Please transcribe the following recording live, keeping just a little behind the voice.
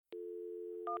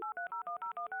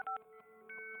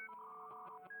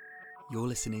You're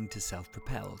listening to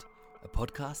Self-Propelled, a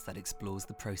podcast that explores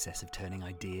the process of turning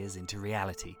ideas into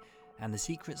reality and the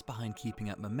secrets behind keeping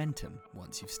up momentum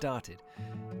once you've started.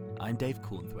 I'm Dave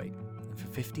Cornthwaite, and for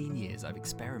 15 years I've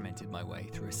experimented my way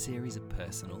through a series of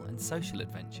personal and social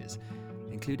adventures,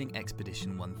 including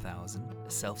Expedition 1000,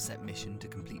 a self-set mission to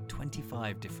complete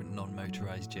 25 different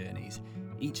non-motorised journeys,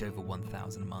 each over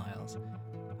 1,000 miles.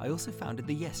 I also founded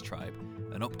the Yes Tribe,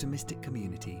 an optimistic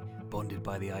community bonded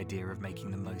by the idea of making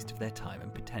the most of their time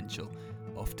and potential,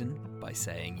 often by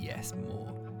saying yes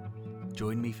more.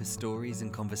 Join me for stories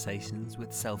and conversations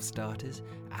with self-starters,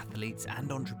 athletes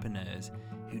and entrepreneurs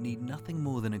who need nothing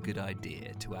more than a good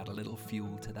idea to add a little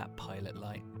fuel to that pilot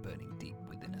light burning deep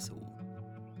within us all.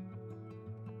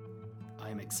 I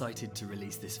am excited to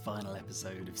release this final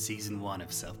episode of Season 1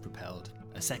 of Self-Propelled,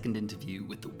 a second interview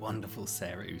with the wonderful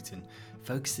Sarah Ooten,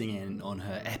 focusing in on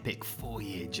her epic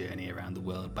 4-year journey around the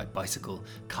world by bicycle,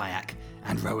 kayak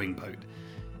and rowing boat.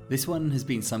 This one has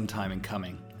been some time in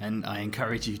coming, and I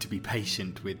encourage you to be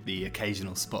patient with the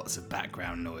occasional spots of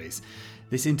background noise.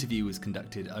 This interview was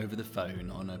conducted over the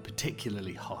phone on a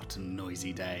particularly hot and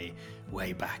noisy day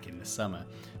way back in the summer.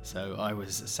 So I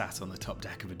was sat on the top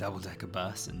deck of a double-decker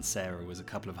bus and Sarah was a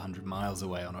couple of 100 miles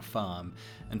away on a farm,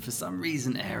 and for some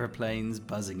reason aeroplanes,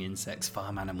 buzzing insects,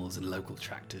 farm animals and local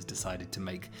tractors decided to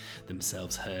make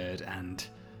themselves heard and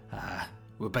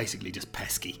were basically just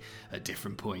pesky at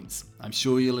different points. I'm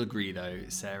sure you'll agree though,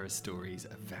 Sarah's stories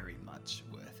are very much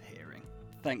worth hearing.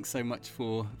 Thanks so much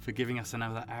for giving us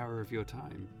another hour of your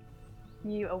time.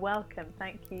 You are welcome.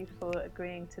 Thank you for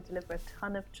agreeing to deliver a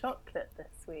ton of chocolate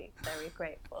this week. Very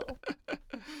grateful.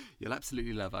 You'll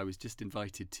absolutely love. I was just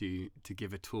invited to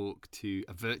give a talk to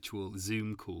a virtual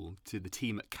Zoom call to the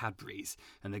team at Cadbury's,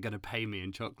 and they're going to pay me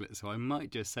in chocolate, so I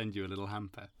might just send you a little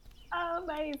hamper. Oh,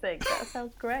 amazing. That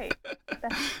sounds great.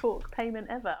 Best talk payment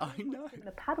ever. I know. Even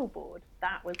a paddleboard.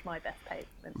 That was my best payment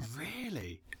ever.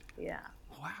 Really? Yeah.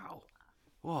 Wow.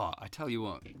 Well, I tell you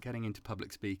what, getting into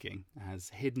public speaking has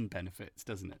hidden benefits,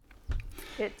 doesn't it?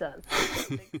 It does.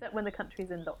 Except when the country's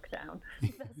in lockdown.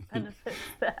 There's benefits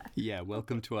there. Yeah,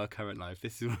 welcome to our current life.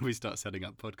 This is when we start setting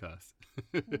up podcasts.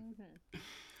 Mm-hmm.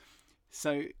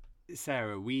 So,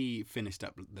 Sarah, we finished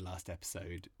up the last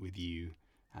episode with you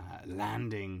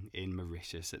landing in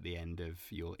Mauritius at the end of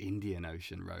your Indian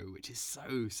Ocean row, which is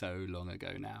so long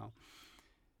ago now.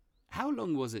 How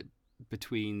long was it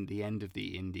between the end of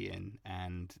the Indian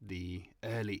and the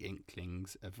early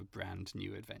inklings of a brand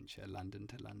new adventure, London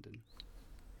to London?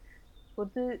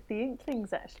 Well, the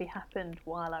inklings actually happened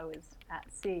while I was at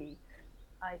sea.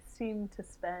 I seemed to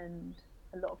spend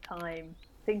a lot of time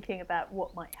thinking about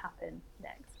what might happen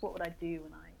next. What would I do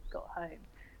when I got home?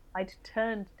 I'd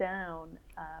turned down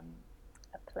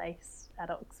a place at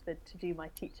Oxford to do my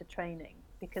teacher training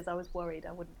because I was worried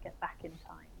I wouldn't get back in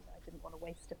time. I didn't want to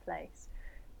waste a place.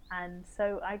 And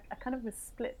so I kind of was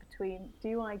split between,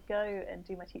 do I go and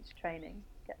do my teacher training,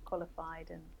 get qualified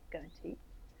and go and teach,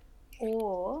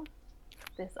 or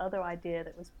this other idea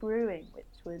that was brewing,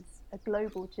 which was a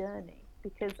global journey,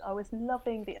 because I was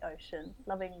loving the ocean,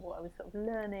 loving what I was sort of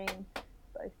learning,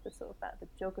 both the sort of about the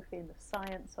geography and the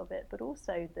science of it, but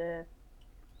also the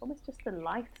almost just the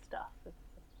life stuff of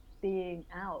being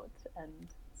out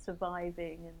and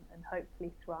surviving and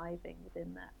hopefully thriving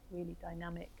within that really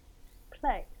dynamic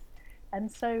place. And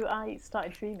so I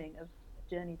started dreaming of a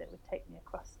journey that would take me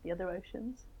across the other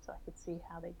oceans so I could see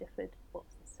how they differed, what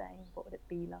was the same, what would it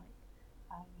be like.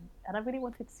 And I really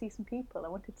wanted to see some people. I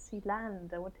wanted to see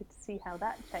land. I wanted to see how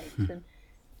that changed. And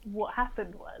what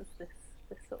happened was this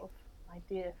sort of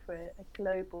idea for a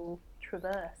global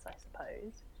traverse, I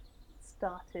suppose,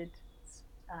 started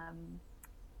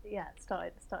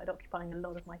occupying a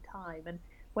lot of my time. And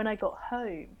when I got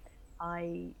home,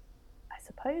 I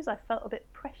suppose I felt a bit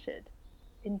pressured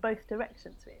in both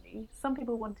directions, really. Some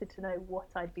people wanted to know what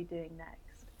I'd be doing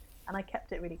next, and I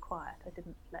kept it really quiet. I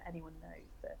didn't let anyone know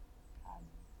for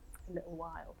a little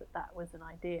while that was an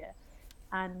idea.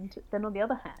 And then on the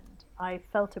other hand, I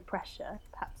felt a pressure,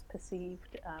 perhaps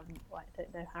perceived, I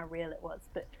don't know how real it was,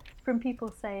 but from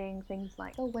people saying things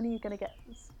like, "Oh, when are you going to get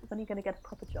a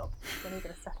proper job? When are you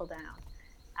going to settle down?"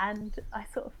 And I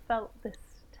sort of felt this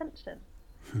tension,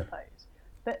 I suppose.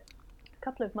 But a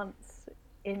couple of months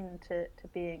into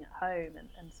being at home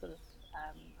and sort of,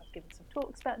 I've given some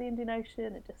talks about the Indian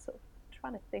Ocean and just sort of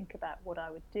trying to think about what I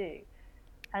would do.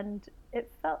 And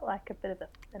it felt like a bit of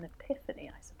an epiphany,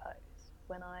 I suppose,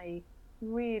 when I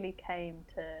really came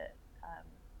to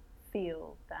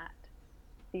feel that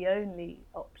the only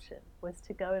option was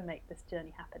to go and make this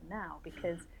journey happen now,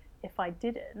 because if I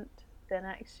didn't, then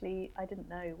actually I didn't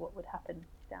know what would happen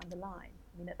down the line.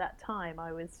 I mean, at that time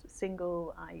I was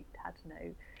single, I had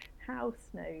no house,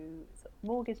 no sort of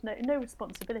mortgage, no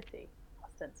responsibility,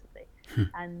 ostensibly.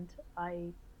 And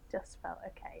I just felt,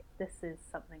 okay, this is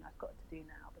something I've got to do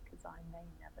now because I may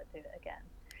never do it again.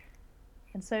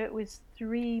 And so it was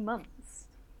 3 months,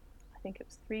 I think it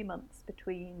was 3 months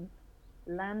between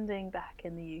landing back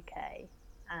in the UK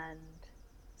and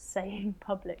saying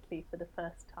publicly for the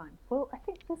first time, well, I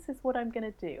think this is what I'm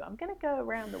going to do. I'm going to go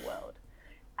around the world.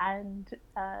 And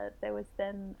there was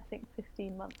then, I think,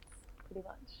 15 months pretty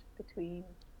much between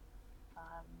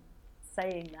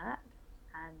saying that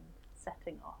and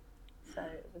setting off. So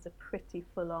it was a pretty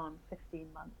full-on 15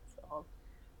 months of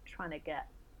trying to get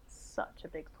such a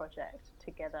big project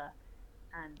together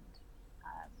and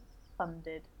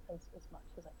funded as much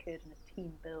as I could, and a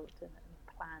team built and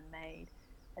a plan made,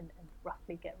 and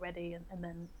roughly get ready, and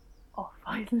then off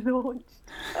I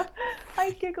launched.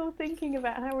 I giggle thinking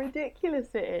about how ridiculous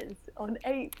it is on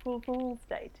April Fool's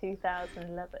Day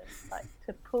 2011. Like,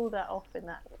 to pull that off in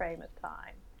that frame of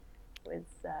time was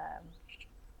a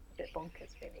bit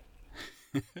bonkers, really.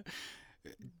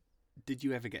 Did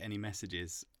you ever get any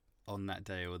messages on that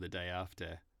day or the day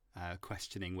after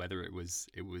questioning whether it was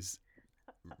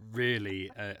really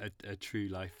a true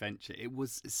life venture? It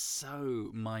was so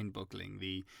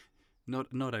mind-boggling. Not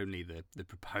only the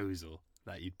proposal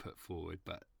that you'd put forward,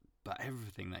 but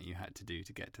everything that you had to do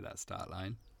to get to that start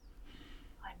line.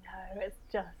 I know, it's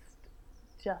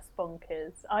just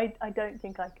bonkers. I don't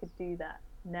think I could do that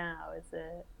now.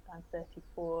 I'm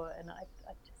 34, and I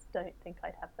just don't think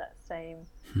I'd have that same.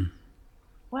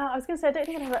 Well, I was going to say I don't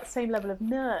think I'd have that same level of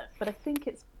nerve, but I think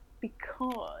it's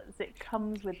because it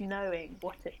comes with knowing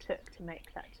what it took to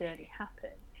make that journey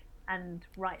happen. And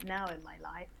right now in my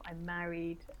life, I'm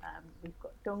married, we've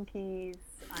got donkeys,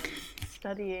 I'm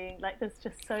studying. Like, there's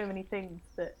just so many things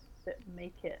that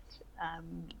make it,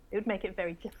 it would make it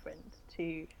very different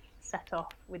to set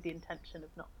off with the intention of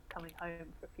not coming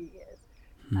home for a few years.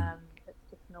 It's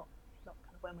just not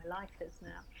kind of where my life is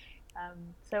now.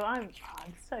 So I'm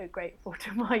so grateful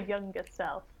to my younger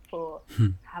self for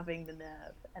having the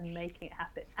nerve and making it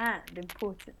happen, and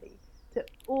importantly, to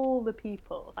all the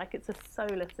people. Like, it's a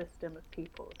solar system of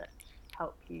people that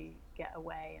help you get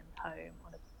away and home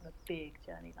on a big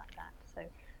journey like that.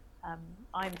 So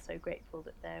I'm so grateful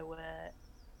that there were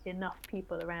enough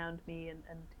people around me and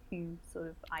who sort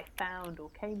of I found or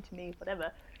came to me,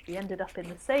 whatever, we ended up in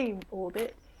the same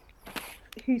orbit,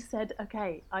 who said,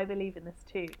 okay, I believe in this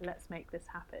too, let's make this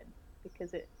happen.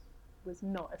 Because it was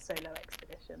not a solo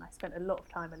expedition. I spent a lot of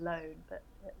time alone, but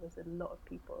it was a lot of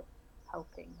people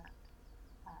helping that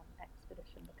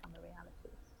expedition become a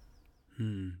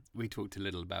reality. We talked a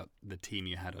little about the team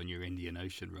you had on your Indian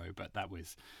Ocean row, but that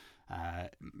was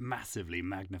massively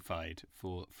magnified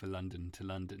for London to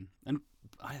London. And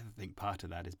I think part of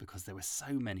that is because there were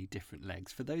so many different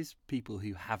legs. For those people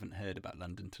who haven't heard about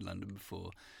London to London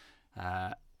before,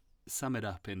 sum it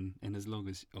up in as long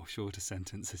as or short a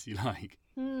sentence as you like.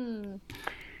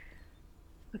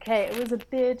 Okay, it was a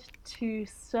bid to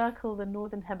circle the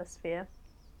Northern Hemisphere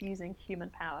using human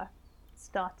power,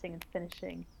 starting and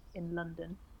finishing in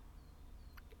London,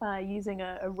 using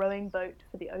a rowing boat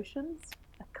for the oceans,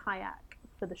 a kayak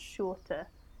for the shorter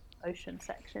ocean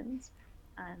sections,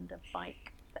 and a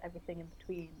bike for everything in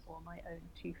between, or my own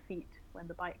 2 feet when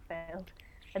the bike failed.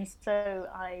 And so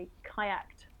I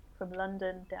kayaked from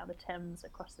London down the Thames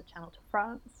across the Channel to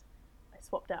France. I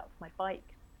swapped out for my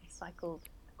bike and cycled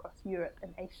across Europe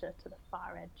and Asia to the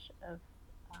far edge of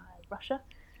Russia.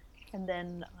 And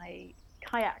then I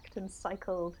kayaked and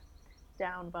cycled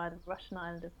down by the Russian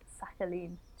island of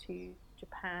Sakhalin to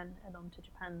Japan and onto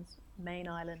Japan's main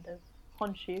island of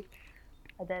Honshu.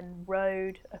 I then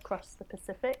rowed across the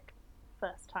Pacific.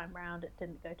 First time round, it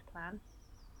didn't go to plan.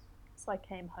 So I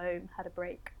came home, had a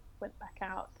break, went back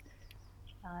out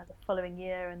the following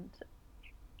year and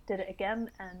did it again,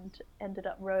 and ended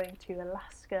up rowing to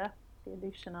Alaska, the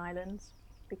Aleutian Islands,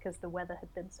 because the weather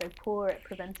had been so poor it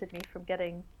prevented me from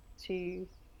getting to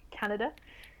Canada.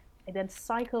 I then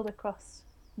cycled across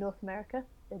North America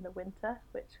in the winter,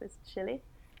 which was chilly,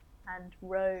 and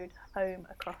rowed home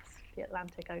across the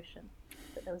Atlantic Ocean.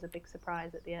 But there was a big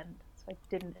surprise at the end, so I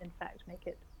didn't in fact make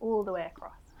it all the way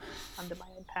across under my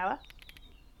own power.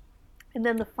 And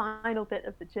then the final bit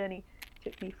of the journey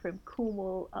took me from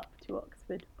Cornwall up to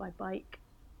Oxford by bike,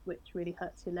 which really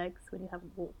hurts your legs when you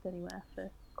haven't walked anywhere for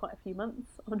quite a few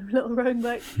months on a little rowing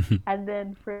boat, and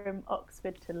then from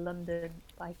Oxford to London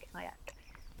by kayak.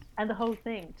 And the whole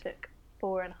thing took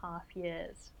 4.5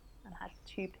 years and had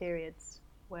 2 periods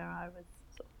where I was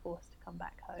sort of forced to come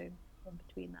back home in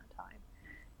between that time.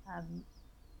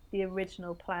 The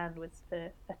original plan was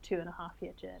for a 2.5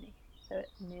 year journey, so it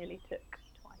nearly took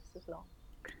twice as long.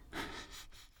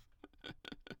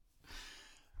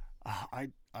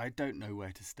 I don't know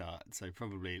where to start, so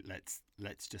probably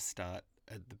let's just start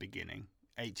at the beginning.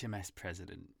 HMS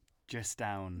President, just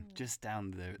down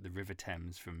the River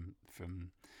Thames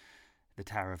from the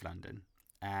Tower of London,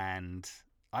 and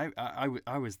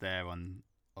I was there on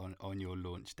your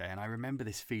launch day, and I remember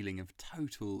this feeling of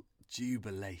total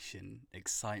jubilation,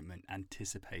 excitement,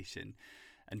 anticipation,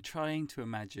 and trying to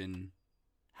imagine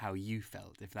how you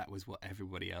felt if that was what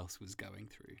everybody else was going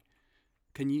through.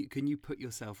 Can you put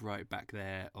yourself right back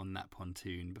there on that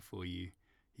pontoon before you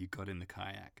got in the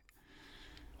kayak?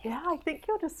 Yeah, I think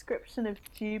your description of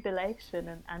jubilation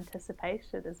and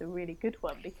anticipation is a really good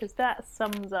one, because that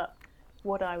sums up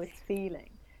what I was feeling,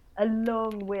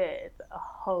 along with a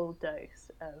whole dose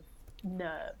of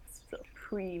nerves, sort of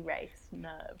pre-race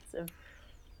nerves, of,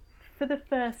 for the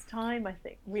first time, I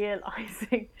think,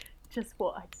 realizing just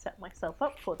what I'd set myself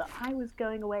up for, that I was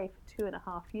going away for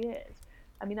 2.5 years.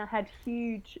 I mean, I had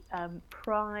huge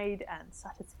pride and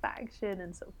satisfaction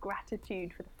and sort of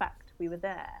gratitude for the fact we were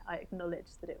there. I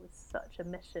acknowledged that it was such a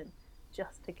mission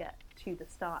just to get to the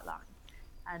start line,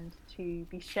 and to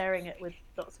be sharing it with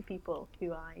lots of people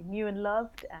who I knew and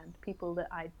loved, and people that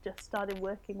I just started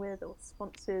working with, or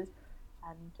sponsors,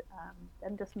 and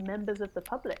then just members of the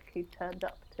public who turned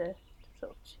up to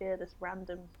sort of cheer this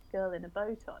random girl in a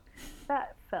boat on.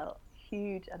 That felt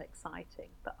huge and exciting,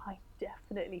 but I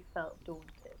definitely felt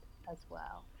daunted as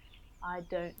well. I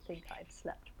don't think I'd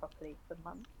slept properly for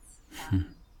months.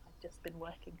 I'd just been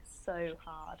working so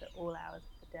hard at all hours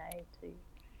of the day to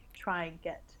try and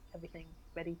get everything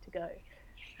ready to go.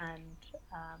 And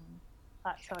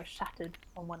so I was shattered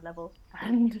on one level,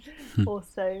 and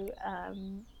also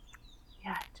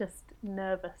yeah, just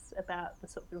nervous about the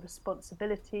sort of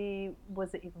responsibility.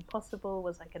 Was it even possible?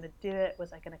 Was I going to do it?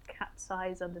 Was I going to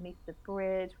capsize underneath the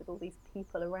bridge with all these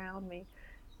people around me?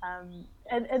 And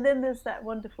then there's that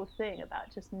wonderful thing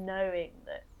about just knowing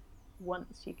that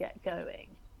once you get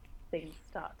going, things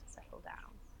start to settle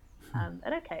down.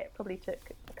 And okay, it probably took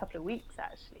a couple of weeks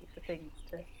actually for things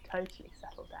to totally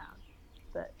settle down.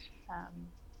 But I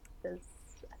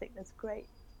think there's great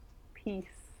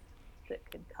peace that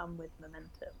can come with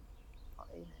momentum,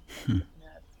 in terms of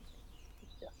nerves and things.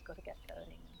 You've just got to get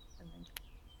going, and then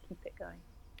keep it going.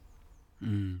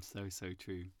 So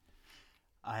true.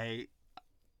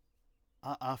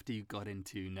 After you got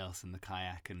into Nelson the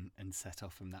kayak and set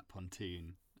off from that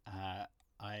pontoon, I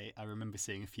remember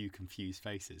seeing a few confused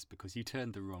faces because you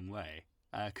turned the wrong way.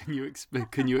 Can you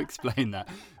explain that?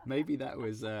 Maybe that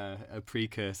was a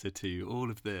precursor to all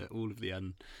of the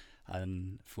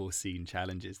unforeseen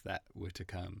challenges that were to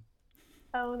come.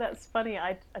 Oh, that's funny.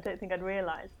 I don't think I'd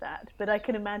realised that, but I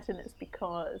can imagine it's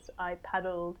because I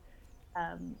paddled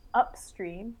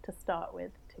upstream to start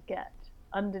with to get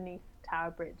underneath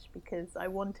Tower Bridge, because I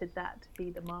wanted that to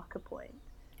be the marker point.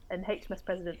 And HMS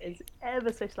President is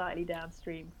ever so slightly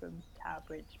downstream from Tower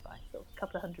Bridge by sort of a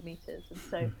couple of 100 metres. And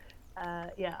so,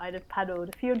 yeah, I'd have paddled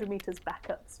a few 100 metres back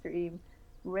upstream,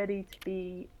 ready to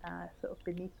be sort of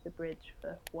beneath the bridge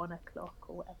for 1 o'clock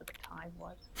or whatever the time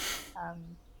was,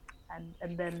 and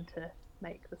then to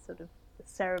make the sort of the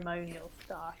ceremonial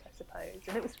start, I suppose.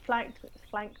 And it was flanked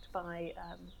by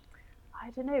I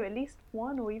don't know, at least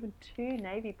 1 or even 2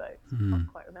 Navy boats. I can't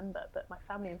quite remember, but my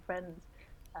family and friends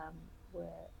we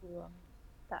were on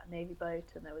that Navy boat,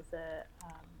 and there was a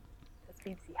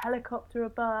BBC helicopter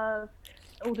above,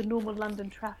 all the normal London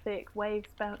traffic, waves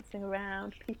bouncing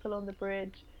around, people on the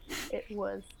bridge. It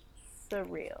was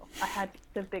surreal. I had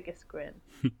the biggest grin,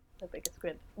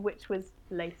 which was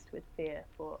laced with fear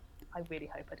for, I really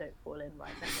hope I don't fall in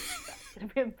right now. That's going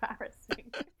to be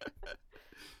embarrassing.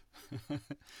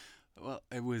 Well,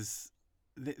 it was.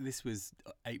 This was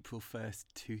April 1st,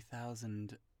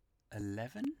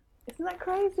 2011. Isn't that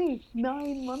crazy?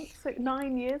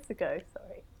 9 years ago.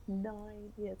 Sorry,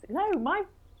 9 years ago. No, my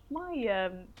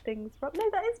things. No,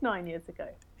 that is 9 years ago.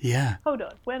 Yeah. Hold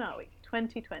on. When are we?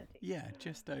 2020. Yeah,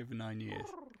 just over 9 years.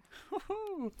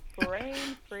 Brain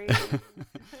free.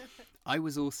 I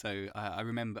was also. I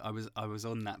remember I was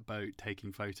on that boat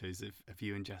taking photos of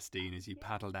you and Justine as you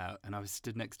paddled out, and I was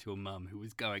stood next to your mum, who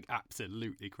was going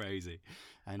absolutely crazy,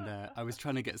 and I was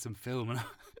trying to get some film, and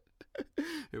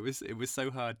it was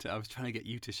so hard I was trying to get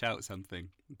you to shout something,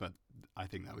 but I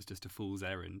think that was just a fool's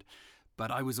errand.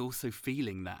 But I was also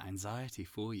feeling that anxiety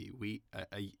for you. We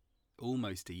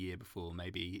almost a year before,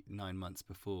 maybe 9 months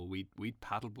before, we'd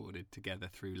paddleboarded together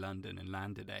through London and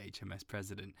landed at HMS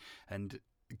President, and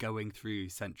going through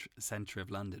centre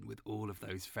of London with all of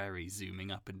those ferries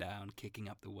zooming up and down, kicking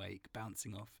up the wake,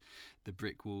 bouncing off the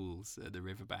brick walls at the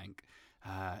riverbank.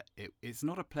 It's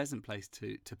not a pleasant place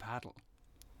to paddle.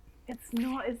 It's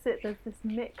not, is it? There's this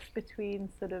mix between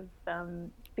sort of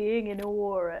being in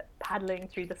awe at paddling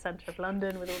through the centre of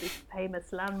London with all these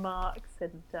famous landmarks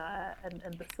and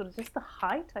the sort of just the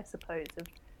height, I suppose,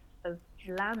 of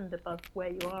land above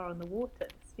where you are on the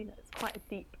waters. You know, it's quite a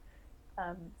deep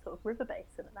sort of river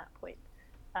basin at that point.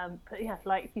 But yeah,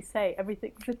 like you say,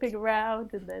 everything's zipping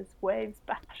around and there's waves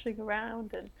bashing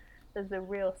around, and there's a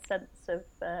real sense of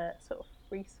sort of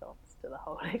frisson to the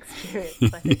whole experience.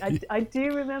 I think I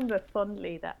do remember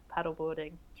fondly that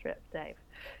paddleboarding trip, Dave.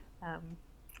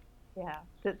 Yeah,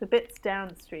 the bits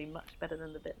downstream much better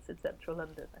than the bits in central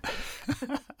London, I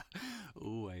think.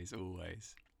 Always.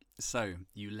 So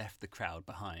you left the crowd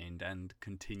behind and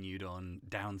continued on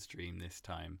downstream this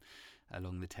time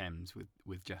along the Thames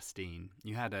with Justine.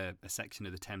 You had a section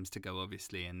of the Thames to go,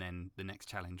 obviously, and then the next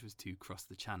challenge was to cross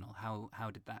the Channel.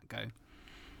 How did that go?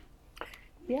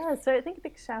 Yeah, so I think a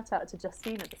big shout out to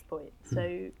Justine at this point.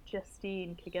 So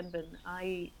Justine Kigenben,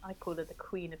 I call her the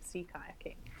queen of sea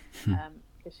kayaking,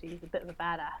 because she's a bit of a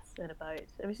badass in a boat.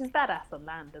 I mean, she's badass on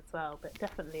land as well, but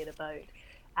definitely in a boat.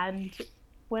 And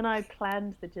when I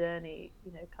planned the journey,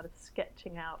 you know, kind of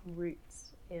sketching out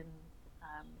routes in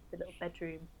the little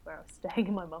bedroom where I was staying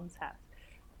in my mum's house,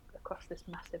 across this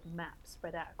massive map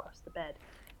spread out across the bed,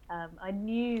 I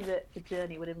knew that the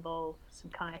journey would involve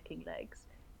some kayaking legs.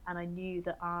 And I knew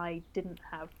that I didn't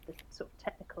have the sort of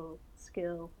technical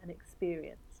skill and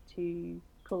experience to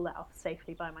pull that off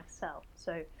safely by myself.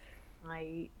 So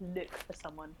I looked for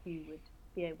someone who would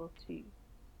be able to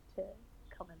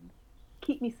come and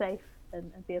keep me safe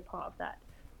and be a part of that.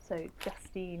 So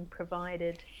Justine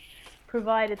provided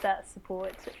that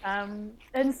support.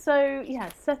 And so, yeah,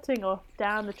 setting off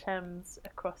down the Thames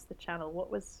across the Channel,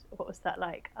 what was that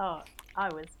like? Oh, I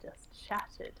was just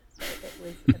shattered. So it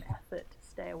was an effort to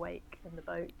stay awake in the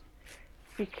boat.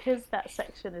 Because that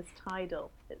section is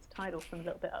tidal, it's tidal from a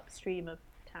little bit upstream of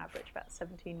Tower Bridge, about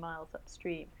 17 miles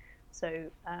upstream. So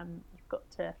you've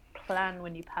got to plan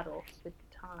when you paddle with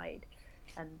the tide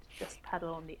and just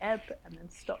paddle on the ebb and then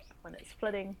stop when it's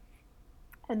flooding.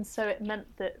 And so it meant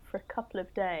that for a couple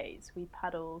of days we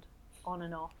paddled on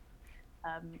and off,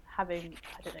 having,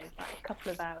 I don't know, like a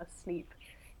couple of hours sleep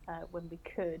when we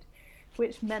could,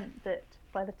 which meant that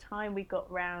by the time we got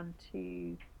round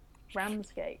to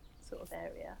Ramsgate sort of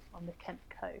area on the Kent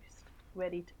coast,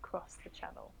 ready to cross the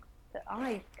Channel, that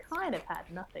I kind of had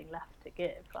nothing left to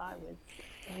give. I was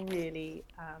really,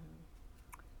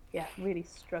 really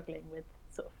struggling with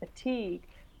sort of fatigue,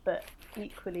 but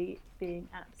equally being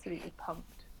absolutely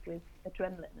pumped with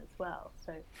adrenaline as well.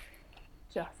 So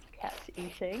just kept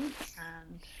eating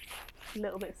and a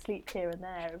little bit of sleep here and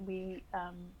there. We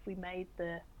made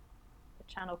the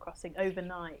Channel crossing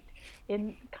overnight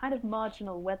in kind of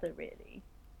marginal weather, really,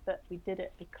 but we did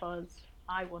it because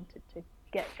I wanted to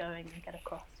get going and get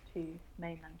across to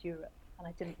mainland Europe, and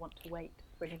I didn't want to wait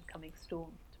for an incoming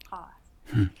storm to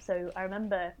pass. So I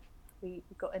remember we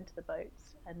got into the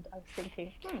boats and I was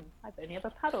thinking, I've only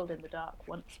ever paddled in the dark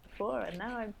once before, and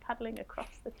now I'm paddling across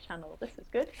the Channel. This is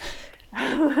good.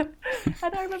 And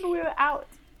I remember we were out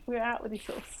with these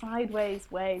sort of sideways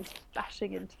waves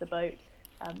bashing into the boat,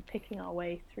 picking our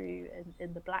way through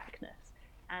in the blackness.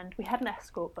 And we had an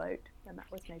escort boat, and that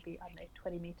was maybe, I don't know,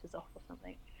 20 metres off or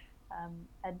something.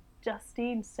 And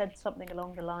Justine said something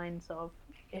along the lines of,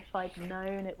 if I'd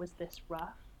known it was this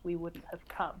rough, we wouldn't have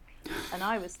come. And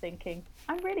I was thinking,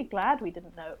 I'm really glad we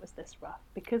didn't know it was this rough,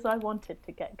 because I wanted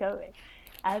to get going.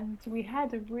 And we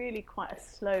had a really quite a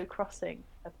slow crossing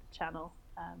of the Channel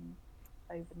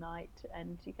overnight,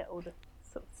 and you get all the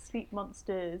sort of sleep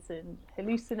monsters and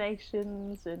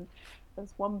hallucinations, and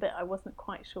there's one bit I wasn't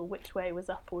quite sure which way was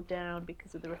up or down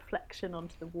because of the reflection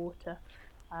onto the water.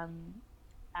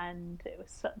 And it was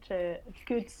such a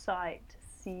good sight to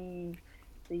see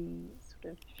the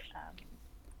sort of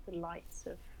the lights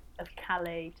of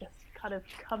Calais just kind of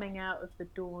coming out of the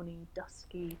dawny,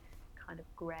 dusky kind of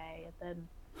grey, and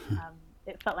then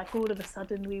it felt like all of a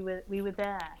sudden we were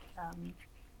there, and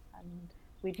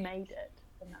we'd made it,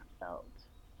 and that felt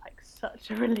like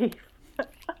such a relief.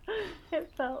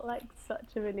 It felt like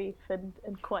such a relief and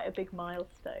quite a big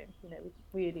milestone. You know,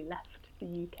 we really left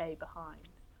the UK behind.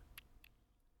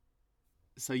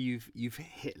 So you've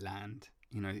hit land.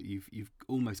 You know, you've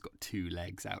almost got two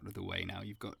legs out of the way now.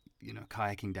 You've got, you know,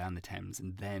 kayaking down the Thames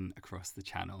and then across the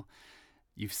Channel.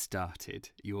 You've started.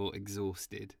 You're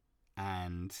exhausted,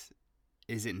 and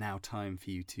is it now time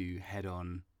for you to head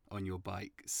on your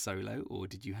bike solo, or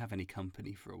did you have any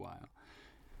company for a while?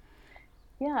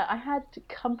 Yeah, I had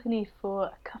company for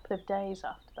a couple of days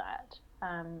after that.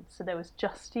 So there was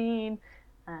Justine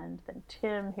and then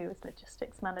Tim, who was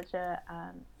logistics manager,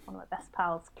 and one of my best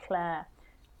pals, Claire.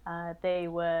 They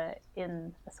were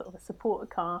in a sort of a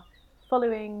support car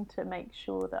following to make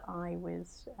sure that I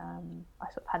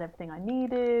sort of had everything I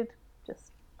needed,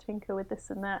 just tinker with this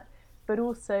and that, but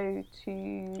also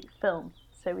to film.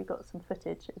 So we got some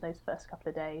footage in those first couple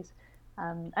of days.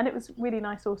 And it was really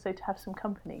nice also to have some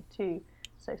company too.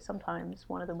 So sometimes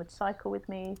one of them would cycle with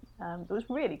me. It was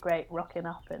really great rocking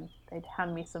up and they'd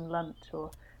hand me some lunch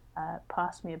or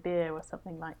pass me a beer or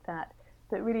something like that.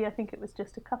 But really, I think it was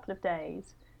just a couple of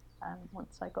days.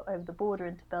 Once I got over the border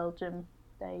into Belgium,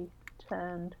 they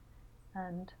turned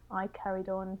and I carried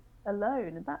on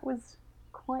alone. And that was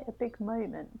quite a big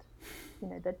moment. You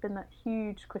know, there'd been that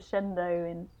huge crescendo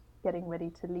in getting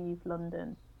ready to leave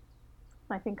London.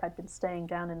 I think I'd been staying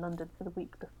down in London for the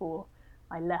week before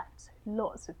I left.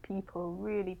 Lots of people,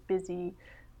 really busy,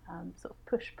 sort of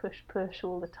push, push, push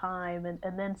all the time. And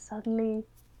then suddenly,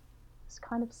 it's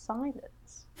kind of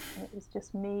silence. And it was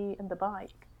just me and the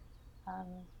bike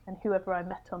and whoever I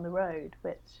met on the road,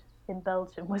 which in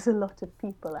Belgium was a lot of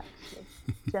people actually,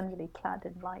 generally clad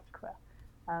in lycra,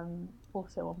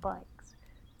 also on bikes.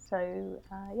 So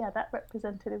yeah, that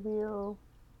represented a real,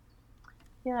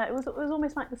 yeah, it was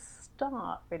almost like the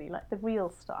start, really, like the real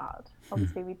start.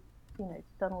 Obviously, we'd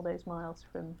done all those miles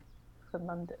from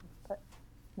London, but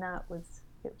now it was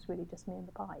really just me and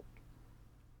the bike.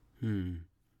 Hmm.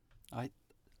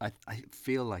 I, I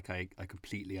feel like I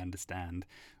completely understand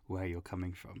where you're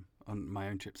coming from. On my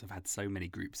own trips, I've had so many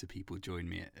groups of people join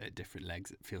me at different legs.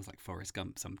 It feels like Forrest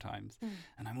Gump sometimes.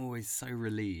 And I'm always so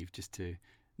relieved just to,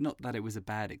 not that it was a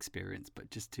bad experience, but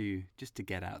just to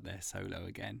get out there solo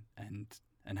again and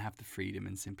have the freedom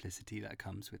and simplicity that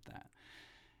comes with that.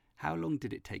 How long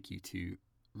did it take you to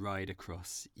ride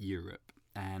across Europe,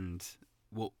 and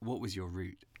what was your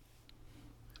route?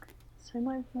 So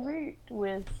my route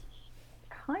was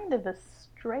kind of as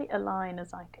straight a line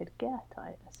as I could get.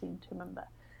 I seem to remember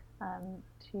um,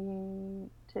 to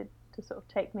sort of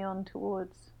take me on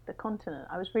towards the continent.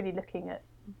 I was really looking at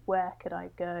where could I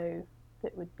go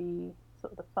that would be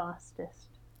sort of the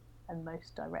fastest and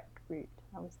most direct route.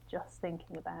 I was just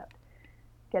thinking about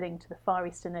getting to the far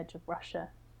eastern edge of Russia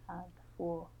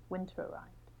before winter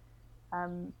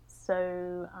arrived.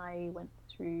 So I went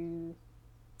through,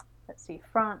 let's see,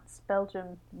 France,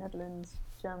 Belgium, Netherlands,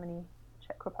 Germany,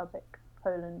 Czech Republic,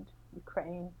 Poland,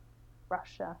 Ukraine,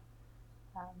 Russia,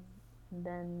 um, and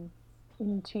then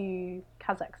into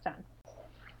Kazakhstan.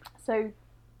 So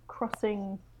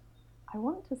crossing, I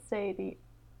want to say the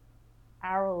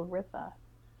Aral River,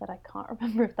 but I can't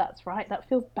remember if that's right. That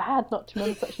feels bad not to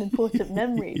remember such an important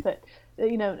memory, but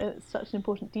it's such an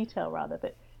important detail rather.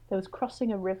 But there was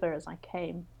crossing a river as I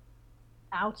came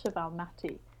out of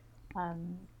Almaty,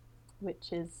 um,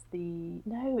 which is the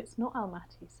no, it's not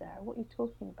Almaty, Sarah. What are you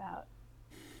talking about?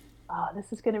 Oh,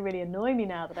 this is going to really annoy me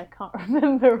now that I can't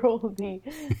remember all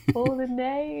the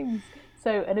names.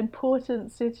 So, an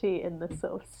important city in the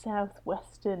sort of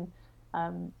southwestern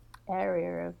um,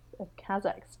 area of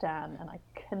Kazakhstan, and I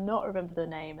cannot remember the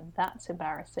name, and that's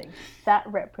embarrassing. That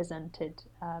represented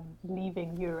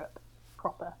leaving Europe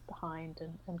proper behind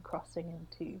and crossing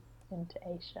into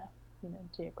Asia,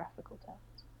 geographical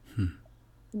terms.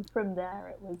 And from there,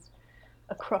 it was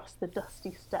across the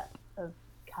dusty steppe of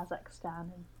Kazakhstan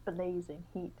in blazing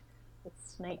heat with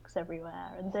snakes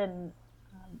everywhere, and then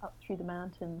up through the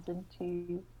mountains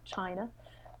into China,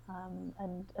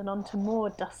 and onto more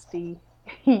dusty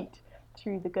heat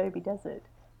through the Gobi Desert,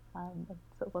 and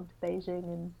sort of onto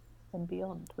Beijing and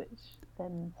beyond, which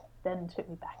then took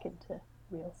me back into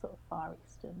real sort of Far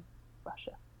Eastern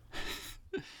Russia.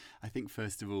 I think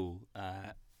first of all,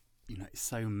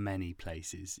 so many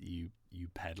places you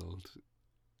pedalled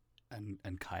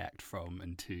and kayaked from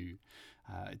and to.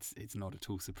 It's not at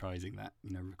all surprising that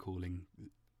recalling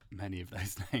many of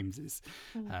those names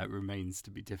remains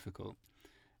to be difficult.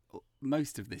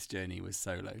 Most of this journey was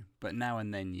solo, but now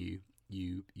and then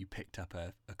you picked up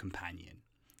a companion.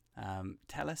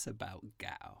 Tell us about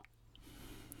Gao.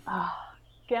 Ah,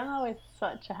 Gao is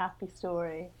such a happy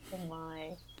story in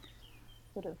my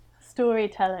sort of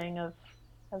storytelling of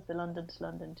the London to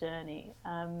London journey.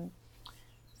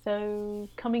 So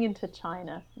coming into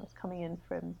China, I was coming in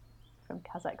from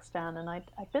Kazakhstan, and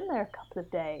I'd been there a couple of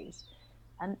days,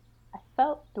 and I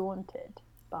felt daunted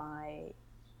by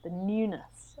the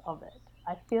newness of it.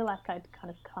 I feel like I'd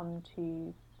kind of come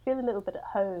to feel a little bit at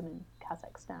home in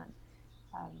Kazakhstan,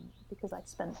 because I'd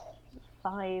spent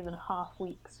 5.5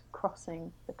 weeks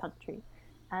crossing the country,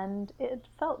 and it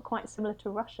felt quite similar to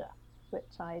Russia.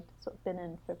 which I'd sort of been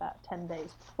in for about 10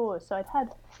 days before. So I'd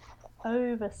had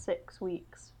over 6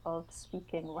 weeks of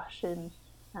speaking Russian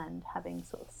and having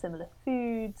sort of similar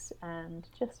foods and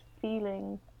just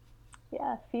feeling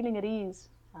at ease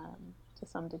to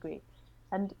some degree.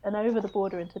 And over the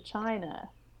border into China,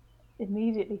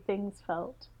 immediately things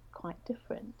felt quite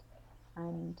different,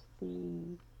 and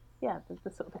the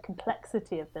sort of the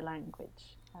complexity of the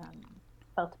language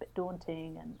felt a bit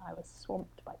daunting, and I was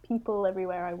swamped by people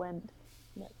everywhere I went.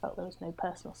 It felt there was no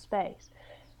personal space.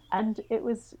 And it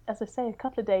was, as I say, a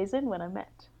couple of days in when I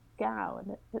met Gao,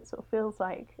 and it sort of feels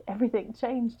like everything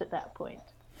changed at that point.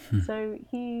 So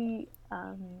he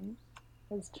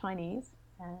was Chinese,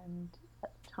 and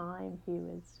at the time he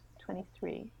was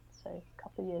 23, so a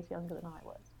couple of years younger than I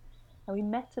was. And we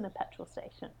met in a petrol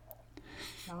station.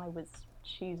 And I was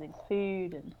choosing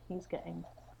food, and he's getting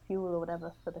fuel or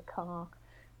whatever for the car.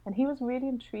 And he was really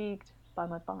intrigued by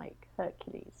my bike,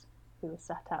 Hercules, who was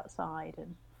sat outside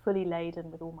and fully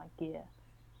laden with all my gear.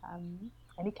 And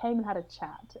he came and had a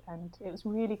chat, and it was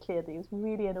really clear that he was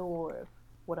really in awe of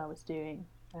what I was doing,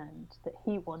 and that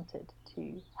he wanted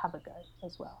to have a go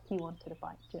as well. He wanted a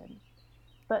bike journey.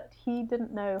 But he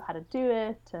didn't know how to do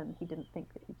it, and he didn't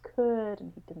think that he could,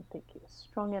 and he didn't think he was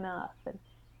strong enough, and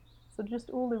so just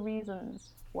all the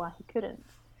reasons why he couldn't.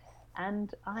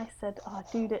 And I said, oh,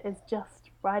 dude, it is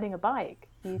just riding a bike.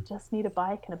 You just need a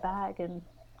bike and a bag and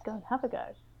go and have a go.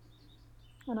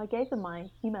 And I gave him my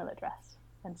email address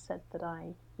and said that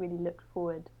I really looked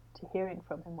forward to hearing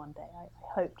from him one day. I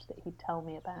hoped that he'd tell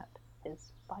me about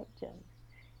his bike journey.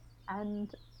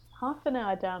 And half an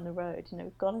hour down the road,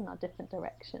 we've gone in our different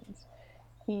directions,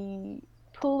 he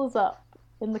pulls up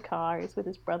in the car. He's with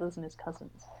his brothers and his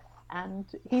cousins. And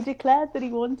he declared that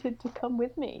he wanted to come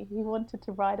with me. He wanted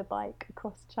to ride a bike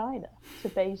across China to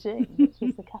Beijing, which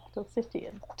is the capital city,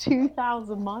 and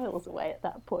 2,000 miles away at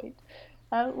that point,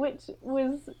 which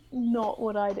was not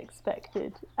what I'd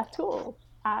expected at all.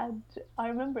 And I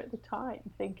remember at the time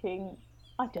thinking,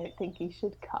 I don't think he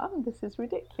should come. This is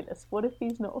ridiculous. What if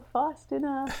he's not fast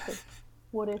enough? And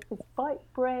what if his bike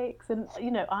breaks? And,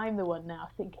 I'm the one now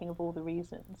thinking of all the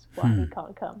reasons why he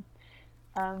can't come.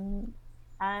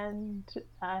 And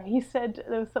he said,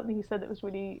 there was something he said that was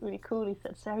really, really cool. He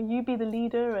said, Sarah, you be the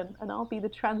leader and I'll be the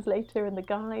translator and the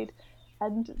guide.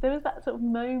 And there was that sort of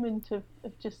moment of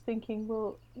just thinking,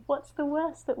 well, what's the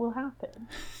worst that will happen?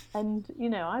 And,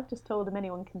 I've just told him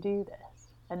anyone can do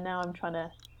this. And now I'm trying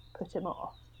to put him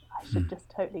off. I should just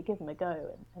totally give him a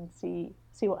go and see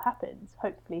what happens.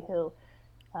 Hopefully he'll,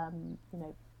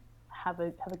 have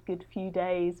a good few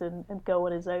days and go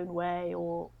on his own way,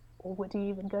 or would he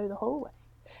even go the whole way?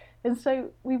 And so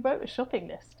we wrote a shopping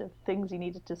list of things he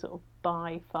needed to sort of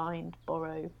buy, find,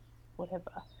 borrow,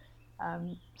 whatever.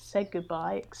 Said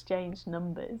goodbye, exchanged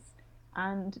numbers.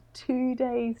 And 2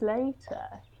 days later,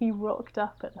 he rocked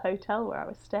up at the hotel where I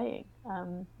was staying,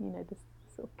 this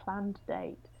sort of planned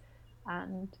date.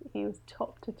 And he was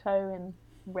top to toe in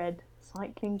red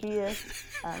cycling gear.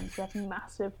 He had a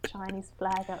massive Chinese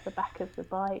flag out the back of the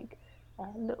bike,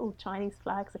 little Chinese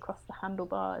flags across the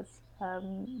handlebars.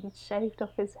 He'd shaved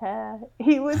off his hair.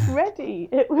 He was ready.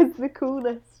 It was the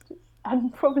coolest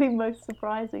and probably most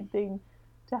surprising thing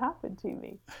to happen to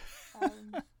me.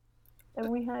 And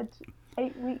we had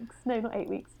 5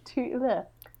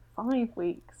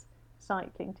 weeks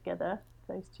cycling together,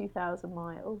 those 2,000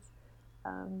 miles.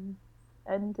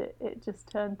 And it just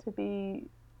turned to be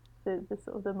the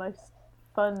sort of the most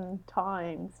fun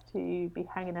times to be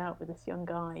hanging out with this young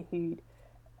guy who'd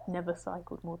never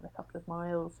cycled more than a couple of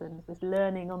miles and was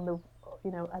learning on the,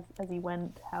 as he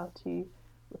went, how to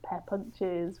repair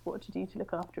punctures, what to do to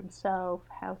look after himself,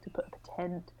 how to put up a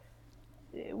tent.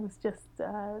 It was just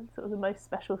sort of the most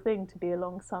special thing to be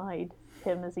alongside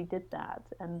him as he did that,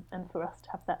 and for us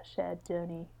to have that shared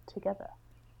journey together.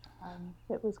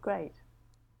 It was great.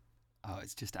 Oh,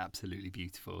 it's just absolutely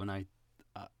beautiful, and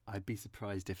I'd be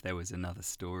surprised if there was another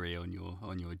story on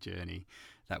your journey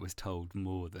that was told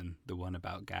more than the one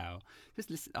about Gao. Just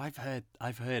listen, I've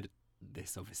heard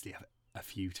this obviously a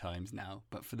few times now,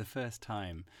 but for the first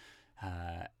time,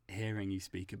 hearing you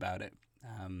speak about it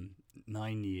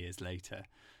 9 years later,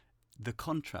 the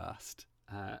contrast,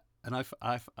 and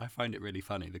I find it really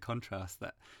funny, the contrast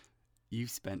that you've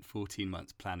spent 14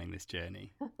 months planning this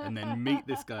journey and then meet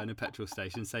this guy in a petrol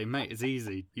station and say, mate, it's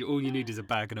easy. All you need is a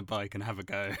bag and a bike and have a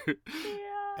go. Yeah,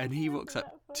 and he walks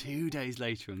up 2 days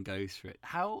later and goes for it.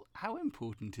 How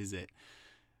important is it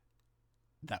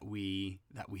that we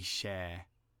share,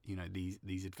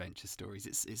 these adventure stories?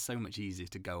 It's so much easier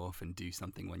to go off and do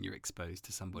something when you're exposed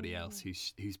to somebody else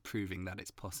who's proving that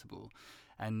it's possible.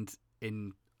 And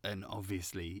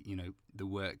obviously, the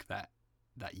work that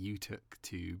that you took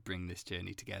to bring this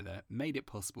journey together made it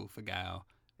possible for Gao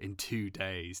in 2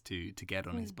 days to get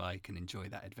on his bike and enjoy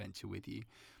that adventure with you.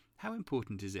 How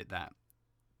important is it that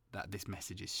this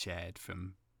message is shared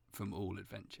from all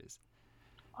adventures?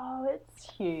 Oh,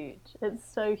 it's huge. It's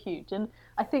so huge. And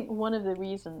I think one of the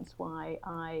reasons why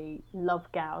I love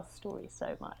Gao's story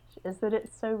so much is that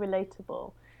it's so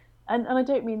relatable. And I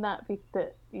don't mean that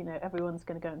everyone's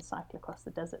going to go and cycle across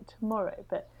the desert tomorrow,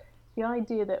 but the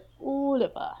idea that all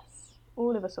of us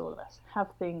have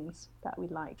things that we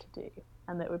like to do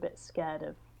and that we're a bit scared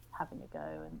of having a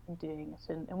go and doing it.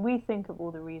 And we think of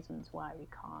all the reasons why we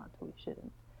can't or we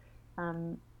shouldn't.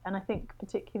 And I think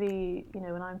particularly,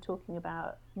 when I'm talking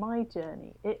about my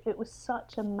journey, it was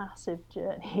such a massive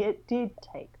journey. It did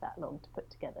take that long to put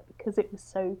together because it was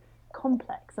so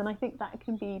complex. And I think that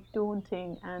can be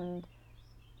daunting and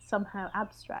somehow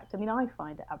abstract. I mean, I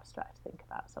find it abstract to think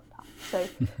about sometimes. So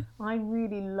I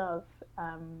really love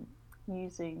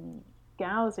using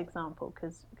Gao's example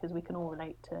because we can all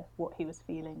relate to what he was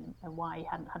feeling and why he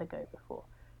hadn't had a go before.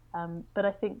 But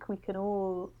I think we can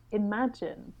all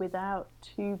imagine without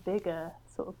too big a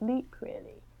sort of leap,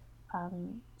 really,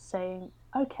 saying,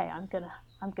 "Okay, I'm gonna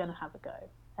have a go."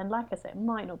 And like I say, it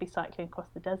might not be cycling across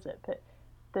the desert, but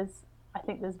I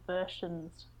think there's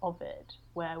versions of it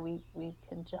where we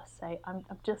can just say, "I'm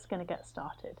just going to get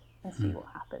started and see what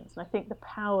happens." And I think the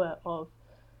power of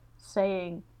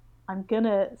saying, "I'm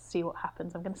gonna see what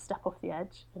happens. I'm going to step off the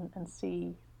edge and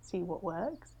see what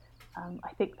works."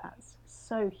 I think that's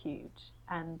so huge,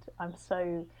 and I'm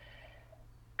so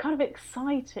kind of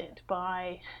excited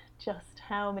by just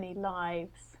how many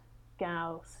lives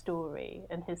Gao's story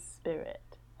and his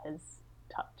spirit has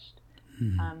touched.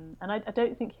 And I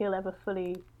don't think he'll ever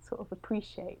fully sort of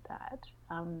appreciate that.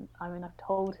 I mean, I've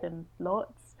told him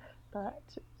lots,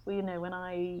 but when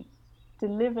I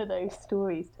deliver those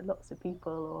stories to lots of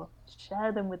people or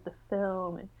share them with the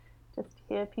film and just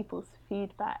hear people's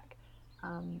feedback,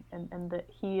 and that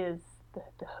he is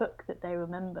the hook that they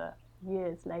remember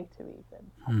years later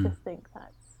even. I just think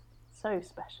that's so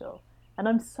special. And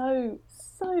I'm so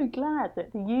glad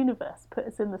that the universe put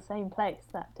us in the same place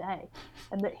that day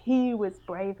and that he was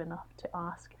brave enough to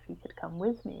ask if he could come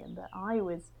with me and that I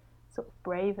was sort of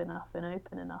brave enough and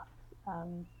open enough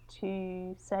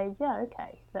to say, yeah,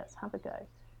 okay, let's have a go.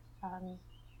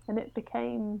 And it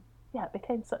became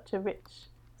such a rich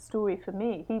story for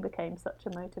me. He became such a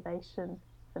motivation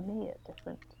for me at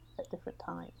different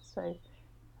times. So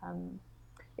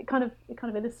it kind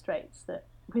of illustrates that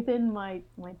within my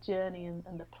journey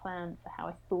and the plan for how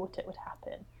I thought it would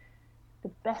happen, the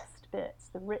best bits,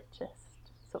 the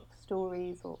richest sort of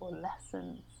stories or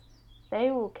lessons, they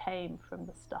all came from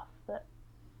the stuff that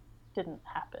didn't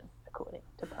happen according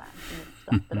to plan, and the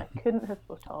stuff that I couldn't have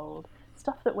foretold,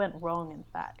 stuff that went wrong, in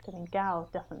fact. I mean, Gao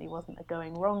definitely wasn't a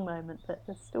going wrong moment, but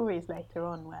there's stories later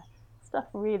on where stuff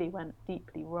really went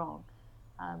deeply wrong.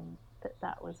 But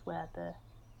that was where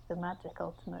the magic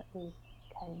ultimately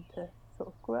came to sort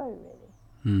of grow,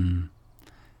 really.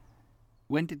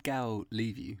 When did Gao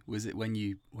leave you? Was it when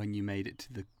you made it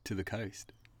to the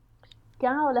coast?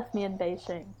 Gao left me in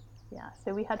Beijing. Yeah,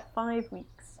 so we had 5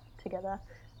 weeks together,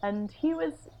 and he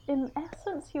was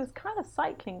kind of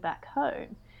cycling back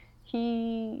home.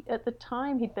 At the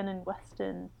time, he'd been in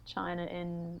Western China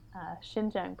in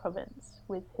Xinjiang province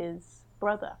with his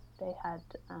brother. They had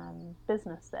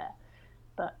business there,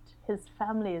 but his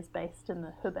family is based in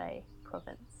the Hubei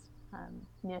province,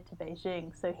 near to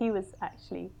Beijing. So he was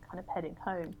actually kind of heading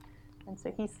home, and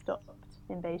so he stopped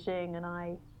in Beijing, and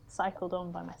I cycled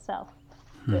on by myself,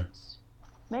 which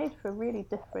made for a really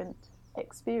different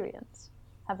experience.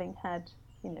 Having had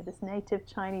this native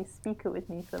Chinese speaker with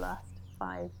me for the last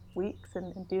 5 weeks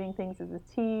and doing things as a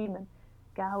team, and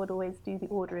Gao would always do the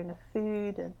ordering of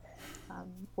food and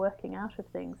working out of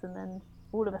things, and then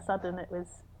all of a sudden it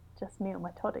was just me on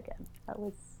my Todd again.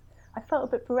 I felt a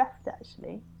bit bereft,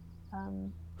 actually.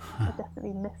 I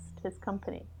definitely missed his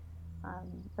company.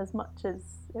 As much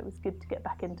as it was good to get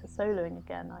back into soloing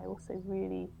again, I also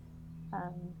really,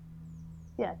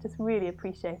 just really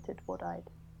appreciated what I'd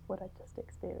just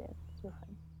experienced with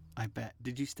him. I bet.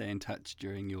 Did you stay in touch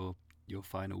during your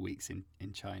final weeks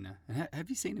in China? And have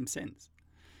you seen him since?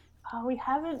 Oh, we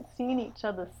haven't seen each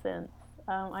other since.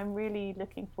 I'm really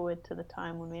looking forward to the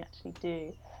time when we actually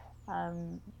do.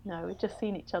 No, we've just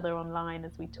seen each other online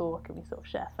as we talk, and we sort of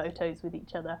share photos with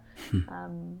each other.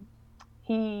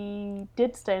 He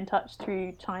did stay in touch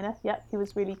through China. Yep, he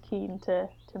was really keen to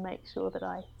make sure that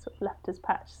I sort of left his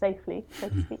patch safely, so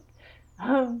to speak.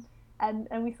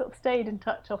 And we sort of stayed in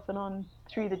touch off and on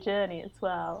through the journey as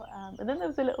well. And then there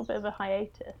was a little bit of a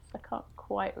hiatus. I can't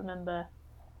quite remember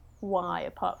why,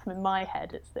 apart from in my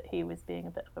head, it's that he was being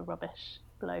a bit of a rubbish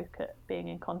bloke at being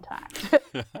in contact.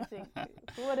 I think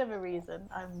for whatever reason,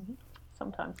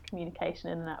 sometimes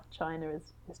communication in and out of China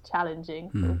is challenging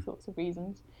for all sorts of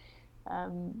reasons.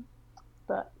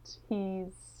 But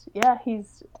he's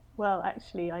well,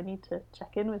 actually I need to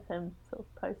check in with him sort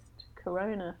of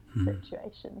post-corona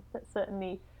situation. But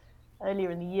certainly earlier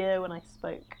in the year when I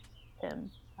spoke to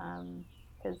him,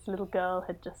 his little girl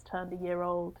had just turned a year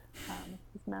old.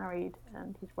 He's married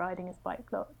and he's riding his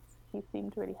bike lots. He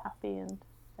seemed really happy and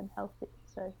healthy.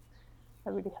 So I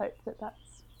really hope that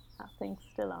that's how things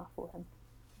still are for him.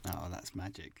 Oh, that's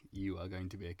magic. You are going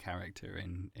to be a character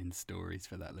in stories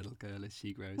for that little girl as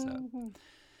she grows up.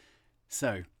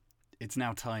 So it's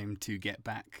now time to get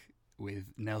back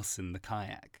with Nelson the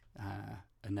kayak,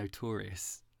 a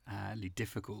notoriously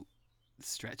difficult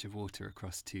stretch of water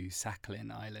across to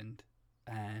Sakhalin Island.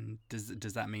 And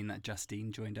does that mean that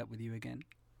Justine joined up with you again?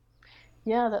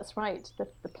 Yeah, that's right.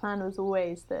 The plan was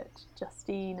always that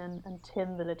Justine and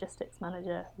Tim, the logistics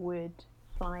manager, would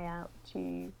fly out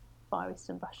to Far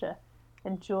Eastern Russia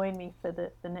and join me for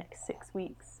the next 6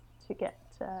 weeks to get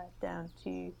down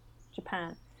to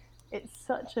Japan. It's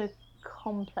such a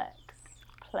complex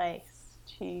place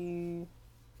to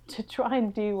try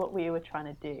and do what we were trying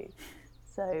to do.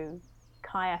 So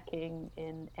kayaking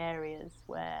in areas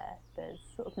where there's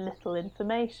sort of little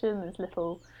information, there's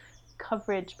little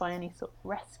coverage by any sort of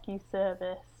rescue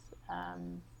service.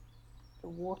 The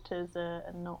waters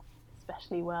are not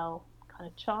especially well kind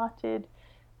of charted.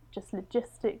 Just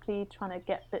logistically trying to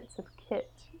get bits of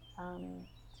kit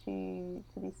to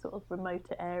these sort of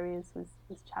remoter areas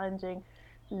was challenging,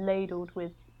 ladled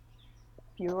with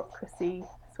bureaucracy,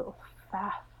 sort of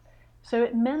faff. So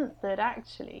it meant that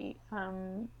actually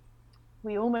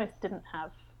we almost didn't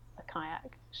have a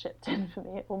kayak shipped in for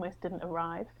me. It almost didn't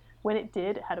arrive. When it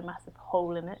did, it had a massive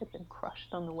hole in it. It had been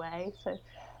crushed on the way. So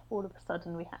all of a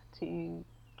sudden we had to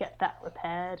get that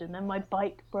repaired. And then my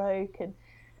bike broke. And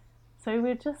so we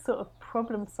were just sort of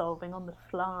problem solving on the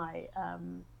fly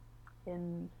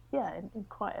in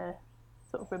quite a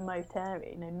sort of remote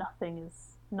area. You know,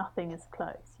 nothing is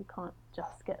close. You can't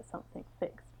just get something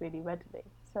fixed really readily.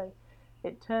 So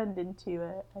it turned into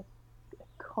a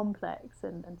complex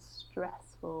and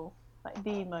stressful, like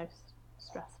the most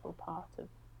stressful part of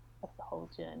the whole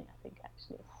journey, I think,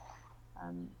 actually.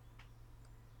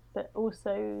 But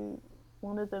also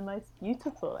one of the most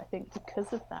beautiful, I think,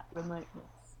 because of that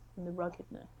remoteness and the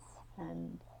ruggedness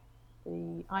and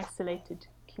the isolated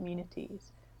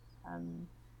communities.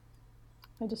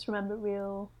 I just remember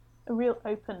a real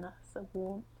openness, a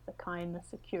warmth, a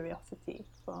kindness, a curiosity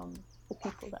from the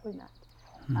people that we met,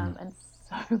 and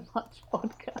so much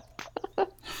vodka.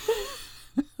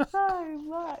 So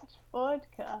much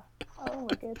vodka. Oh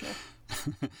my goodness.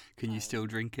 Can you still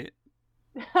drink it?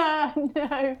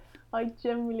 No, I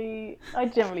generally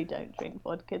don't drink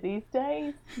vodka these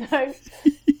days. No.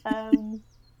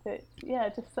 But yeah,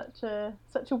 just such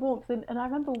a warmth. And I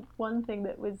remember one thing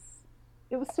that was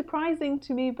surprising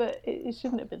to me, but it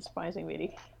shouldn't have been surprising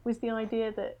really, was the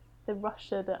idea that the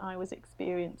Russia that I was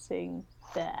experiencing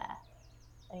there,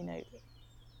 you know,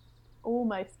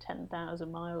 almost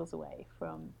 10,000 miles away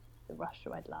from the Russia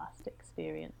I'd last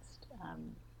experienced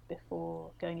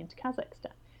before going into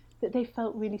Kazakhstan, that they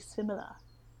felt really similar.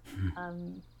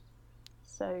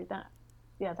 So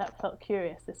that felt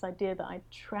curious, this idea that I'd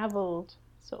travelled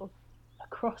sort of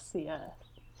across the earth,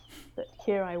 that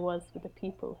here I was with the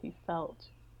people who felt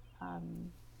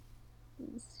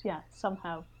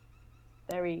somehow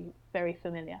very, very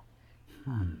familiar.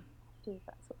 There's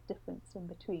that sort of difference in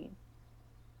between.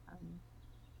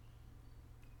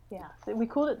 So we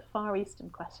called it the Far Eastern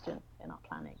question in our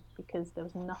planning because there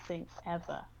was nothing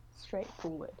ever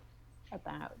straightforward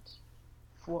about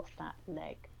what that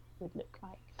leg would look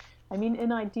like. I mean,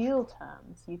 in ideal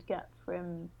terms, you'd get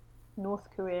from North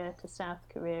Korea to South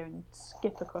Korea and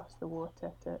skip across the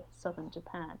water to southern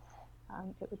Japan.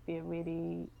 It would be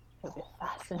a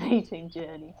fascinating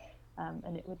journey,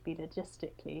 and it would be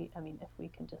logistically, I mean, if we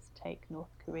can just take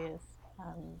North Korea's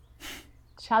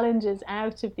challenges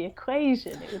out of the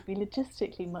equation, it would be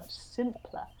logistically much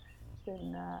simpler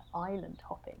than island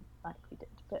hopping like we did.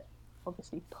 But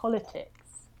obviously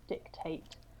politics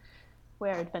dictate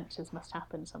where adventures must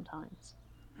happen sometimes.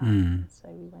 So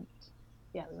we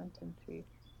went in through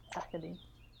Sakhalin.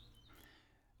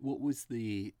 What was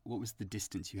the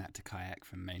distance you had to kayak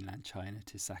from mainland China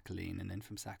to Sakhalin and then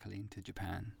from Sakhalin to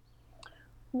Japan?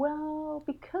 Well,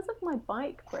 because of my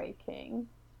bike breaking,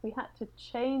 we had to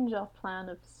change our plan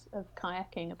of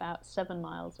kayaking about 7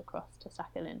 miles across to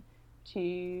Sakhalin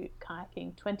to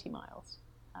kayaking 20 miles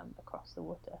across the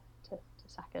water to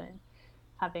Sakhalin,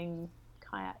 having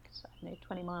kayaked,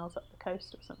 20 miles up the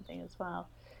coast or something as well.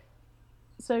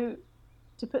 So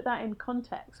to put that in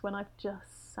context, when I've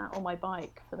just sat on my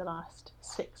bike for the last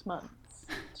 6 months,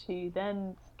 to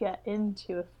then get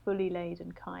into a fully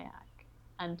laden kayak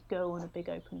and go on a big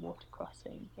open water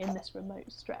crossing in this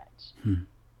remote stretch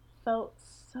felt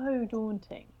so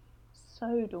daunting,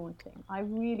 so daunting. I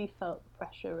really felt the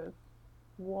pressure of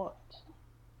what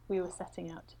we were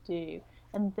setting out to do,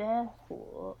 and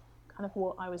therefore kind of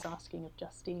what I was asking of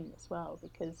Justine as well,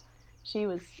 because she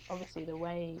was obviously the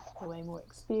way more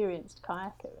experienced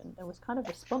kayaker and was kind of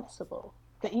responsible,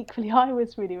 but equally I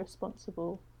was really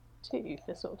responsible too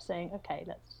for sort of saying, okay,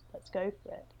 let's go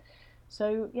for it.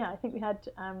 So yeah, I think we had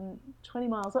 20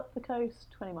 miles up the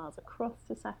coast, 20 miles across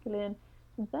to Sakhalin,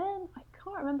 and then I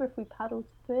can't remember if we paddled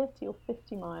 30 or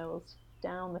 50 miles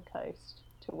down the coast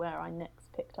to where I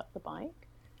next picked up the bike,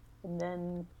 and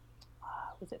then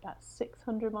was it about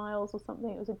 600 miles or something?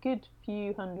 It was a good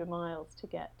few hundred miles to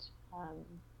get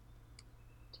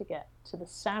to the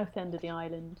south end of the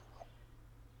island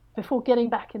before getting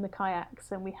back in the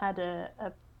kayaks. And we had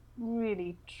a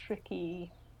really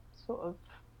tricky sort of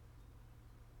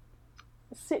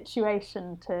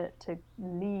situation to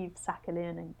leave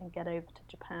Sakhalin and get over to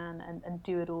Japan and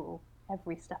do it all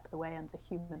every step of the way under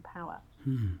human power.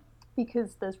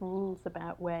 Because there's rules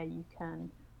about where you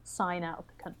can sign out of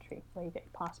the country, where you get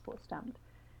your passport stamped.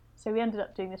 So we ended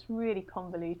up doing this really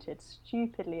convoluted,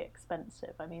 stupidly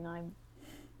expensive. I mean, I'm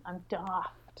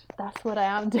daft. That's what I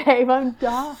am, Dave. I'm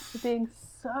daft for being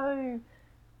so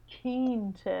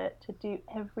keen to do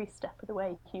every step of the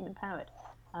way human powered.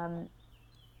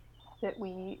 That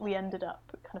we ended up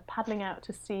kind of paddling out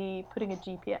to sea, putting a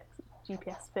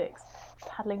GPS fix,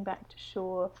 paddling back to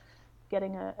shore,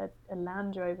 getting a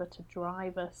Land Rover to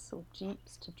drive us, or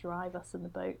jeeps to drive us in the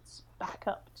boats back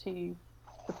up to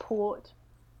the port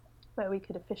where we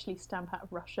could officially stamp out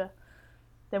of Russia.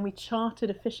 Then we chartered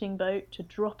a fishing boat to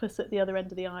drop us at the other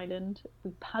end of the island.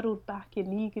 We paddled back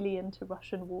illegally into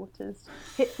Russian waters,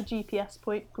 hit the GPS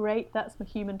point, great, that's my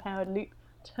human-powered loop,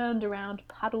 turned around,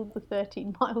 paddled the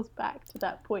 13 miles back to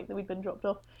that point that we'd been dropped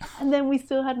off, and then we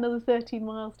still had another 13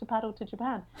 miles to paddle to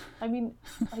Japan. I mean,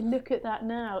 I look at that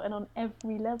now, and on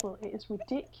every level, it is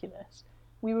ridiculous.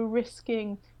 We were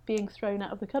risking being thrown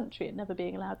out of the country and never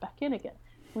being allowed back in again.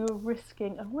 We were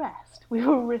risking arrest. We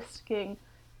were risking,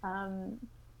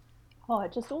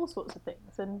 just all sorts of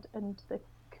things, and the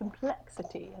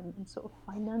complexity and sort of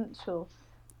financial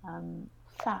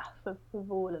faff of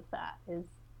all of that is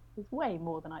way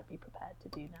more than I'd be prepared to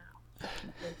do now,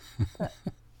 definitely. But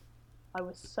I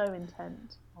was so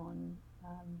intent on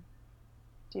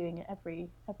doing it every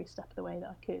step of the way that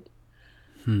I could.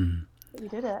 But we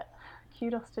did it.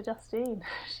 Kudos to Justine.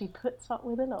 She puts up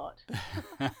with a lot.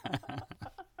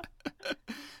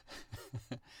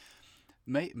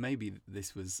 Maybe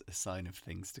this was a sign of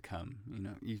things to come. You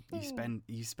know,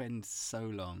 you spend so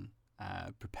long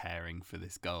preparing for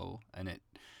this goal, and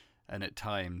at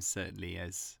times, certainly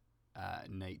as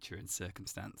nature and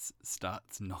circumstance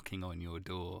starts knocking on your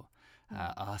door,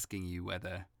 asking you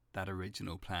whether that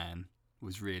original plan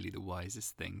was really the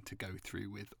wisest thing to go through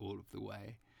with all of the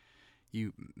way.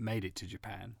 You made it to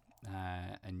Japan,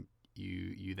 and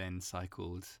you then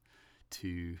cycled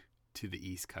to the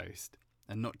East Coast.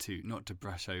 And not to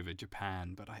brush over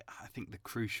Japan, but I think the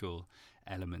crucial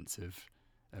elements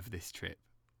of this trip,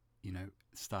 you know,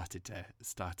 started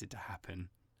to happen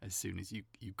as soon as you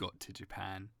got to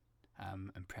Japan,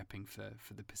 and prepping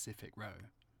for the Pacific Row.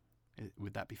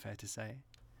 Would that be fair to say?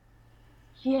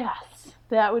 Yes,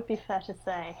 that would be fair to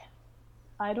say.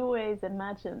 I'd always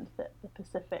imagined that the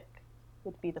Pacific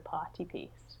would be the party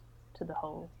piece to the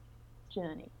whole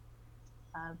journey,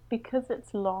 because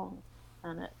it's long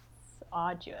and it's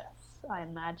arduous. I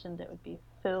imagined it would be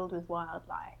filled with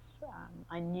wildlife.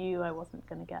 I knew I wasn't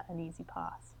going to get an easy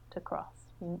pass to cross.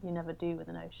 You never do with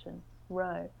an ocean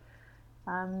row.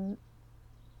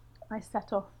 I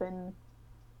set off in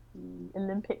the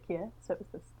Olympic year, so it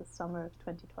was the summer of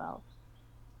 2012,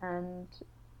 and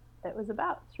it was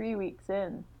about 3 weeks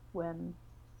in when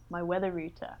my weather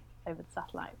router over the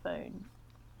satellite phone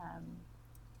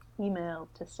emailed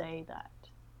to say that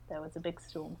there was a big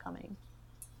storm coming,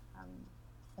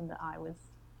 and that I was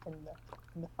in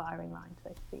the firing line,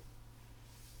 so to speak.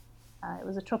 It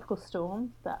was a tropical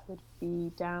storm that would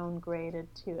be downgraded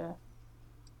to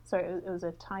it was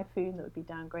a typhoon that would be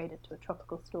downgraded to a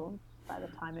tropical storm by the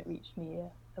time it reached me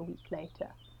a week later,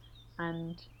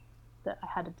 and that I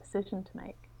had a decision to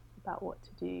make about what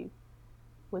to do.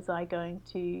 Was I going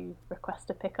to request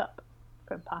a pickup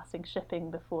from passing shipping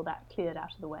before that cleared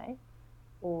out of the way,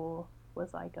 or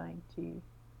was I going to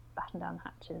batten down the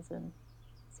hatches and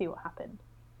see what happened.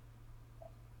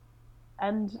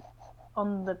 And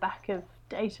on the back of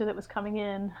data that was coming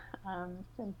in,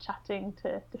 and chatting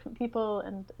to different people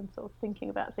and sort of thinking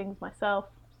about things myself,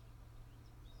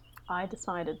 I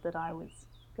decided that I was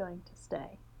going to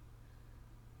stay.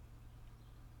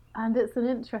 And it's an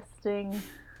interesting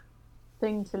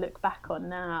thing to look back on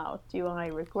now. Do I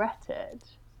regret it?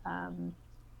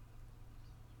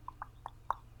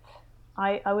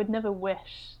 I would never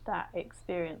wish that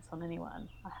experience on anyone.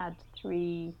 I had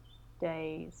 3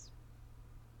 days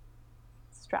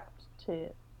strapped to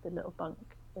the little bunk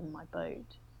in my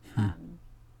boat,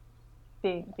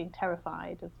 being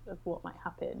terrified of what might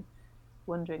happen,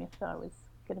 wondering if I was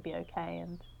going to be okay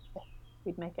and if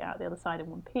we'd make it out the other side in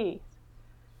one piece.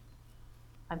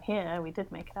 I'm here, we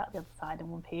did make it out the other side in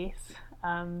one piece,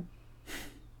 and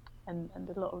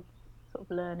a lot of sort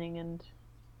of learning and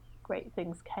great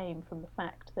things came from the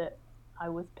fact that I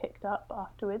was picked up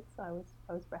afterwards. I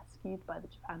was rescued by the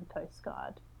Japan Coast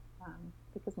Guard,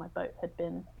 because my boat had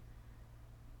been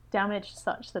damaged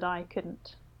such that I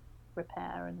couldn't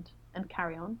repair and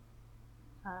carry on.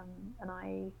 And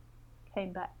I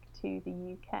came back to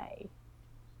the UK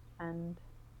and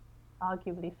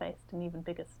arguably faced an even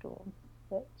bigger storm,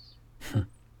 which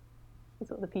was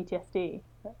sort of the PTSD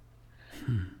that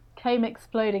came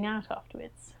exploding out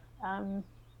afterwards. I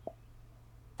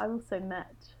also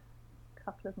met a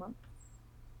couple of months,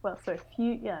 well, sorry,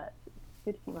 a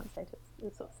good few months later, it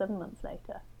was sort of 7 months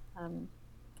later,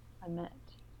 I met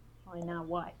my now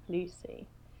wife, Lucy.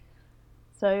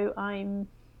 So I'm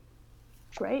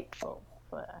grateful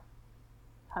for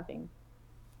having,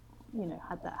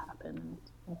 had that happen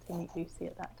and to meet Lucy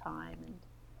at that time. And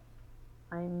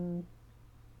I'm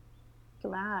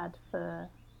glad for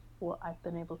what I've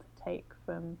been able to take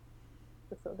from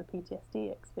the sort of the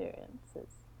PTSD experiences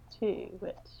too,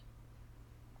 which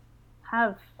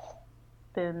have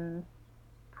been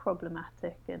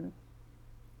problematic and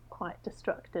quite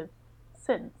destructive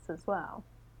since as well.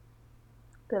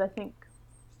 But I think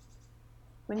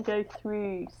when you go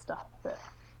through stuff that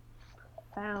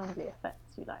profoundly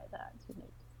affects you like that,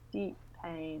 deep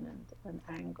pain and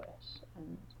anguish,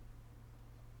 and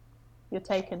you're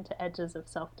taken to edges of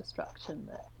self-destruction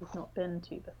that you've not been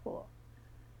to before,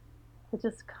 it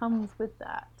just comes with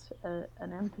that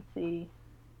an empathy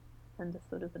and a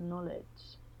sort of a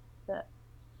knowledge that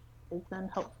is then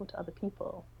helpful to other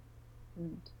people,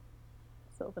 and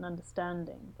sort of an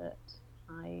understanding that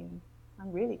I'm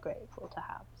really grateful to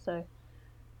have. So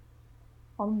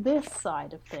on this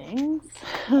side of things,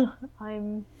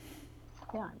 I'm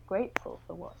grateful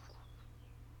for what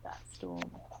that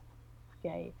storm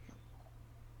gave me.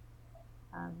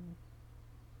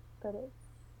 But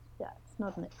it's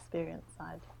not an experience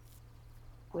I'd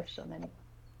wish on anyone.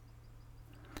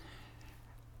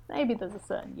 Maybe there's a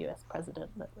certain US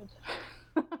president that would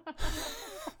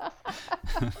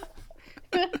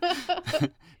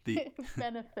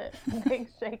benefit from being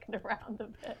shaken around a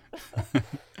bit.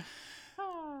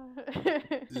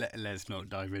 Let's not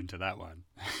dive into that one.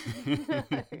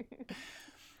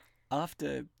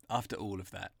 After all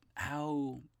of that,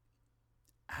 how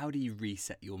do you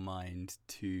reset your mind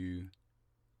to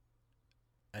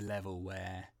a level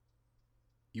where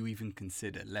you even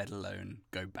consider, let alone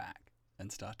go back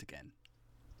and start again?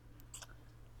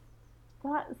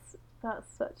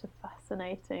 That's such a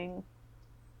fascinating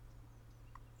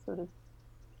sort of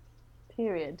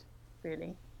period,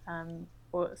 really,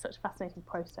 or such a fascinating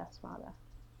process, rather,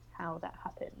 how that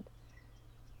happened.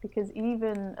 Because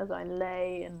even as I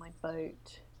lay in my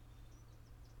boat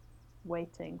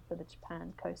waiting for the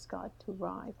Japan Coast Guard to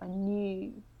arrive, I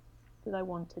knew that I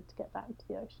wanted to get back to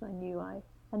the ocean. I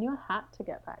knew I had to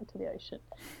get back to the ocean.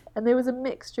 And there was a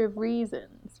mixture of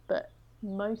reasons, but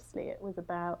mostly it was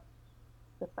about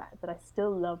the fact that I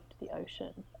still loved the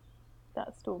ocean.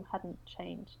 That storm hadn't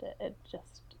changed it. It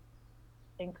just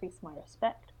increased my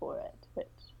respect for it,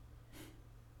 which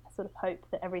I sort of hope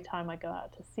that every time I go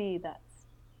out to sea, that's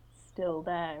still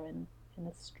there in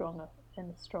a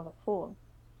stronger form.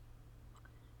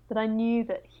 But I knew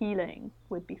that healing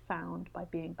would be found by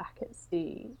being back at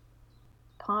sea,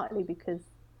 partly because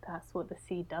that's what the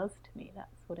sea does to me.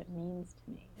 That's what it means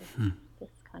to me. This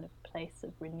kind of place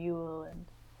of renewal and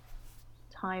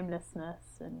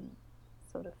timelessness and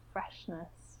sort of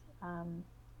freshness.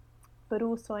 But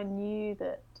also I knew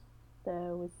that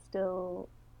there was still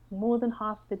more than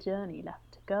half the journey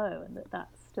left to go, and that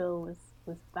still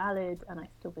was valid, and I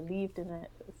still believed in it.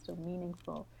 It was still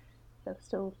meaningful. There were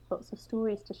still lots of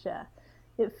stories to share.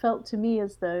 It felt to me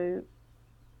as though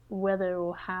whether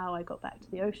or how I got back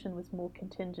to the ocean was more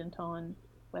contingent on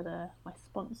whether my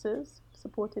sponsors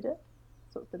supported it,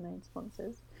 sort of the main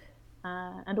sponsors.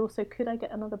 And also, could I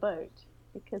get another boat?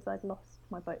 Because I'd lost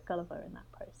my boat Gulliver in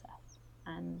that process.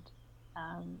 And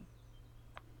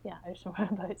ocean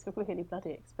rowboats are really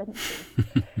bloody expensive.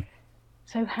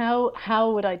 So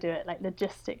how would I do it? Like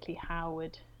logistically, how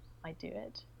would I do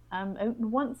it?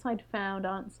 And once I'd found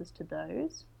answers to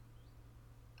those,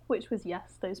 which was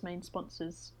yes, those main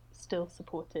sponsors still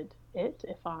supported it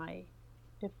if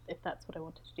that's what I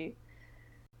wanted to do.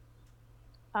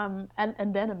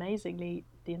 And then amazingly,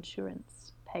 the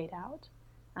insurance paid out,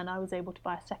 and I was able to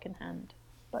buy a second-hand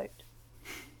boat.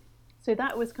 So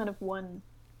that was kind of one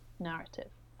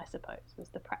narrative, I suppose, was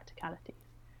the practicalities.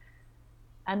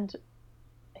 And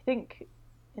I think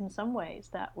in some ways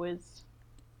that was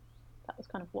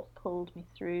kind of what pulled me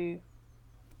through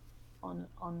on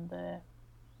the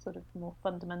sort of more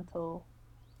fundamental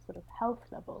sort of health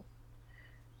level,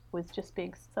 was just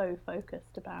being so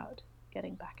focused about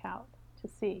getting back out to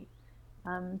sea.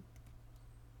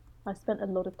 I spent a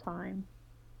lot of time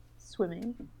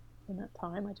swimming in that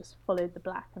time. I just followed the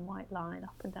black and white line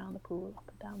up and down the pool, up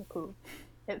and down the pool.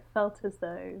 It felt as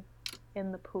though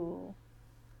in the pool,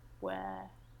 where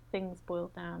things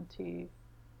boiled down to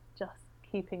just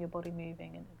keeping your body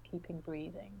moving and keeping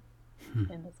breathing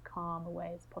in as calm a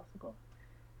way as possible,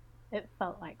 it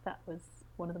felt like that was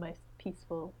one of the most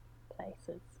peaceful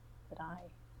places that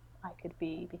I could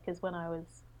be, because when I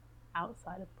was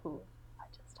outside of the pool, I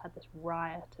just had this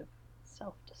riot of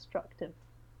self-destructive,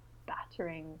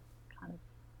 battering kind of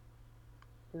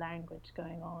language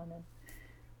going on,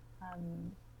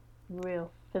 and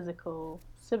real physical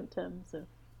symptoms of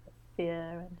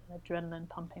fear and adrenaline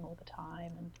pumping all the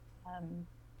time, and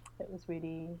it was a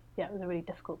really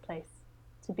difficult place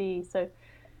to be. So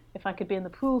if I could be in the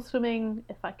pool swimming,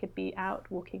 if I could be out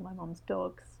walking my mom's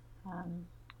dogs,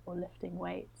 or lifting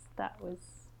weights, that was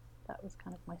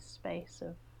kind of my space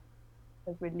of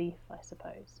relief, I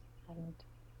suppose. And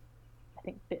I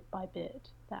think bit by bit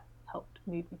that helped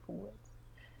move me forwards,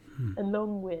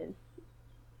 along with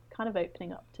kind of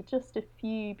opening up to just a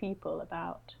few people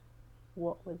about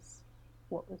what was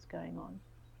going on.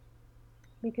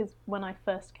 Because when I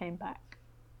first came back,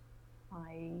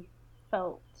 I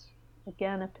felt,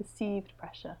 again, a perceived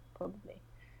pressure, probably,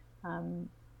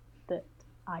 that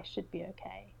I should be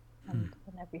okay and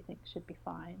everything should be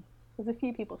fine. Because a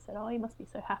few people said, "Oh, you must be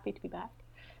so happy to be back."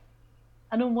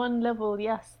 And on one level,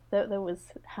 yes, there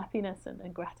was happiness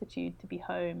and gratitude to be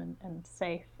home and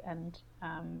safe, and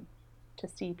to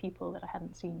see people that I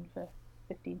hadn't seen for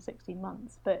 15, 16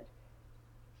 months. But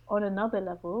on another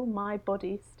level, my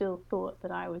body still thought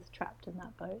that I was trapped in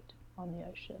that boat on the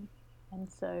ocean.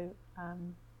 And so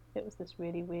it was this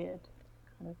really weird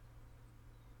kind of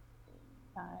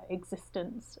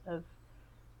existence of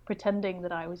pretending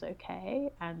that I was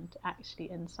okay and actually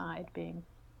inside being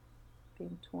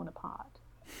torn apart.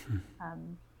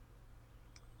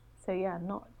 So yeah,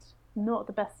 not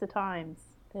the best of times.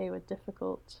 They were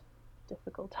difficult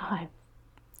times.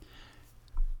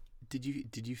 Did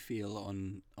you feel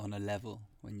on a level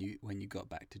when you got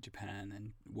back to Japan,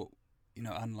 and what,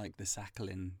 unlike the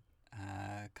Sakhalin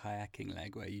kayaking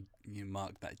leg where you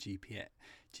marked that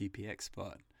GPX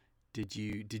spot, did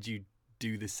you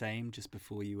do the same just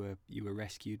before you were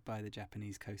rescued by the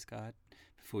Japanese Coast Guard,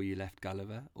 before you left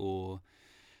Gulliver, or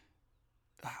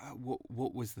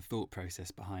what was the thought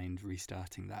process behind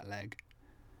restarting that leg?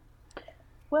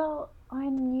 Well, I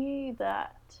knew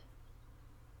that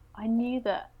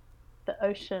the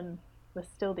ocean was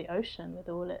still the ocean, with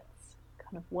all its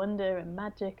kind of wonder and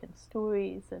magic and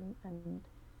stories, and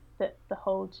that the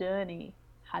whole journey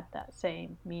had that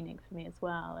same meaning for me as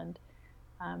well. And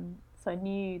so I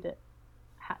knew that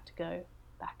I had to go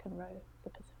back and row the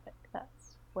Pacific.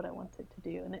 That's what I wanted to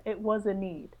do, and it was a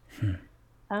need.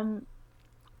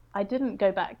 I didn't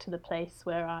go back to the place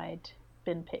where I'd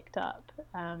been picked up,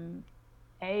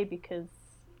 because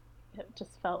it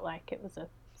just felt like it was a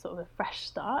sort of a fresh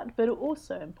start, but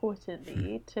also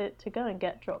importantly to go and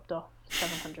get dropped off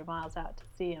 700 miles out to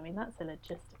sea. I mean, that's a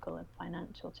logistical and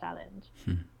financial challenge,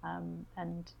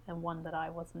 and one that I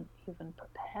wasn't even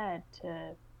prepared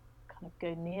to kind of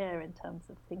go near in terms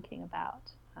of thinking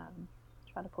about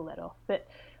trying to pull that off. But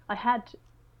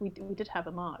we did have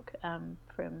a mark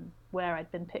from where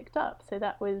I'd been picked up, so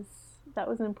that was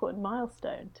an important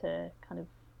milestone to kind of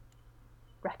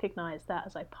recognize that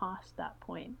as I passed that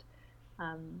point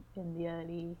in the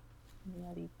early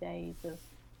days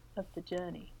of the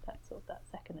journey, that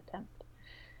second attempt,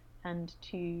 and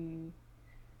to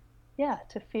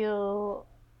feel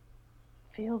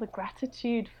the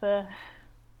gratitude for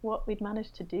what we'd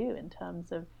managed to do in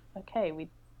terms of, okay, we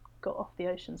got off the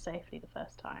ocean safely the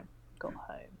first time, got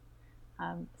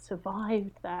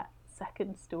survived that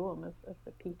second storm of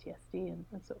the PTSD and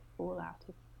sort of fallout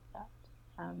of that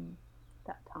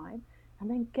that time, and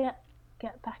then get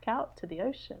back out to the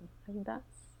ocean. I mean,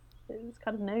 it was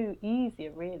kind of no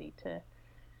easier really to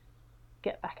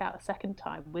get back out a second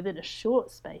time within a short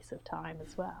space of time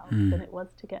as well than it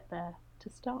was to get there to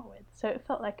start with. So it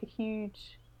felt like a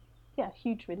huge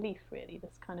relief really,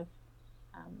 this kind of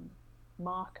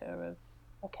marker of,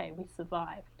 okay, we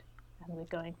survived and we're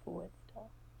going forward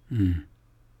still.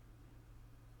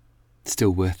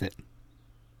 Still worth it.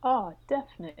 Oh,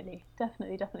 definitely. I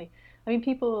mean,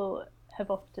 people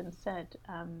have often said,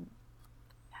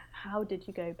 how did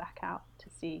you go back out to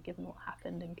sea given what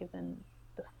happened and given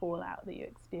the fallout that you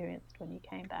experienced when you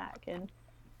came back? And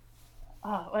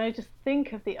when I just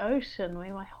think of the ocean, I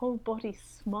mean, my whole body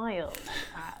smiles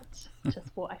at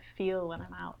just what I feel when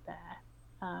I'm out there.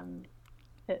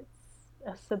 It's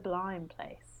a sublime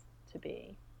place to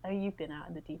be. I mean, you've been out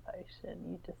in the deep ocean.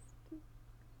 You just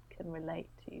can relate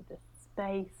to the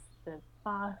space, the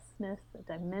vastness, the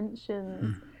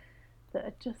dimensions that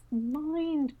are just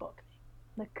mind-boggling.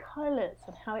 The colours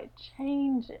and how it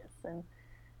changes, and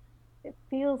it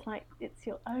feels like it's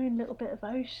your own little bit of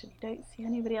ocean. You don't see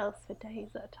anybody else for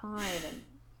days at a time, and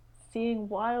seeing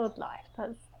wildlife,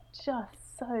 that's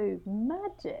just so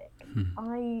magic.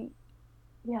 I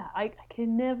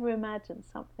can never imagine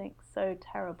something so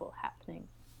terrible happening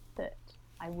that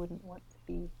I wouldn't want to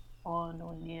be on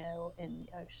or near or in the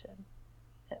ocean.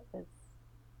 It was,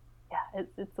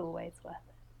 it's always worth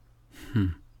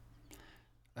it.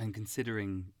 And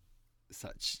considering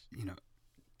such,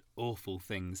 awful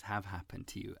things have happened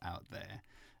to you out there,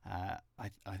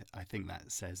 I think that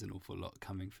says an awful lot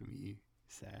coming from you,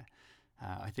 Sarah.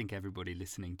 I think everybody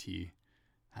listening to you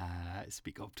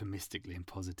speak optimistically and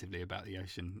positively about the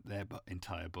ocean, their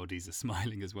entire bodies are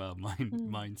smiling as well.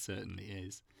 Mine certainly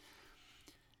is.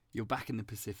 You're back in the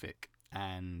Pacific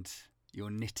and you're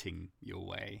knitting your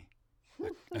way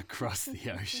across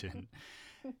the ocean.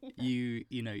 You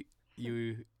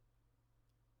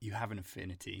have an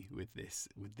affinity with this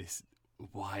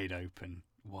wide open,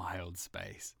 wild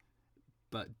space.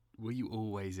 But were you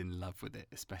always in love with it,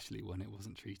 especially when it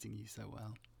wasn't treating you so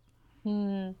well?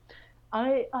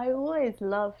 I always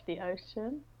loved the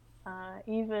ocean,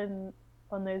 even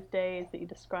on those days that you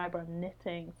describe where I'm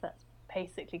knitting. So that's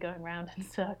basically going around in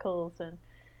circles and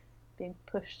being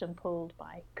pushed and pulled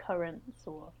by currents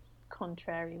or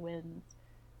contrary winds.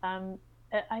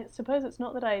 I suppose it's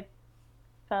not that I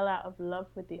fell out of love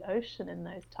with the ocean in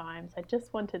those times. I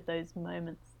just wanted those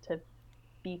moments to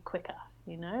be quicker,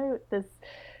 There's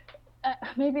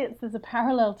there's a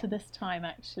parallel to this time,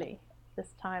 actually.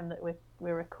 This time that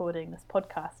we're recording this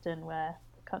podcast in, where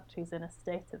the country's in a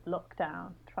state of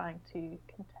lockdown trying to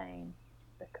contain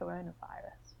the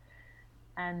coronavirus.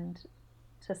 And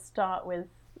to start with,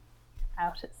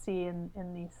 out at sea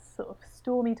in these sort of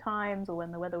stormy times, or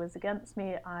when the weather was against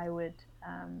me, I would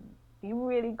be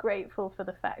really grateful for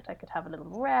the fact I could have a little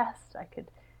rest. I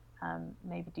could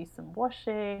maybe do some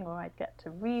washing, or I'd get to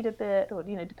read a bit, or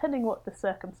depending what the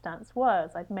circumstance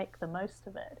was, I'd make the most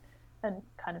of it and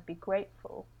kind of be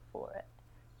grateful for it,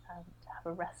 to have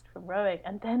a rest from rowing.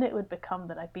 And then it would become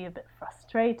that I'd be a bit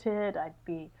frustrated. I'd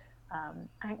be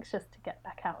anxious to get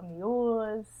back out on the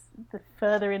oars. The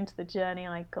further into the journey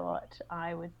I got,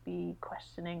 I would be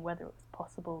questioning whether it was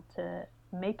possible to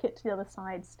make it to the other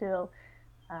side still.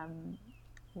 You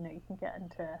can get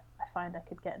into, I find I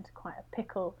could get into quite a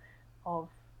pickle of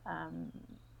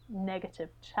negative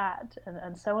chat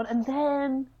and so on. And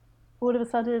then all of a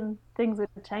sudden things would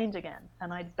change again,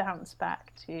 and I'd bounce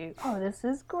back to, this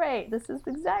is great. This is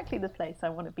exactly the place I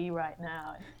want to be right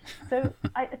now. So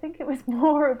I think it was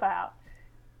more about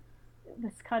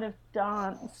this kind of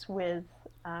dance with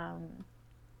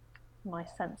my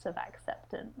sense of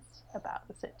acceptance about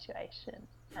the situation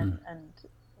and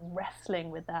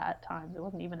wrestling with that at times. It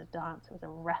wasn't even a dance, it was a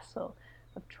wrestle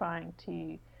of trying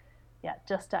to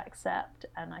just accept,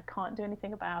 and I can't do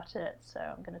anything about it, so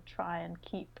I'm going to try and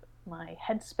keep my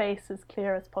headspace as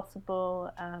clear as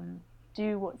possible,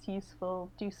 do what's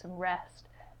useful, do some rest,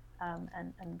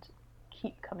 and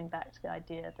keep coming back to the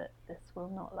idea that this will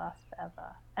not last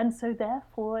forever. And so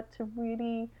therefore to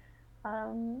really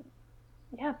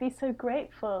be so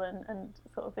grateful and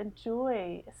sort of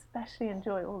especially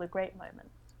enjoy all the great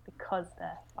moments, because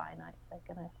they're finite.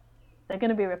 They're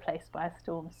gonna be replaced by a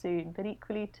storm soon, but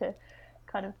equally to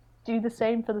kind of do the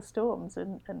same for the storms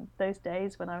and those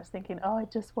days when I was thinking, I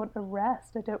just want a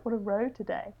rest, I don't want to row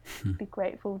today. Be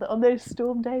grateful that on those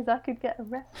storm days I could get a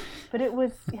rest. But it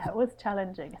was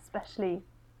challenging, especially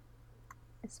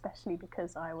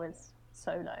because I was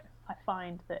solo. I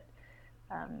find that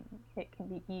it can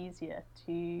be easier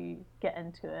to get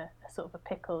into a sort of a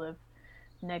pickle of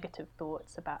negative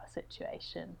thoughts about a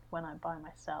situation when I'm by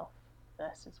myself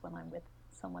versus when I'm with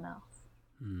someone else.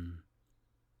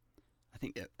 I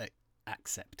think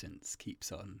acceptance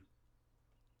keeps on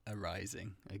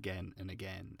arising again and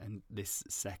again, and this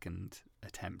second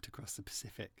attempt across the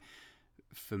Pacific,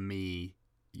 for me,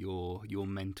 your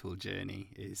mental journey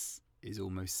is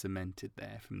almost cemented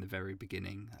there from the very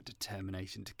beginning. That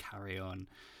determination to carry on,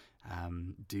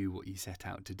 do what you set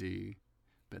out to do,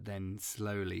 but then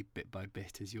slowly, bit by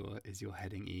bit, as you're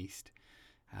heading east,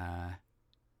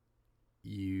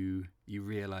 you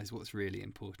realise what's really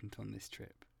important on this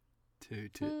trip, to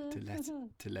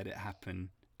let it happen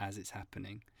as it's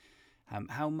happening.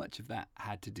 How much of that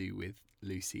had to do with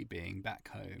Lucy being back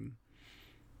home?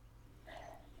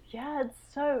 Yeah, it's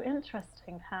so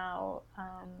interesting how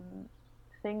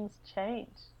things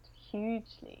changed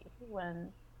hugely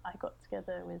when I got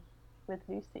together with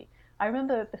Lucy. I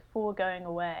remember before going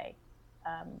away,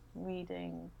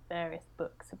 reading various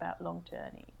books about long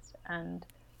journeys, and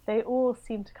they all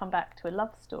seemed to come back to a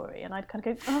love story, and I'd kind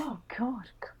of go, oh God,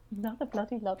 another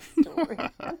bloody love story.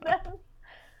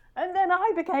 And then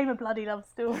I became a bloody love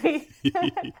story.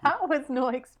 That was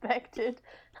not expected.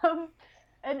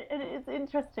 And it's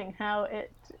interesting how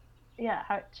it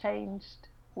changed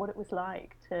what it was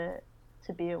like to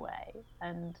be away,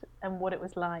 and what it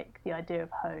was like, the idea of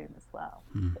home as well.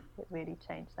 It really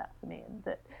changed that for me, and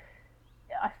that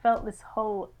I felt this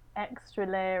whole extra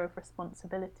layer of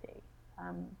responsibility.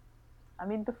 I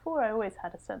mean, before I always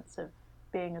had a sense of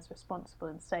being as responsible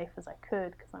and safe as I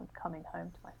could because I'm coming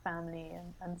home to my family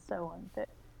and so on. But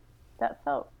that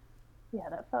felt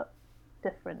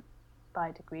different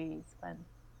by degrees when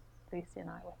Lucy and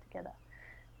I were together.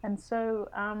 And so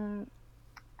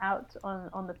out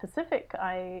on the Pacific,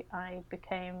 I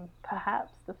became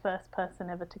perhaps the first person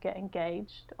ever to get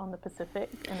engaged on the Pacific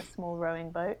in a small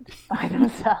rowing boat by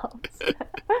themselves.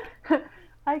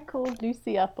 I called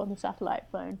Lucy up on the satellite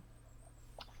phone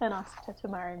and asked her to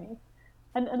marry me.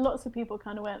 And lots of people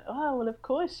kind of went, oh, well, of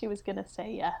course she was going to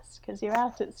say yes, because you're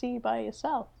out at sea by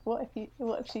yourself. What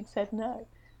if she'd said no?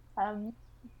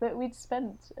 But we'd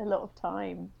spent a lot of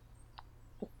time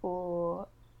before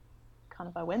kind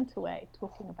of I went away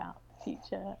talking about the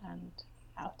future, and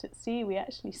out at sea we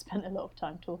actually spent a lot of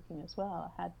time talking as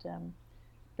well. I had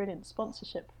brilliant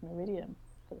sponsorship from Iridium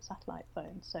for the satellite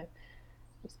phone, so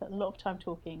we spent a lot of time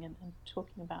talking and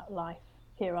talking about life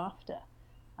hereafter.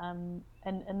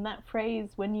 And that phrase,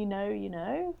 when you know, you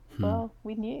know, well,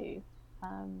 we knew.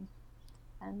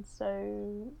 And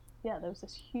so, yeah, there was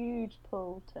this huge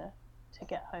pull to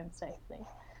get home safely.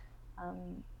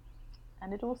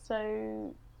 And it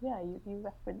also, you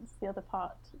referenced the other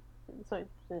part, so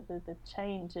the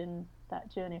change in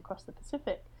that journey across the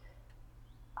Pacific.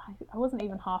 I wasn't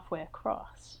even halfway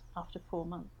across after 4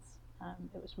 months.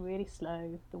 It was really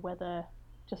slow. The weather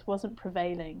just wasn't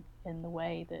prevailing in the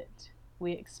way that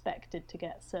we expected to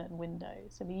get certain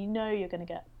windows. I mean, you know you're going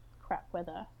to get crap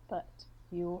weather, but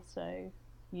you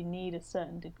need a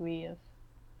certain degree of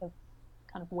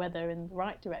kind of weather in the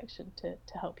right direction to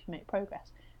help you make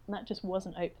progress. And that just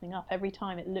wasn't opening up. Every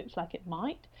time it looked like it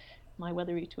might, my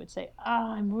weather router would say,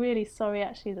 I'm really sorry,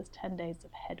 actually there's 10 days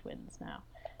of headwinds now.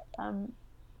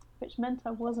 Which meant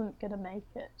I wasn't going to make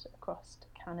it across to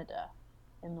Canada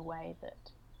in the way that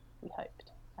we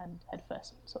hoped and had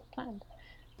first sort of planned.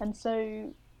 And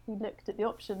so we looked at the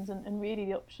options, and really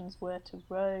the options were to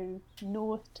row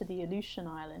north to the Aleutian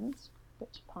Islands,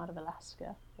 which are part of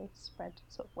Alaska. They spread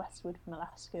sort of westward from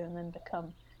Alaska and then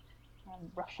become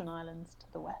Russian islands to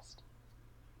the west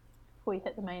before you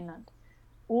hit the mainland.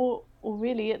 Or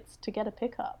really it's to get a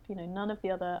pickup. You know, none of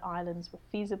the other islands were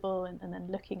feasible, and then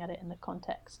looking at it in the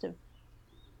context of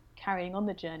carrying on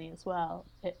the journey as well,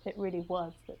 it really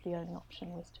was that the only option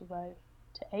was to row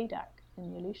to Adak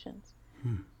in the Aleutians.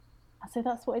 And so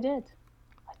that's what I did.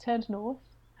 I turned north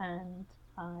and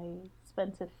I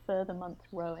spent a further month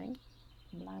rowing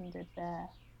and landed there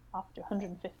after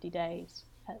 150 days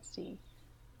at sea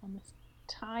on this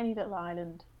tiny little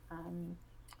island.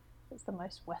 It's the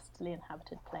most westerly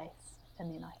inhabited place in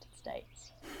the United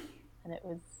States. And it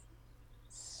was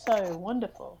so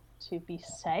wonderful to be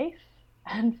safe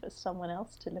and for someone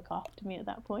else to look after me at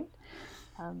that point,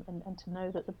 and to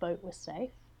know that the boat was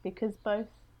safe, because both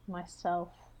myself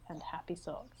and Happy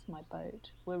Socks, my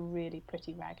boat, were really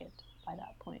pretty ragged by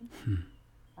that point.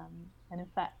 And in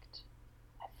fact,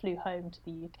 I flew home to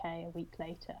the UK a week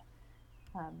later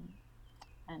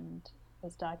and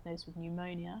was diagnosed with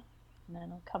pneumonia. And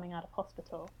then on coming out of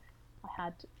hospital, I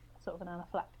had sort of an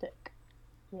anaphylactic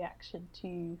reaction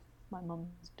to my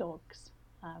mum's dogs,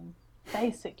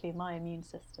 basically my immune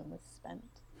system was spent.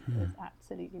 It was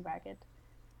absolutely ragged,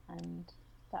 and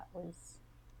that was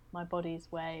my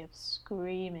body's way of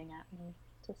screaming at me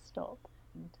to stop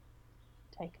and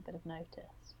take a bit of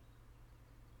notice.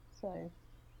 So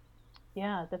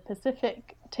yeah, the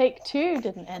Pacific Take Two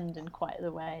didn't end in quite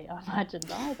the way I imagined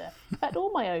either. In fact,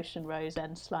 all my ocean rows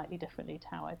end slightly differently to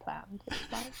how I planned.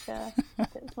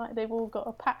 It's like they've all got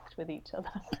a pact with each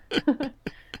other.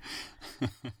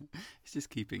 It's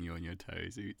just keeping you on your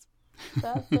toes, Oots.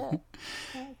 That's it.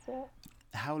 That's it.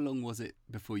 How long was it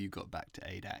before you got back to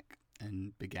Adak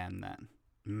and began that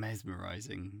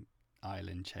mesmerising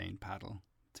island chain paddle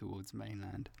towards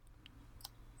mainland?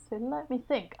 So let me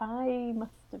think. I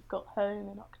must have got home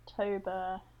in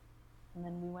October, and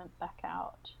then we went back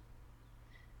out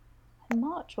in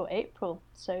March or April.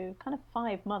 So kind of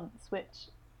 5 months, which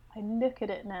I look at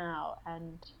it now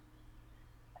and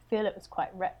I feel it was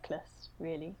quite reckless,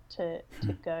 really, to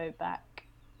go back.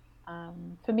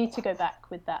 For me to go back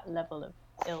with that level of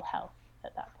ill health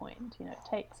at that point, it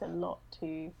takes a lot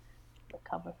to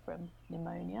recover from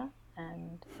pneumonia,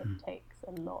 and it takes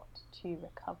a lot to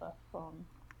recover from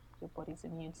your body's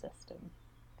immune system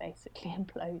basically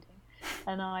imploding.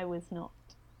 And I was not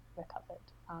recovered.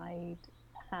 I'd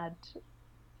had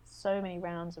so many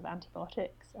rounds of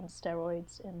antibiotics and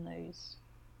steroids in those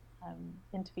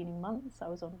intervening months. I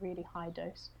was on really high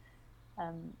dose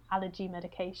allergy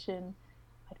medication.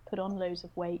 I'd put on loads of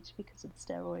weight because of the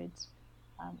steroids.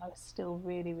 I was still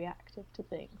really reactive to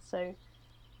things. So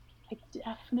I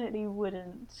definitely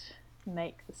wouldn't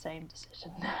make the same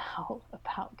decision now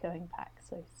about going back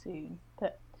so soon.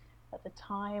 But at the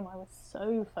time I was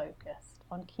so focused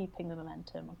on keeping the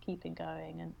momentum, on keeping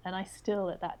going, and I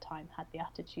still at that time had the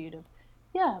attitude of,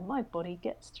 yeah, my body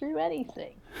gets through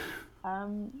anything.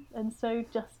 And so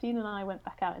Justine and I went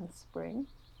back out in the spring.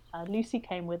 Lucy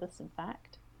came with us, in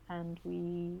fact, and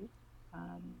we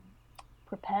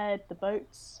prepared the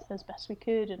boats as best we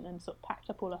could, and sort of packed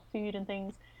up all our food and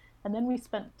things. And then we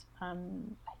spent I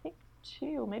think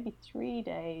 2 or maybe 3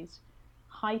 days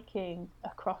hiking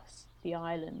across the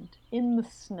island in the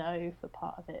snow for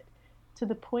part of it, to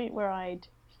the point where I'd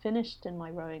finished in my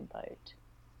rowing boat,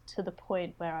 to the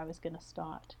point where I was going to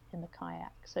start in the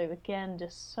kayak. So again,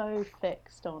 just so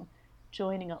fixed on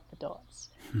joining up the dots,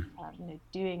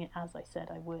 doing it as I said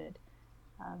I would,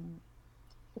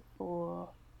 before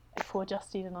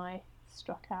Justine and I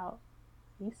struck out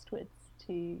eastwards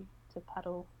to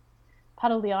paddle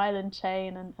the island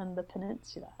chain and the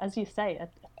peninsula. As you say, a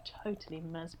totally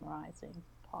mesmerising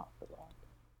part of the world.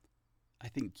 I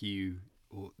think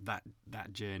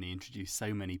that journey introduced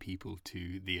so many people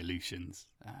to the Aleutians,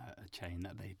 a chain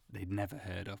that they'd never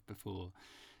heard of before,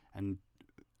 and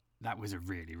that was a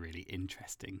really, really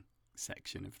interesting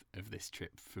section of this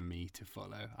trip for me to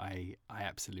follow. I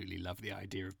absolutely love the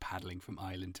idea of paddling from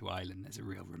island to island. There's a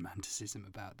real romanticism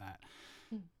about that.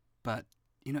 But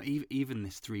even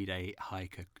this 3-day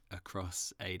hike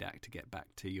across Adak to get back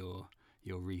to your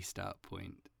restart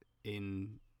point,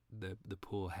 in the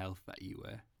poor health that you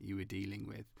were dealing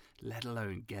with, let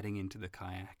alone getting into the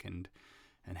kayak and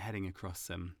heading across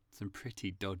some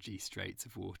pretty dodgy straits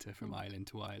of water from island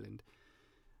to island.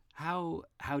 How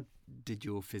did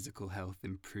your physical health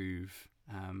improve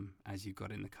as you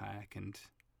got in the kayak and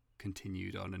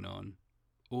continued on and on,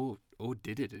 or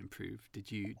did it improve?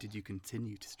 Did you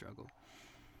continue to struggle?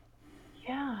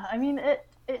 Yeah, I mean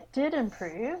it did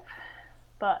improve,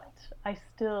 but I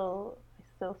still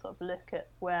sort of look at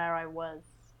where I was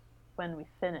when we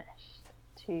finished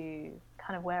to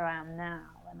kind of where I am now,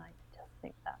 and I just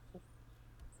think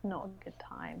it's not a good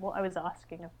time. What I was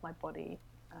asking of my body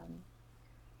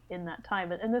in that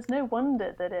time, and there's no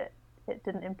wonder that it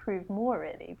didn't improve more,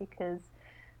 really, because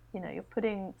you're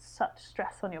putting such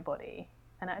stress on your body,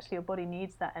 and actually your body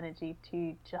needs that energy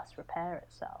to just repair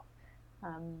itself.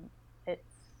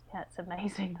 It's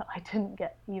amazing that I didn't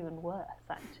get even worse,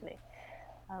 actually.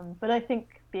 But I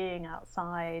think being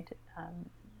outside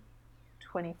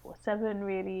 24/7,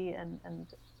 really,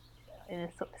 and in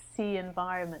a sort of sea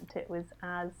environment, it was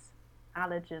as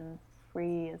allergen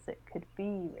free as it could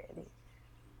be, really.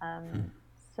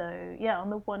 So yeah, on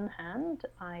the one hand,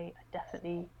 I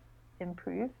definitely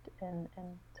improved in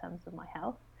terms of my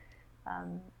health,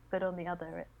 but on the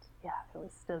other, it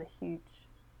was still a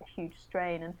huge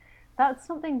strain, and that's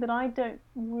something that I don't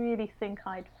really think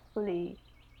I'd fully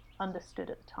understood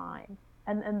at the time,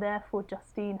 and therefore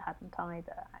Justine hadn't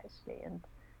either, actually, and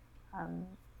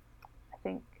I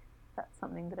think that's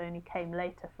something that only came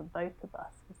later from both of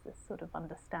us, was this sort of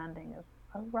understanding of,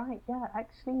 oh right, yeah,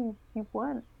 actually you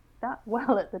weren't that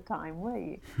well at the time, were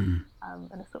you?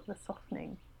 And a sort of a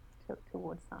softening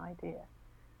towards that idea.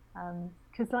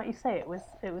 Because, like you say, it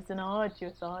was an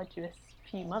arduous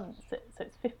few months. So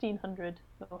it's 1,500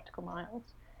 nautical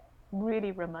miles,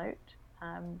 really remote.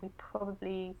 We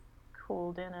probably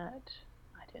called in at,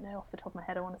 I don't know, off the top of my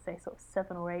head, I want to say sort of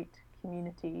 7 or 8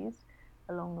 communities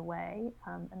along the way,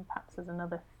 and perhaps there's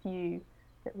another few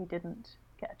that we didn't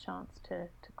get a chance to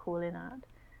call in at.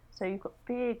 So you've got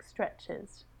big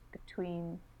stretches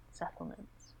between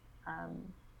settlements.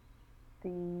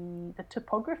 The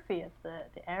topography of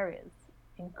the area is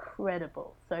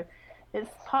incredible. So it's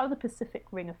part of the Pacific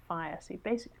Ring of Fire. So you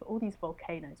basically got all these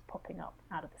volcanoes popping up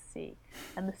out of the sea,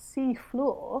 and the sea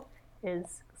floor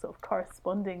is sort of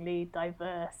correspondingly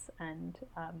diverse and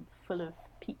full of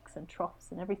peaks and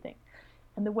troughs and everything.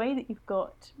 And the way that you've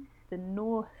got the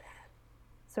north,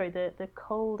 sorry, the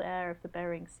cold air of the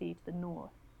Bering Sea to the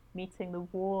north, meeting the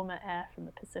warmer air from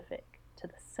the Pacific to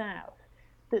the south,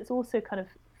 that's also kind of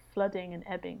flooding and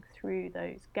ebbing through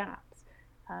those gaps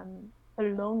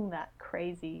along that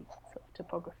crazy sort of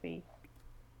topography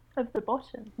of the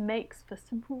bottom, makes for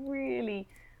some really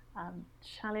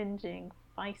challenging,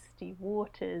 feisty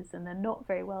waters, and they're not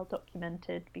very well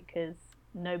documented because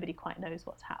nobody quite knows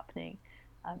what's happening.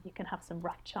 You can have some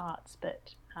rough charts,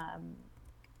 but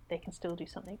they can still do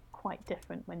something quite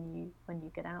different when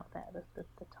you get out there,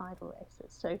 the tidal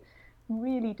races. So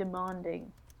really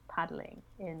demanding paddling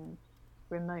in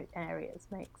remote areas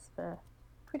makes for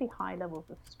pretty high levels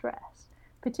of stress,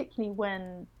 particularly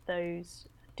when those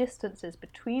distances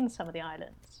between some of the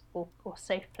islands or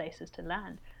safe places to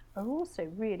land are also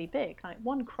really big. Like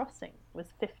one crossing was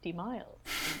 50 miles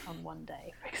on one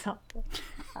day, for example.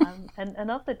 And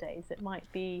other days it might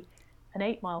be an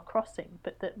 8-mile crossing,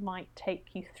 but that might take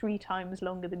you 3 times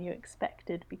longer than you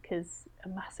expected because a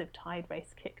massive tide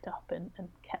race kicked up and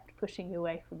kept pushing you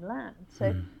away from land.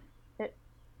 So it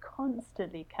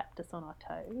constantly kept us on our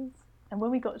toes. And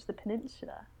when we got to the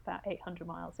peninsula, about 800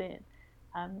 miles in,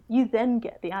 you then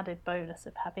get the added bonus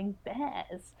of having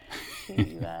bears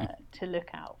to look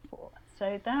out for.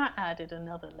 So that added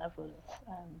another level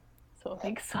of sort of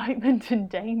excitement and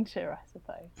danger, I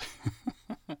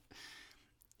suppose.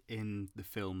 In the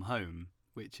film Home,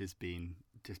 which has been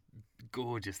just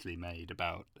gorgeously made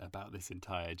about this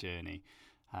entire journey,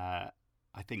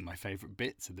 I think my favourite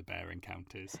bits are the bear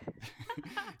encounters.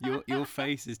 Your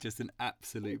face is just an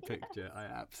absolute picture. I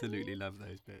absolutely love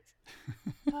those bits.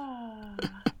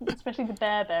 Especially the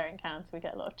bear encounter, we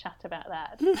get a lot of chat about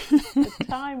that. The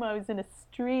time I was in a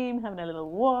stream having a little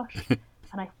wash,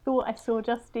 and I thought I saw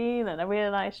Justine, and I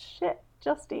realised, shit,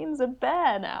 Justine's a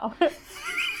bear now.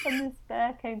 And this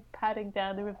bear came padding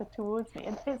down the river towards me.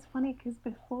 And it's funny because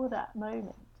before that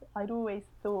moment, I'd always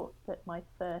thought that my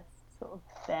first sort of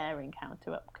bear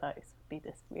encounter up close would be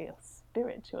this real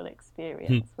spiritual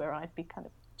experience where I'd be kind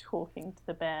of talking to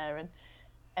the bear and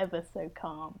ever so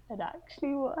calm. And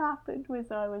actually what happened was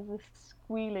I was a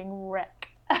squealing wreck,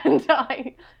 and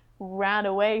I ran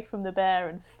away from the bear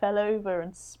and fell over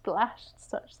and splashed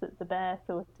such that the bear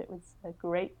thought it was a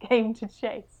great game to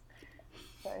chase.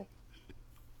 So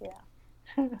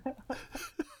yeah.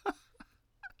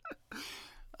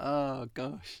 Oh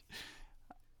gosh.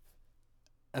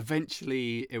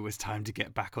 Eventually it was time to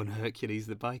get back on Hercules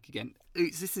the bike again.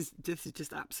 This is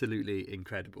just absolutely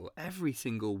incredible. Every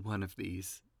single one of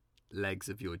these legs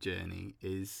of your journey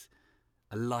is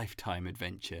a lifetime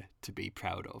adventure to be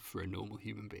proud of for a normal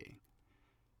human being.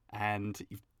 And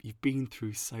you've been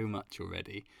through so much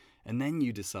already, and then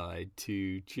you decide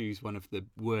to choose one of the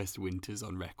worst winters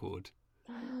on record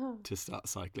to start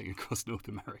cycling across North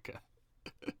America.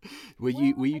 Were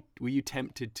you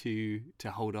tempted to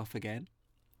hold off again?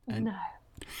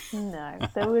 No,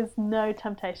 there was no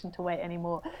temptation to wait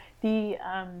anymore. The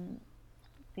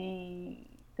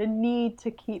need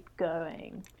to keep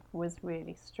going was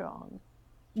really strong,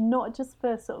 not just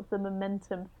for sort of the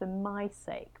momentum for my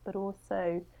sake, but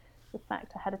also the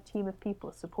fact I had a team of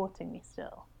people supporting me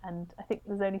still. And I think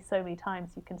there's only so many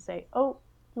times you can say, oh,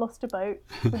 lost a boat,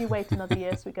 will you wait another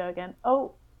year so we go again?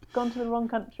 Oh, gone to the wrong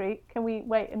country, can we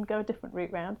wait and go a different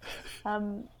route round?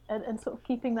 And sort of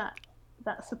keeping that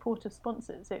support of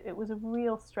sponsors. It was a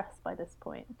real stress by this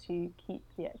point to keep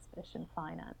the expedition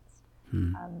financed.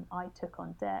 I took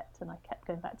on debt, and I kept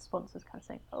going back to sponsors kind of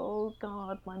saying, oh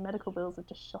God, my medical bills have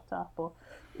just shot up, or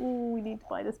oh, we need to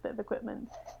buy this bit of equipment.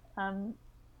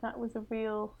 That was a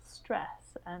real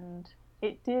stress, and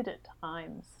it did at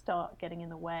times start getting in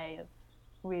the way of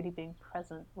really being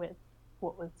present with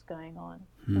what was going on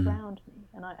around me.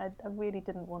 And I really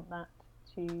didn't want that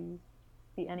to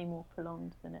be any more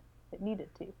prolonged than it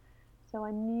needed to. So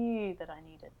I knew that I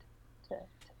needed to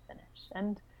finish.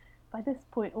 And by this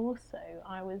point also,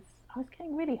 I I was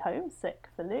getting really homesick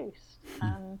for Luce,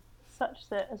 such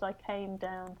that as I came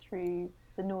down through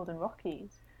the Northern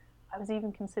Rockies, I was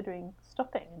even considering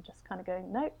stopping and just kind of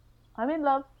going, nope, I'm in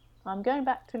love. I'm going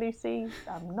back to Lucy.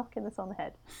 I'm knocking this on the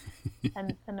head.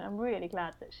 And I'm really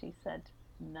glad that she said,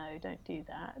 no, don't do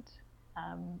that.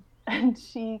 And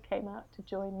she came out to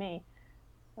join me,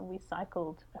 and we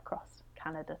cycled across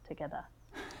Canada together,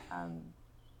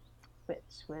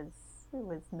 which was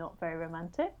not very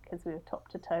romantic because we were top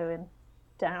to toe in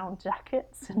down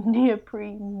jackets and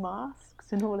neoprene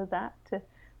masks and all of that to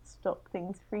stop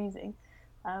things freezing.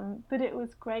 But it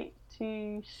was great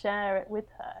to share it with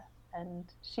her,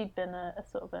 and she'd been a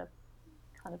sort of a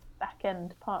kind of back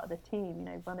end part of the team, you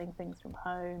know, running things from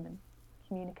home and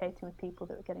communicating with people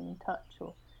that were getting in touch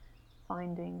or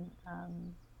finding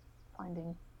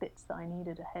bits that I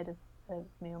needed ahead of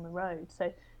me on the road.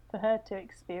 So for her to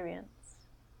experience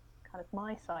kind of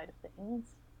my side of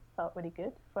things felt really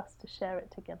good. For us to share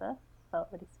it together felt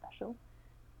really special.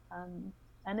 And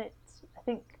I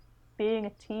think being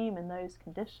a team in those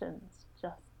conditions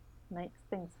just makes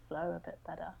things flow a bit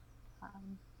better.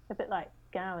 A bit like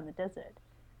Gow in the desert,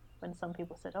 when some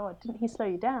people said, oh, didn't he slow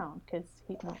you down because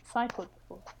he'd not cycled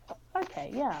before? Okay,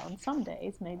 yeah, on some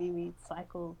days maybe we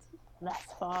cycled less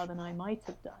far than I might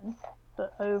have done,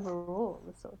 but overall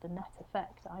the sort of the net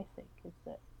effect, I think, is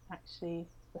that actually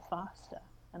we're faster.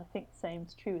 And I think the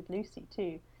same's true with Lucy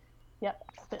too. Yep,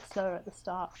 a bit slower at the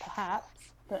start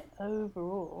perhaps, but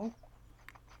overall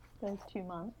those 2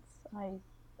 months I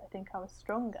think I was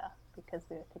stronger because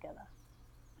we were together.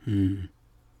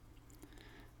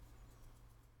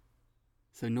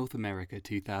 So North America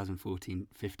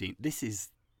 2014-15. This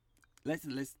is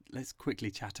let's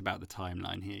quickly chat about the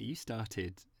timeline here. You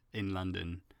started in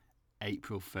London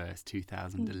April 1st,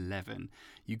 2011.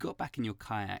 You got back in your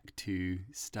kayak to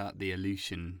start the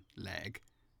Aleutian leg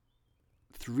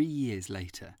 3 years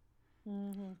later.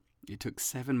 It took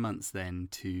 7 months then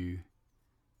to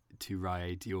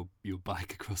ride your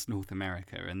bike across North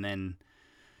America, and then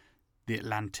the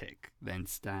Atlantic then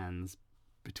stands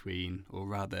between, or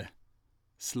rather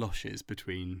sloshes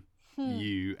between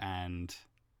you and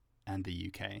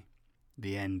the UK,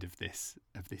 the end of this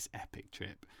epic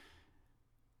trip.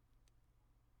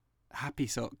 Happy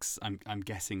Socks, I'm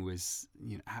guessing, was,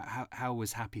 you know, how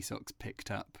was Happy Socks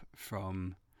picked up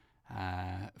from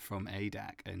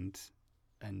ADAC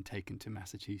and taken to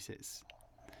Massachusetts?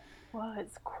 Well,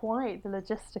 it's quite the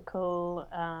logistical,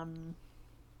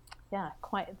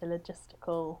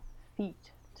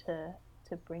 feat to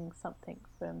bring something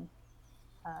from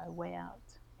way out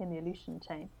in the Aleutian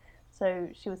chain. So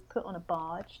she was put on a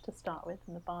barge to start with,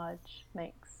 and the barge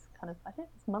makes kind of, I think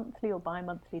it's monthly or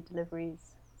bi-monthly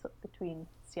deliveries sort of between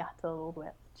Seattle all the way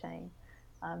up the chain.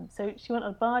 So she went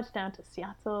on a barge down to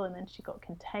Seattle, and then she got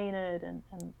containered and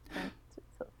went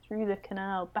sort of through the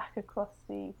canal back across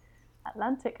the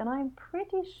Atlantic. And I'm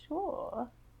pretty sure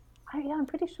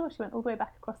she went all the way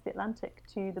back across the Atlantic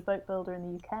to the boat builder in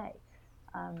the UK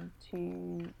to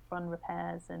run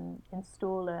repairs and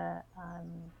install a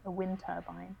wind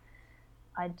turbine.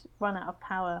 I'd run out of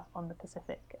power on the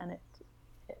Pacific, and it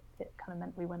kind of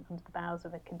meant we went under the bows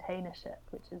of a container ship,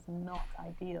 which is not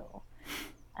ideal.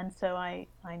 And so I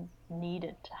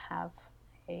needed to have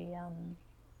a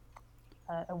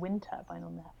wind turbine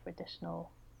on there for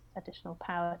additional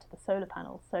power to the solar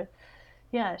panels. So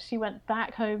yeah, she went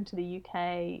back home to the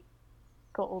UK,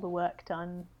 got all the work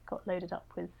done, got loaded up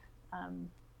with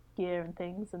gear and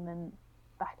things, and then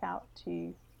back out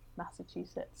to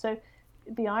Massachusetts. So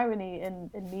the irony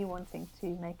in me wanting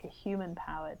to make a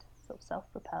human-powered, sort of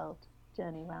self-propelled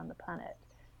journey around the planet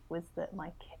was that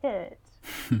my kit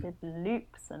did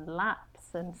loops and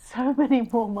laps and so many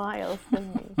more miles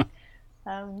than me.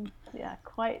 Yeah,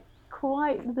 quite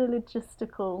the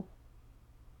logistical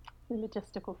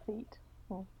feat.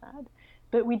 All bad.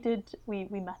 But we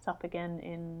met up again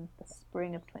in the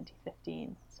spring of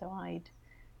 2015. So I'd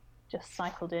just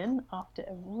cycled in after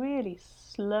a really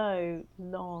slow,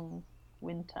 long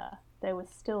winter. There was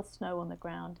still snow on the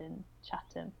ground in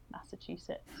Chatham,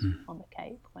 Massachusetts, on the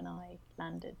Cape when I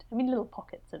landed. I mean, little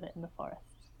pockets of it in the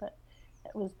forests, but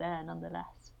it was there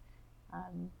nonetheless.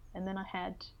 And then I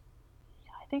had,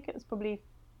 I think it was probably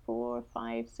 4,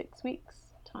 5, 6 weeks,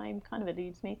 time kind of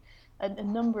eludes me, a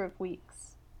number of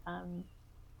weeks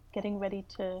getting ready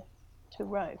to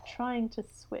row, trying to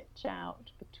switch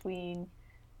out between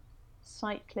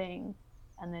cycling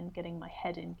and then getting my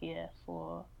head in gear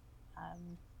for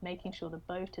making sure the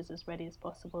boat is as ready as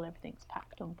possible, everything's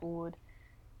packed on board,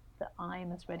 that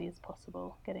I'm as ready as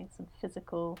possible, getting some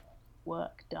physical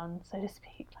work done, so to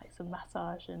speak, like some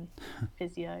massage and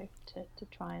physio to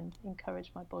try and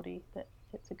encourage my body that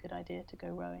it's a good idea to go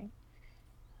rowing.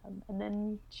 And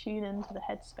then tune into the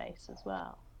headspace as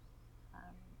well.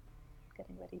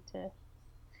 Getting ready to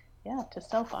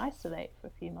self-isolate for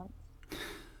a few months.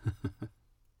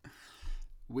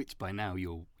 Which by now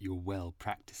you're well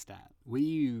practiced at. Were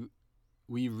you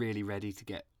really ready to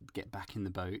get back in the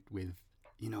boat with,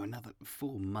 another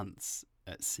 4 months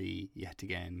at sea yet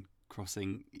again,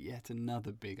 crossing yet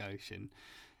another big ocean?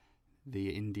 The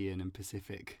Indian and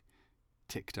Pacific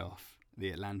ticked off, the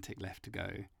Atlantic left to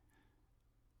go.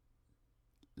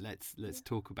 Let's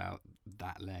talk about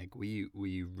that leg. Were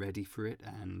you ready for it?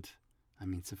 And I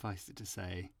mean, suffice it to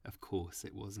say, of course,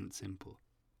 it wasn't simple.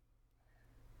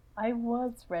 I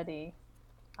was ready.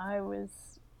 I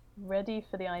was ready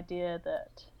for the idea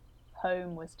that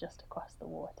home was just across the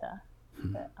water,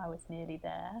 that I was nearly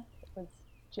there. It was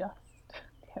just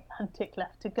the Atlantic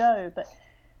left to go, but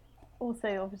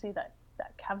also obviously that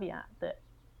caveat that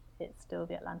it's still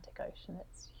the Atlantic Ocean.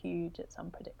 It's huge, it's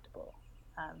unpredictable,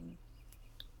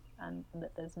 and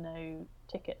that there's no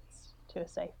tickets to a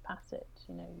safe passage.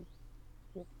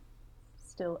 You're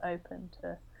still open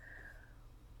to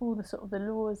all the sort of the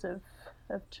laws of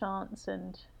chance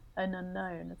and an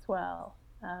unknown as well.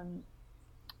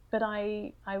 But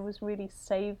I was really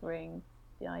savouring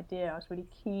the idea. I was really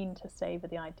keen to savour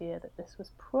the idea that this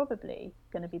was probably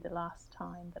going to be the last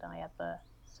time that I ever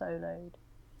soloed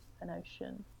an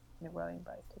ocean in a rowing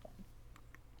boat again.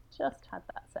 Just had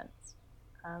that sense.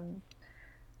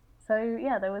 So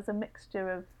yeah, there was a mixture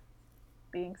of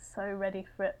being so ready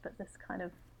for it, but this kind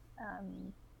of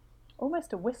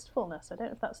almost a wistfulness. I don't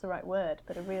know if that's the right word,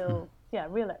 but a real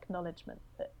acknowledgement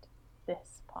that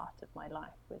this part of my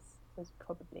life was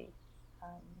probably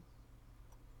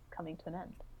coming to an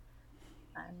end.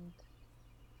 And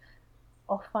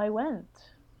off I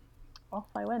went.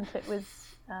 It was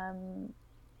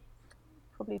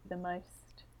probably the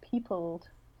most peopled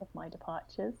of my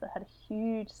departures. I had a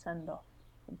huge send-off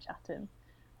from Chatham.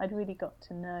 I'd really got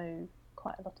to know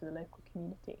quite a lot of the local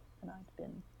community, and I'd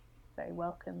been very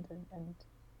welcomed and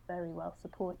very well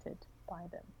supported by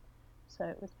them. So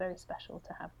it was very special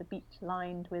to have the beach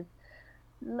lined with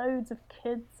loads of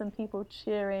kids and people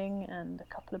cheering, and a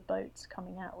couple of boats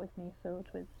coming out with me filled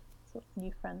with sort of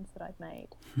new friends that I'd made.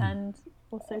 And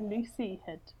also Lucy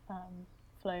had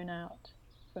flown out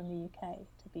from the UK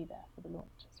to be there for the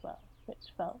launch as well,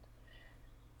 which felt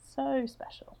so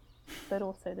special. But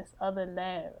also this other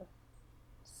layer of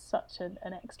such an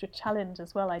extra challenge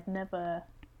as well. I'd never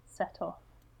set off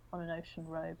on an ocean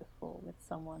row before with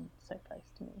someone so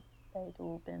close to me. They'd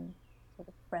all been sort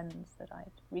of friends that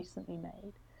I'd recently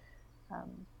made.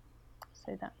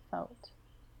 So that felt,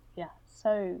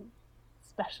 so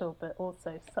special, but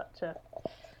also such a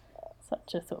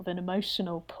sort of an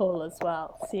emotional pull as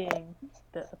well, seeing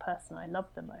that the person I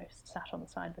loved the most sat on the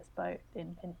side of this boat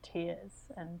in tears,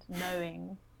 and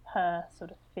knowing her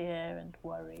sort of fear and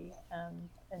worry,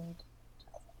 and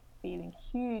just feeling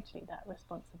hugely that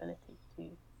responsibility to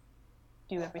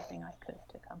do everything I could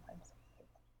to come home safely.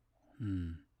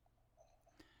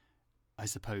 I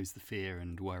suppose the fear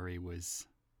and worry was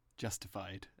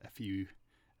justified.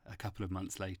 A couple of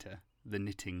months later, the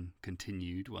knitting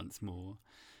continued once more,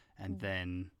 and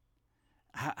then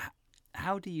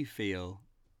how do you feel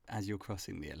as you're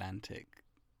crossing the Atlantic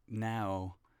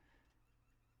now?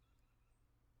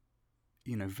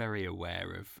 Very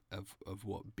aware of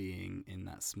what being in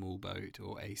that small boat,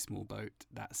 or a small boat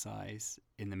that size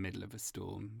in the middle of a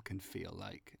storm, can feel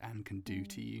like and can do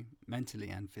to you mentally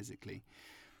and physically.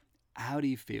 How do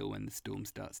you feel when the storm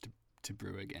starts to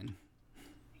brew again?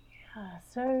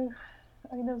 So,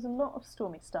 there was a lot of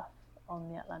stormy stuff on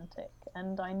the Atlantic,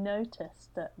 and I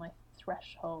noticed that my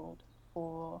threshold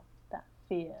for that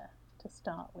fear to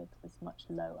start with was much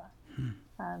lower.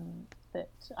 That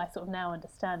I sort of now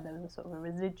understand there was a sort of a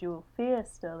residual fear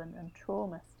still, and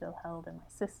trauma still held in my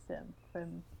system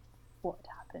from what had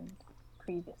happened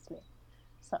previously,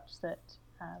 such that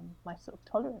my sort of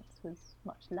tolerance was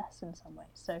much less in some ways.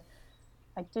 So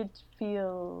I did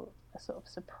feel a sort of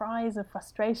surprise and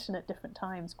frustration at different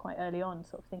times quite early on,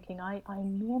 sort of thinking,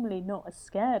 I'm normally not as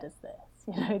scared as this,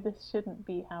 this shouldn't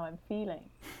be how I'm feeling.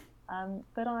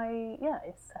 But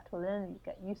it's settled in, and you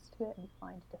get used to it, and you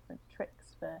find different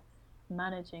tricks for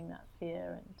managing that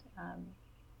fear. And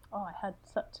I had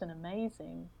such an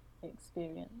amazing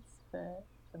experience for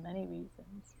many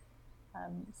reasons.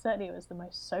 Certainly it was the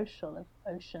most social of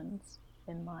oceans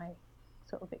in my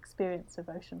sort of experience of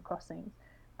ocean crossings.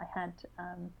 I had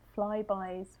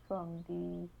flybys from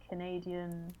the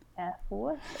Canadian Air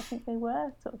Force, I think they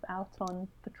were, sort of out on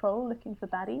patrol looking for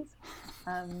baddies.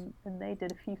 And they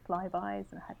did a few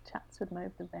flybys, and I had chats with them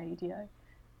over the radio.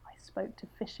 I spoke to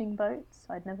fishing boats.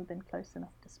 I'd never been close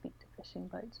enough to speak to fishing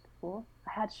boats before.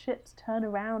 I had ships turn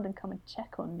around and come and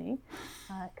check on me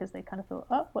because they kind of thought,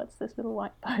 oh, what's this little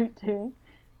white boat doing?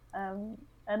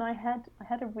 And I had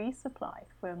a resupply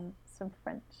from some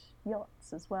French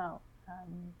yachts as well.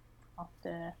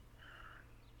 After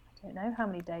I don't know how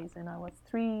many days in I was,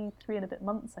 three and a bit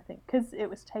months, I think, because it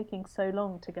was taking so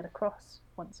long to get across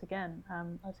once again.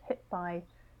 I was hit by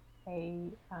a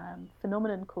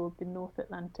phenomenon called the North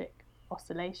Atlantic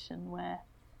Oscillation, where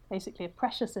basically a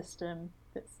pressure system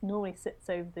that normally sits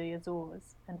over the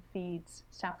Azores and feeds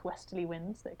southwesterly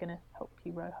winds that are going to help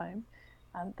you row home,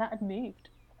 that had moved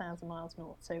 1,000 miles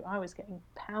north, so I was getting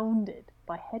pounded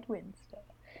by headwinds still.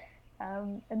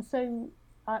 And so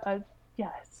I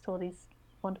saw these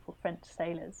wonderful French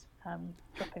sailors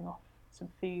dropping off some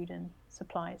food and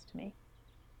supplies to me.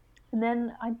 And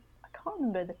then I can't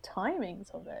remember the timings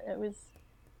of it. It was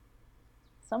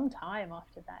some time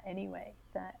after that anyway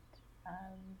that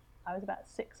I was about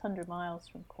 600 miles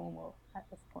from Cornwall at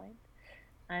this point,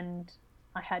 and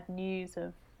I had news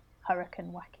of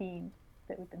Hurricane Joaquin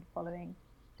that we'd been following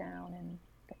down in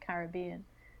the Caribbean.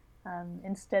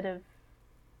 Instead of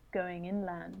going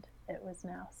inland, it was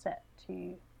now set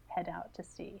to head out to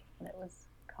sea, and it was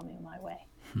coming my way.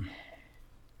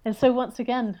 And so once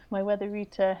again, my weather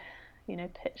router,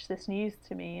 pitched this news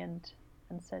to me and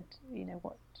said,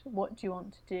 what do you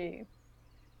want to do?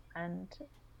 And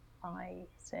I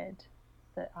said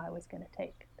that I was going to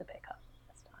take the pickup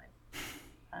this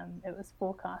time. It was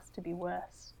forecast to be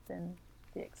worse than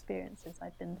the experiences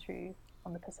I'd been through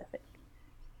on the Pacific.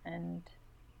 And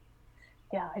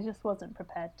I just wasn't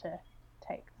prepared to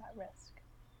take that risk.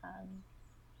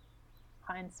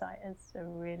 Hindsight is a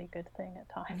really good thing at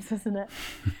times, isn't it?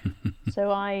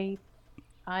 So I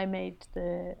made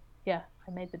the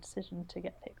decision to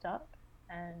get picked up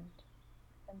and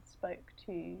spoke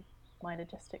to my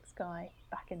logistics guy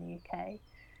back in the UK,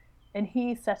 and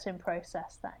he set in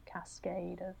process that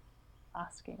cascade of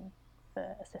asking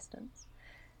for assistance.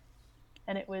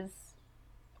 And it was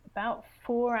about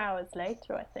 4 hours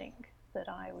later, I think, that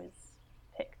I was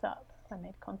picked up. I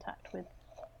made contact with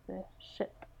the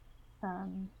ship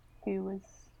who was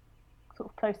sort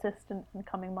of closest and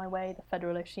coming my way, the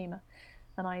Federal Oshima,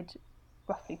 and I'd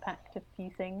roughly packed a few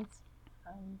things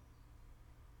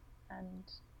and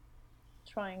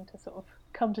trying to sort of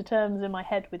come to terms in my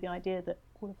head with the idea that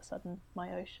all of a sudden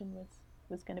my ocean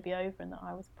was going to be over and that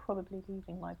I was probably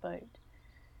leaving my boat.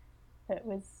 It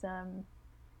was a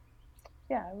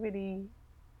really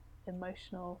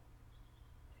emotional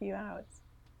few hours.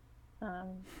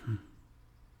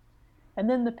 And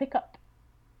then the pickup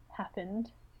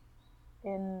happened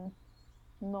in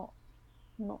not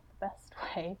the best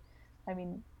way. I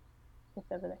mean, if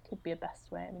ever there could be a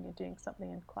best way, I mean, you're doing something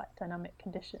in quite dynamic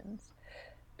conditions.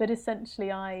 But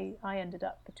essentially, I ended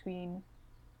up between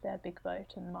their big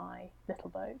boat and my little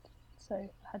boat. So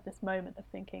I had this moment of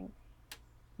thinking,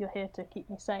 you're here to keep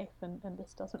me safe, and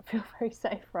this doesn't feel very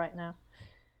safe right now.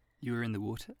 You were in the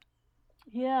water?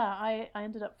 Yeah, I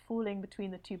ended up falling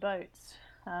between the two boats.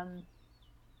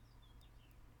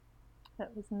 It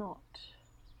was not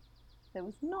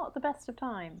the best of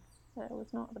times. It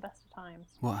was not the best of times.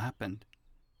 What happened?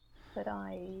 But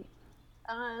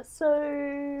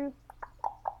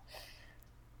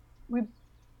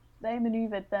they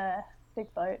manoeuvred their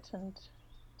big boat and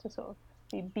to sort of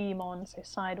be beam on, so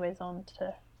sideways on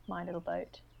to my little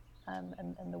boat, and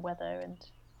the weather, and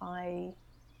I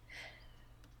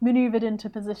manoeuvred into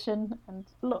position, and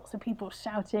lots of people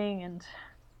shouting, and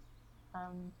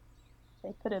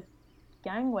they put a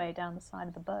gangway down the side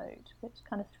of the boat, which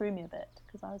kind of threw me a bit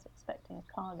because I was expecting a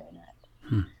cargo net.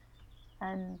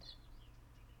 And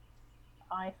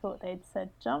I thought they'd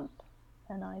said jump,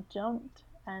 and I jumped,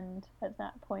 and at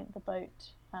that point the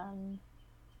boat,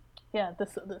 the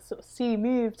sort of sea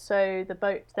moved, so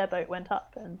their boat went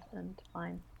up, and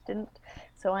mine didn't.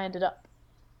 So I ended up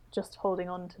just holding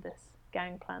on to this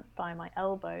gangplank by my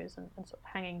elbows and sort of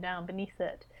hanging down beneath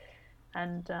it.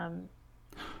 And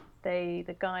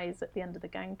the guys at the end of the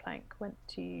gangplank went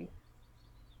to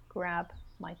grab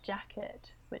my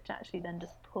jacket, which actually then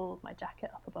just pulled my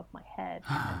jacket up above my head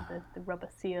and the rubber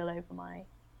seal over my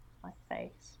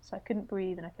face. So I couldn't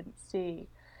breathe and I couldn't see,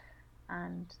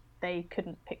 and they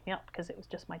couldn't pick me up because it was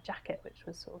just my jacket, which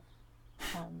was sort of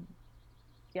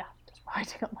just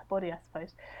riding up my body, I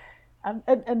suppose.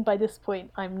 And by this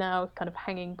point I'm now kind of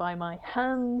hanging by my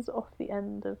hands off the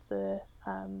end of the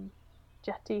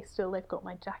jetty. Still they've got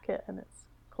my jacket and it's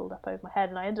pulled up over my head,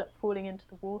 and I ended up falling into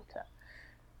the water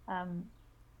and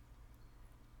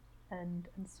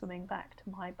swimming back to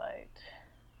my boat,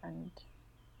 and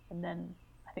then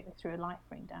I I think they threw a life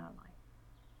ring down. I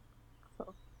sort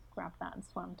of grabbed that and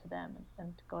swam to them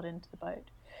and got into the boat.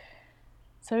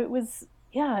 So it was,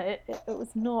 it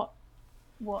was not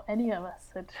what any of us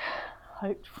had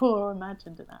hoped for or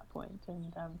imagined at that point.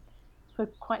 And for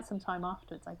quite some time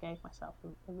afterwards, I gave myself a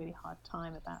really hard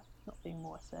time about not being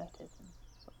more assertive and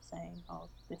sort of saying, oh,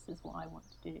 this is what I want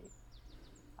to do.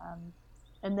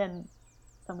 And then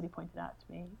somebody pointed out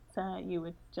to me, Sarah, you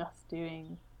were just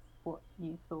doing what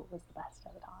you thought was the best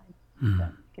at the time.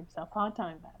 Don't give yourself a hard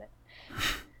time about it.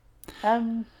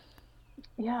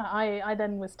 I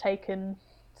then was taken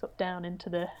sort of down into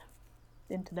their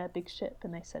big ship,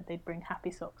 and they said they'd bring Happy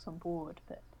Socks on board.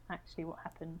 But actually what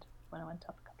happened when I went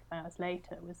up a couple of hours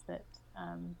later was that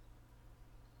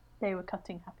they were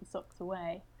cutting Happy Socks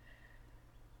away,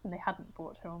 and they hadn't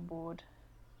brought her on board,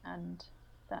 and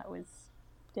that was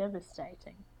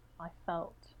devastating. I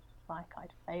felt like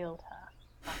I'd failed her,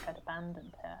 like I'd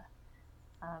abandoned her.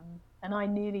 And I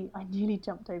nearly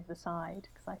jumped over the side,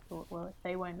 because I thought, well, if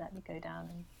they won't let me go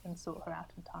down and sort her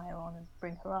out and tie her on and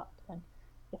bring her up, then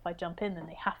if I jump in, then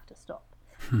they have to stop.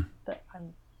 But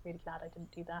I'm really glad I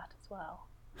didn't do that as well.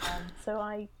 So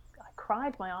I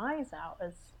cried my eyes out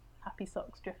as Happy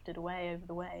Socks drifted away over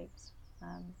the waves.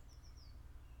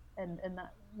 And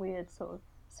that weird sort of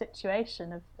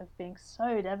situation of being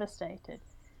so devastated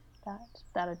that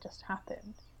had just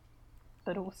happened,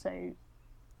 but also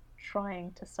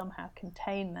trying to somehow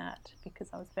contain that, because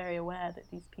I was very aware that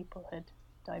these people had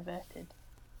diverted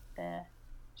their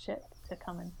ship to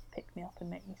come and pick me up and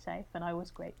make me safe, and I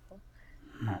was grateful.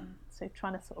 So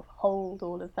trying to sort of hold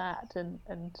all of that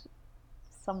and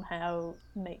somehow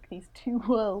make these two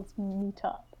worlds meet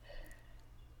up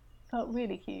felt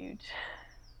really huge.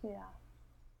 Yeah.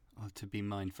 Well, to be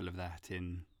mindful of that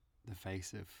in the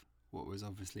face of what was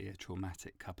obviously a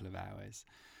traumatic couple of hours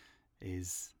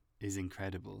is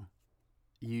incredible.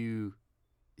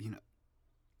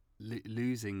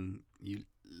 Losing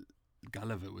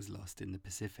Gulliver was lost in the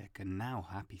Pacific, and now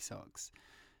Happy Socks.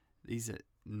 These are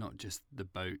not just the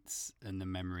boats and the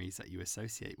memories that you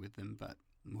associate with them, but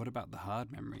what about the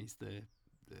hard memories, the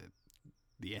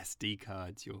SD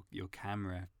cards, your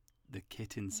camera, the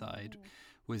kit inside?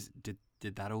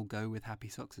 Did that all go with Happy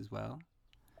Socks as well?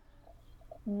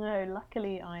 No,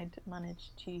 luckily I'd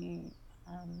managed to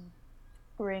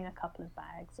bring a couple of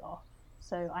bags off.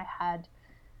 So I had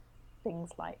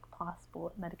things like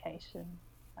passport, medication,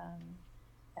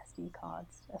 SD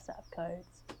cards, a set of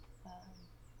codes.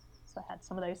 So I had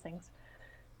some of those things.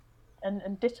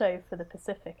 And ditto for the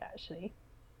Pacific, actually.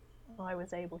 I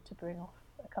was able to bring off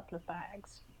a couple of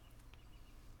bags.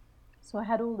 So I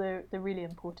had all the really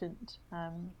important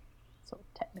sort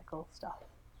of technical stuff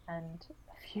and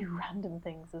a few random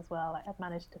things as well. Like I'd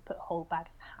managed to put a whole bag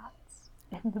of hats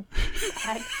in the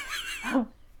bag.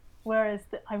 Whereas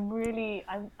I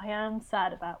am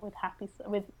sad about with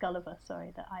Gulliver,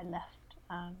 that I left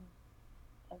a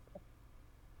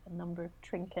number of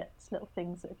trinkets, little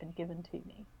things that had been given to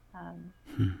me.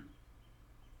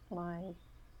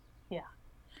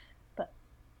 But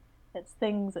it's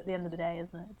things at the end of the day,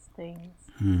 isn't it? It's things.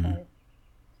 So,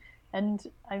 and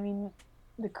I mean,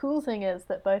 the cool thing is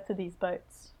that both of these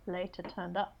boats later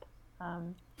turned up.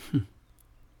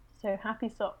 So Happy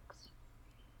Socks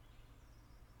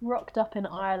rocked up in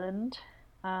Ireland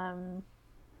 3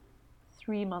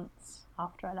 months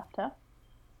after I left her,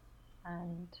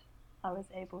 and I was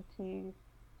able to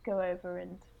go over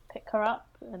and pick her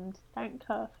up and thank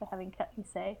her for having kept me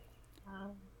safe,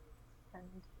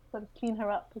 and sort of clean her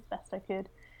up as best I could.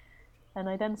 And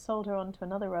I then sold her on to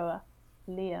another rower,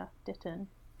 Leah Ditton,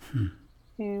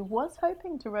 who was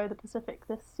hoping to row the Pacific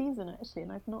this season, actually,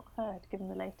 and I've not heard, given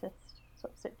the latest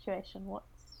sort of situation,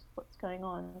 what's going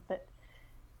on. But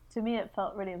to me it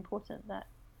felt really important that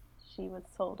she was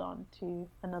sold on to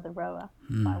another rower.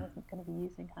 I wasn't going to be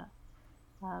using her.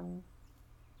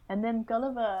 And then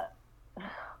Gulliver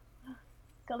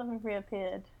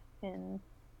reappeared in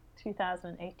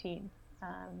 2018,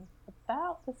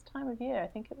 about this time of year. I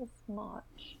think it was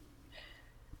March.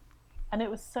 And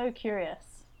it was so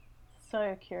curious.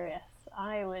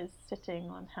 I was sitting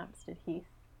on Hampstead Heath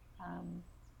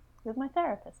with my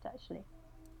therapist, actually.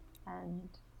 And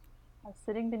I was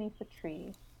sitting beneath a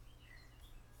tree.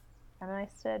 And I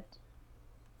said,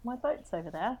 my boat's over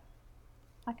there.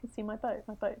 I can see my boat.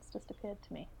 My boat's just appeared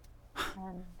to me.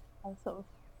 And I was sort of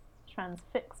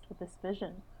transfixed with this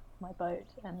vision of my boat.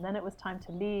 And then it was time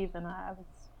to leave, and I was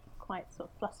quite sort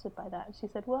of flustered by that. And she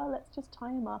said, well, let's just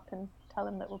tie him up and tell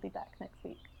him that we'll be back next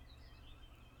week.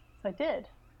 So I did.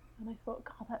 And I thought,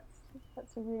 God,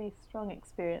 that's a really strong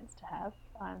experience to have.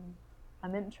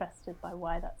 I'm interested by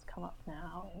why that's come up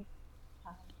now. And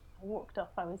I walked off.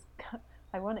 I was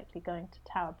ironically going to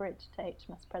Tower Bridge to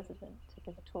HMS President to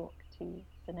give a talk to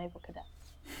the naval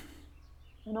cadets.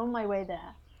 And on my way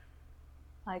there,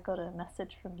 I got a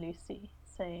message from Lucy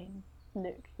saying,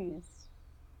 "Look who's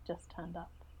just turned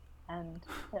up." And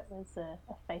it was a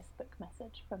Facebook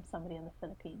message from somebody in the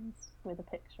Philippines with a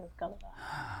picture of Gulliver.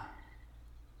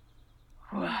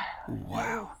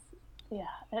 Wow.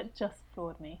 It just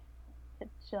floored me.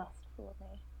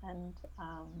 And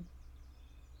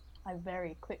I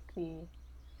very quickly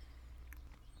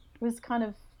was kind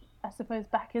of, I suppose,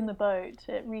 back in the boat.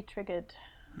 It re-triggered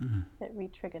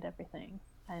everything.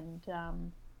 And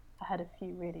I had a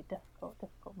few really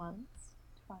difficult months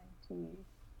trying to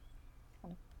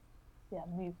kind of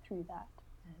move through that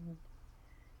and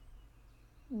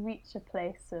reach a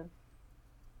place of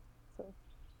sort of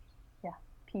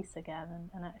peace again.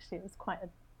 And actually it's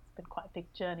been quite a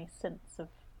big journey since, of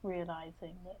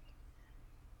realizing that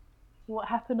what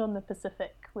happened on the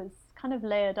Pacific was kind of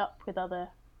layered up with other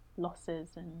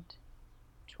losses and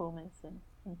traumas and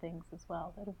things as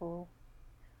well that have all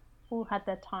had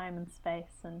their time and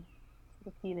space and sort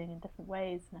of healing in different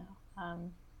ways now.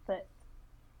 But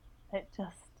it's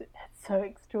so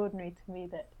extraordinary to me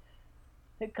that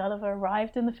Gulliver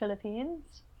arrived in the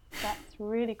Philippines. That's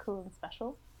really cool and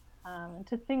special. And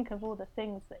to think of all the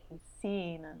things that he's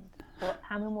seen and what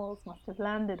animals must have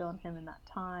landed on him in that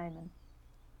time, and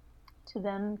to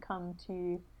then come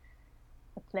to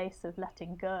a place of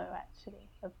letting go, actually,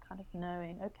 of kind of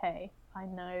knowing, okay, I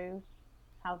know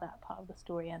how that part of the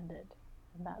story ended,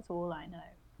 and that's all I know,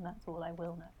 and that's all I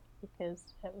will know,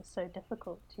 because it was so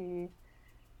difficult to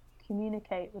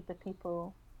communicate with the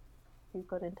people who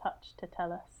got in touch to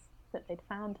tell us that they'd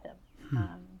found him.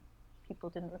 People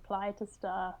didn't reply to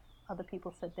stuff. Other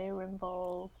people said they were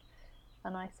involved,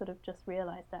 and I sort of just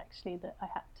realized actually that I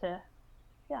had to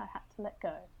let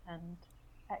go and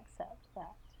accept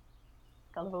that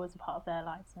Gulliver was a part of their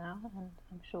lives now, and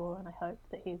I'm sure and I hope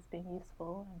that he's being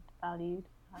useful and valued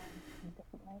in a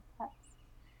different way, perhaps.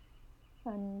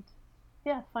 And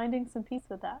finding some peace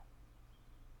with that.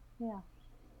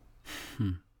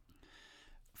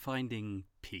 Finding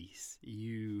peace.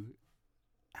 You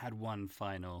had one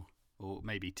final, or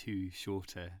maybe two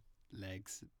shorter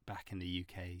legs back in the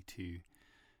UK to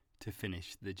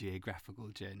finish the geographical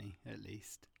journey, at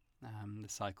least. The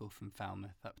cycle from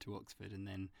Falmouth up to Oxford, and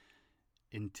then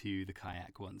into the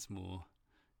kayak once more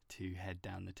to head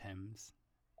down the Thames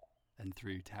and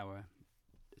through Tower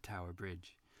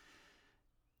Bridge.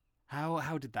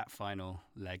 How did that final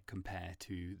leg compare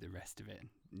to the rest of it?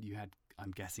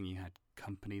 I'm guessing you had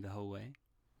company the whole way?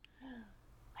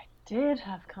 I did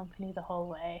have company the whole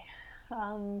way.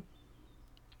 And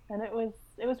it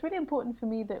was really important for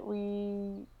me that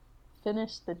we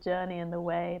finished the journey in the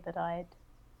way that I'd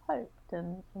hoped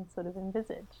and sort of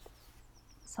envisaged.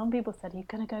 Some people said, "You're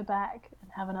going to go back and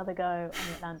have another go on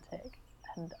the Atlantic."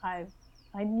 And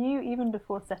I knew even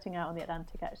before setting out on the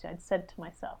Atlantic, actually, I'd said to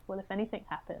myself, well, if anything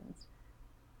happens,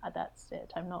 that's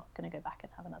it. I'm not going to go back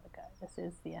and have another go. This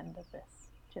is the end of this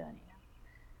journey now.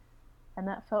 And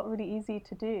that felt really easy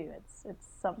to do. It's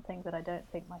something that I don't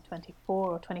think my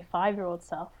 24 or 25-year-old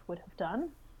self would have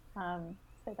done.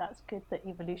 So that's good that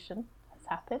evolution has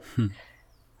happened.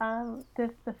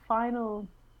 The final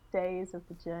days of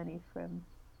the journey from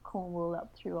Cornwall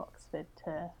up through Oxford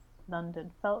to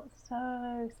London felt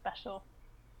so special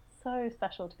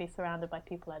to be surrounded by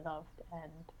people I loved,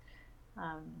 and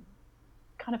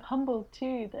kind of humbled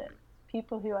too that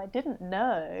people who I didn't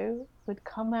know would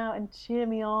come out and cheer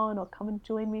me on, or come and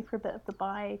join me for a bit of the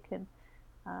bike, and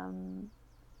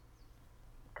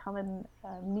come and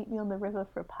meet me on the river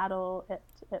for a paddle.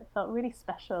 It felt really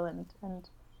special, and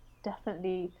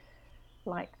definitely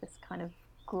like this kind of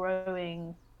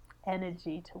growing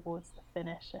energy towards the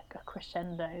finish, a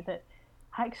crescendo that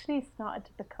actually started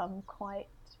to become quite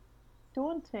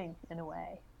daunting in a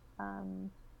way,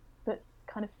 but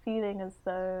kind of feeling as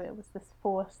though it was this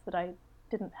force that I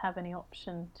didn't have any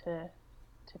option to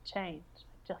change.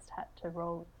 I just had to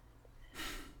roll,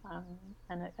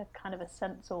 and a kind of a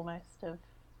sense almost of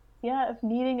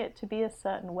needing it to be a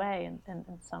certain way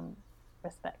in some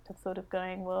respect, of sort of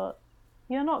going, well,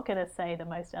 you're not going to say the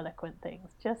most eloquent things,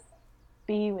 just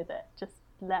be with it, just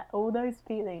let all those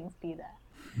feelings be there,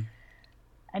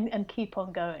 and keep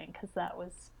on going, because that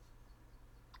was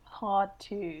hard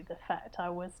too, the fact I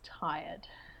was tired,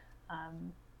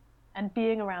 and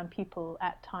being around people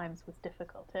at times was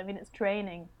difficult. I mean, it's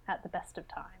draining at the best of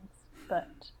times,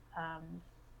 but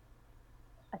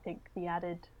I think the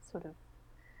added sort of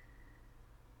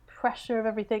pressure of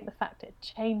everything, the fact it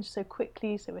changed so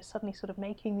quickly, so we're suddenly sort of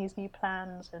making these new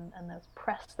plans, and there was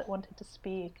press that wanted to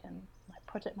speak, and my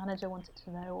project manager wanted to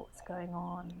know what was going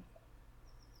on.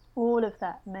 All of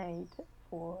that made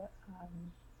for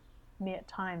me at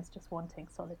times just wanting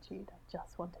solitude. I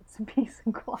just wanted some peace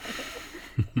and quiet.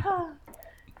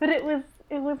 But it was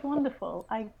wonderful.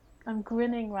 I'm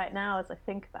grinning right now as I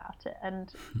think about it,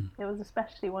 and it was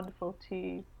especially wonderful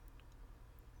to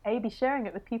be sharing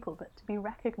it with people, but to be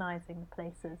recognizing the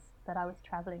places that I was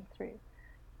traveling through.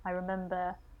 I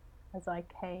remember as I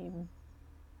came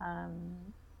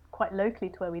quite locally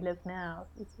to where we live now,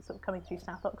 sort of coming through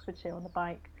South Oxfordshire on the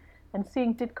bike and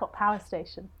seeing Didcot Power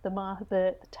Station,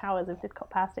 the towers of Didcot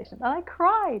Power Station, and I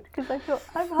cried because I thought,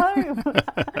 I'm home.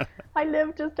 I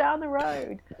live just down the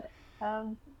road.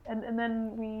 And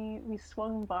then we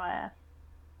swung via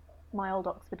my old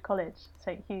Oxford College,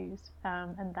 St Hugh's,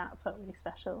 and that felt really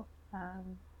special.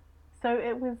 So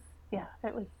it was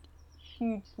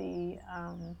hugely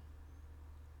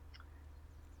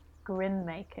grin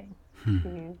making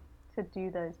to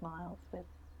do those miles with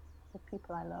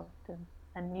people I loved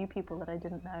and new people that I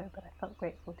didn't know, but I felt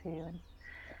grateful to.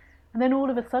 And then all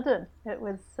of a sudden, it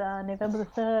was November the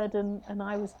 3rd, and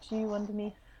I was due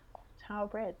underneath Tower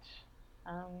Bridge.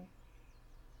 I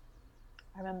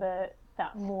remember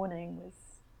that morning was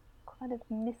kind of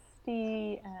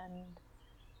misty and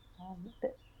a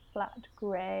bit flat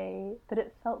grey, but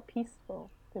it felt peaceful.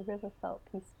 The river felt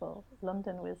peaceful.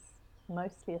 London was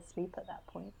mostly asleep at that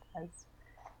point, as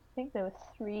I think there were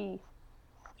three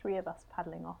of us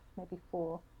paddling off, maybe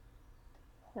 4.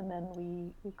 And then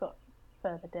we got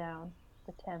further down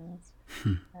the Thames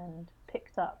and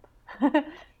picked up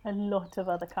a lot of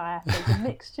other kayakers, a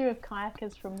mixture of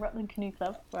kayakers from Rutland Canoe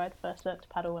Club, where I'd first learnt to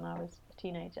paddle when I was a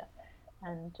teenager,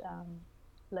 and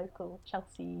local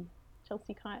Chelsea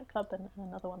Kayak Club, and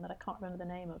another one that I can't remember the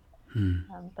name of.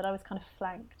 But I was kind of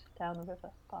flanked down the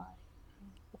river by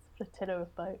this flotilla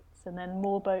of boats, and then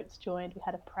more boats joined. We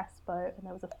had a press boat, and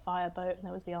there was a fire boat, and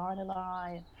there was the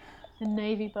RNLI, and a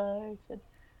navy boat, and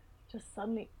just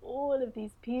suddenly all of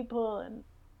these people, and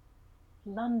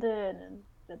London, and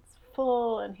it's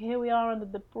full, and here we are under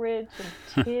the bridge,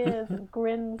 and tears and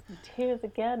grins and tears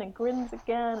again and grins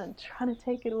again, and trying to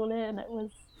take it all in. It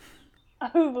was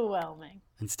overwhelming.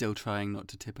 And still trying not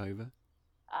to tip over?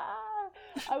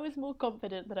 I was more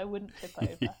confident that I wouldn't tip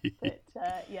over.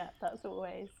 But yeah, that's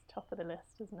always top of the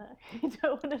list, isn't it? You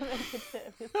don't want to make a tit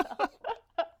of yourself.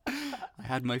 I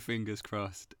had my fingers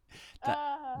crossed.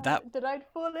 Did I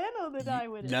fall in, or did I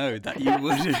win it? No, that you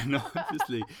wouldn't,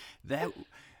 obviously.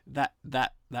 That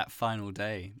final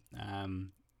day,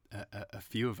 a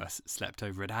few of us slept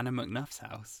over at Anna McNuff's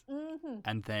house,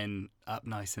 and then up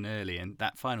nice and early. And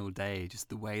that final day, just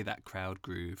the way that crowd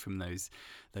grew from those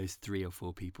 3 or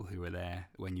 4 people who were there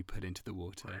when you put into the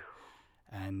water.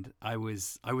 And I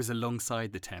was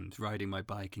alongside the Thames, riding my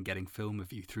bike and getting film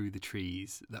of you through the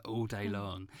trees all day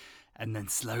long, and then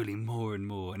slowly more and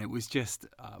more. And it was just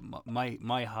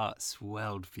my heart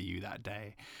swelled for you that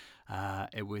day.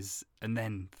 It was, and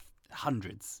then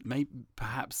hundreds, maybe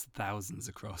perhaps thousands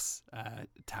across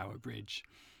Tower Bridge.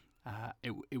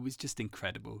 It was just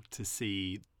incredible to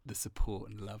see the support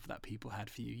and love that people had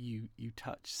for you. You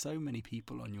touched so many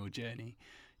people on your journey.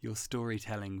 Your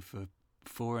storytelling for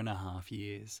 4.5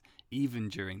 years, even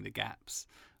during the gaps,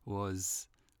 was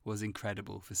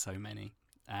incredible for so many.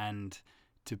 And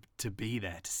to be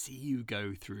there, to see you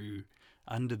go through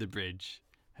under the bridge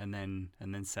and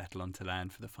then settle onto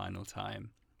land for the final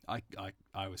time,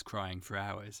 I was crying for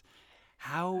hours.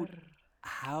 How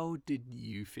did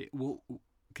you feel? Well,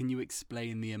 can you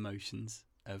explain the emotions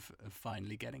of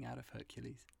finally getting out of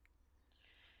Hercules?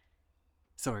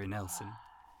 Sorry, Nelson.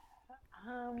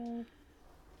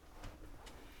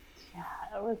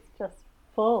 Yeah, it was just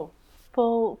full.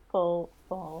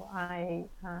 I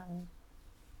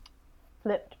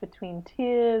flipped between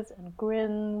tears and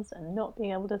grins and not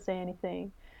being able to say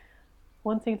anything,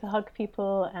 wanting to hug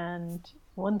people and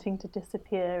wanting to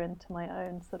disappear into my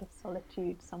own sort of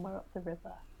solitude somewhere up the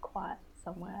river, quiet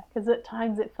somewhere. Because at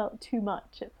times it felt too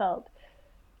much. It felt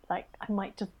like I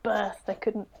might just burst. I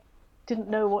didn't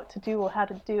know what to do or how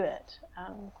to do it.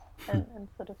 And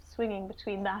sort of swinging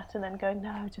between that and then going,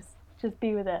 no, just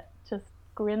be with it. Just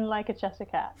grin like a Cheshire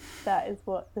cat. That is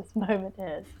what this moment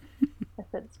is. If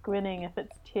it's grinning, if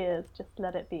it's tears, just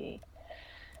let it be.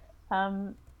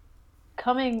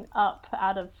 Coming up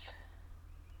out of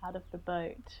the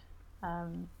boat,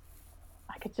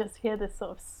 I could just hear this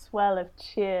sort of swell of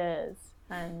cheers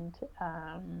and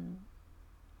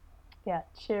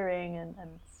cheering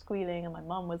and squealing, and my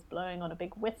mum was blowing on a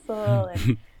big whistle,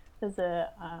 and there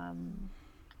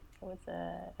was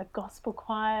a gospel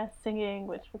choir singing,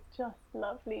 which was just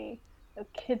lovely. The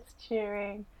kids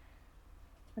cheering,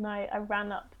 and I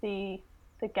ran up the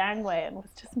the gangway and was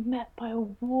just met by a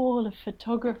wall of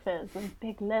photographers and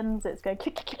big lenses going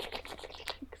click, click, click, click, click, click,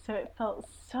 click. So it felt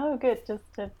so good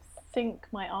just to sink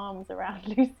my arms around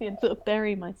Lucy and sort of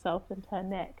bury myself into her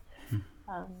neck,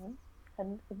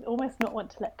 and almost not want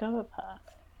to let go of her.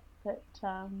 But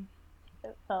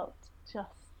it felt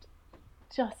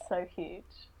just so huge,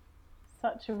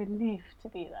 such a relief to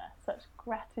be there, such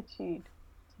gratitude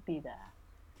to be there,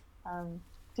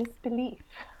 disbelief.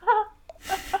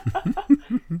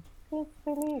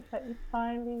 Disbelief that we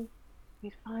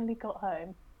finally got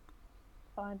home,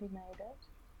 finally made it.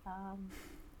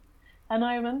 And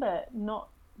I remember not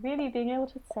really being able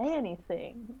to say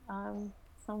anything.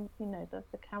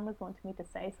 The cameras wanted me to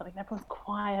say something. Everyone's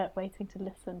quiet, waiting to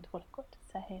listen to what I've got to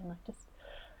say, and I just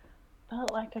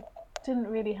felt like I didn't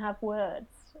really have words.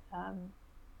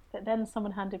 But then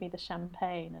someone handed me the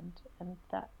champagne, and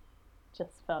that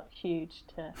just felt huge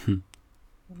to,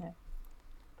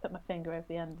 put my finger over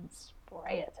the end and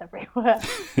spray it everywhere.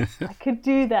 I could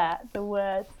do that. The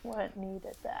words weren't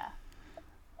needed there.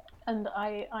 And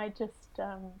I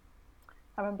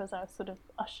remember as I was sort of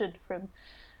ushered from,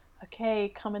 okay,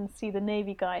 come and see the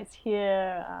Navy guys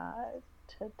here,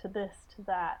 to this, to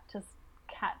that, just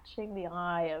catching the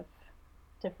eye of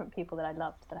different people that I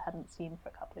loved that I hadn't seen for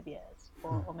a couple of years.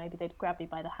 Or maybe they'd grab me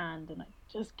by the hand and I'd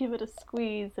just give it a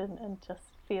squeeze and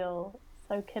just feel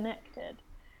so connected.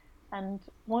 And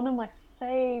one of my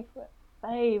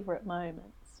favourite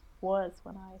moments was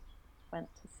when I went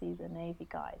to see the Navy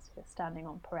guys who were standing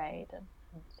on parade and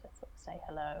to sort of say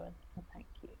hello and thank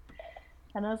you.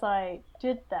 And as I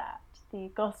did that, the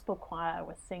gospel choir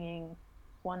was singing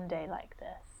One Day Like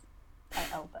This by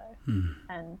Elbow.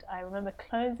 And I remember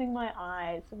closing my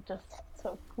eyes and just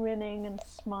sort of grinning and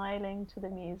smiling to the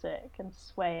music and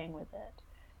swaying with it,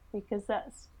 because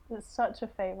it's such a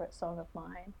favourite song of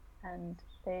mine. And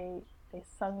they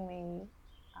sung me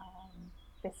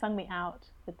out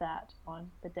with that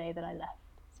on the day that I left.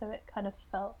 So it kind of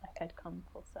felt like I'd come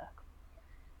full circle.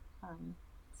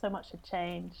 So much had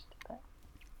changed, but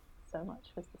so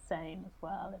much was the same as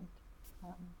well.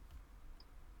 And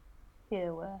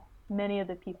here were many of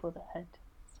the people that had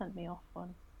sent me off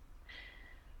on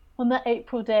that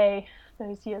April day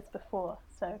those years before.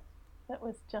 So it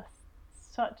was just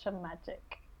such a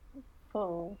magic,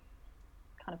 full,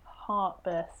 kind of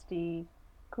heart-bursty,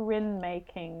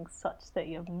 grin-making, such that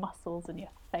your muscles and your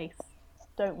face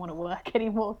don't want to work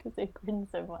anymore because they grin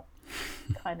so much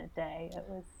kind of day.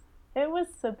 It was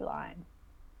sublime.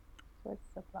 It was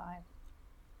sublime.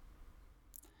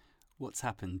 What's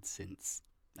happened since?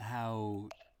 How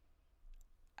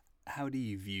do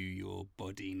you view your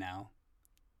body now?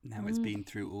 Now it's been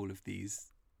through all of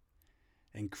these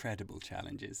incredible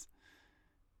challenges,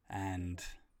 and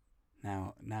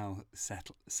now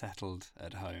settled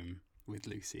at home with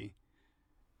Lucy.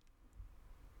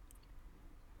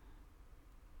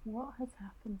 What has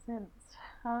happened since?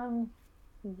 A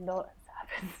lot has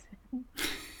happened since.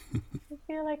 I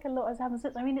feel like a lot has happened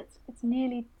since. I mean, it's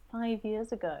nearly 5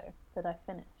 years ago that I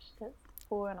finished. It's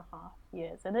 4.5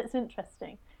 years, and it's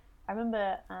interesting. I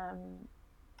remember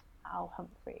Al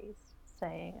Humphreys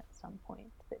saying at some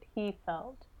point that he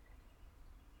felt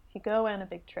if you go on a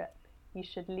big trip, you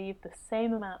should leave the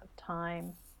same amount of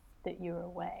time that you're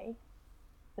away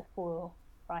before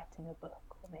writing a book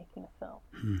or making a film.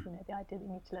 The idea that you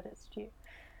need to let it stew.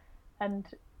 And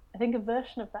I think a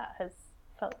version of that has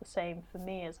felt the same for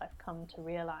me as I've come to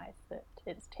realize that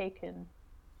it's taken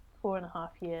 4.5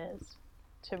 years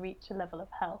to reach a level of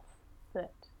health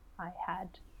that I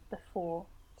had before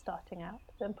starting out.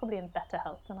 I'm probably in better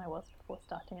health than I was before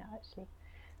starting out, actually.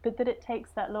 But that it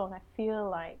takes that long. I feel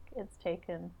like it's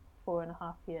taken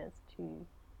 4.5 years to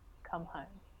come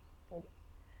home, really.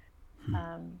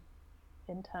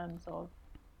 In terms of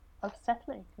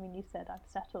settling. I mean, you said I've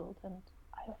settled, and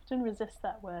I often resist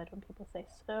that word when people say,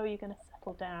 so you're going to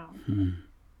settle down,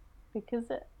 because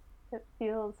it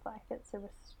feels like it's a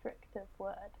restrictive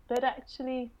word. But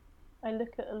actually, I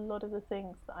look at a lot of the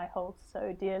things that I hold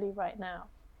so dearly right now,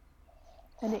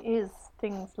 and it is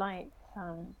things like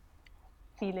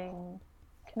feeling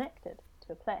connected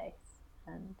to a place,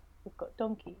 and we've got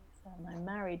donkeys, and I'm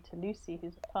married to Lucy,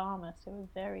 who's a farmer, so we're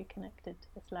very connected to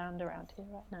this land around here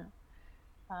right now.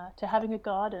 To having a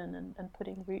garden and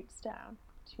putting roots down,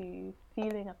 to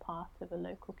feeling a part of a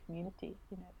local community.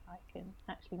 I can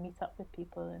actually meet up with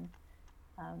people and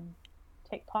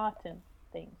take part in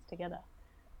things together.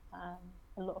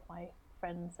 A lot of my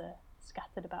friends are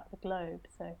scattered about the globe,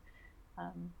 so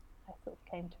I sort of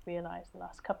came to realise the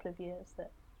last couple of years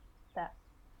that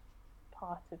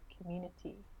part of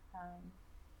community,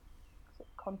 sort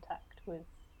of contact was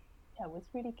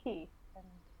really key. And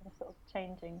a sort of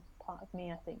changing part of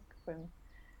me, I think, from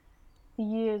the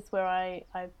years where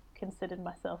I've considered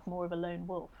myself more of a lone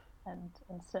wolf, and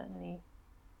certainly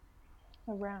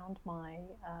around my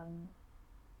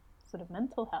sort of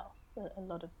mental health, a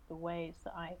lot of the ways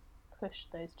that I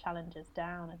pushed those challenges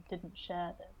down and didn't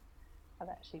share them, I've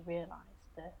actually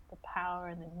realised the power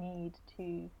and the need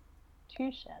to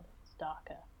share those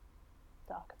darker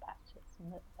patches,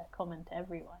 and that they're common to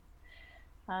everyone.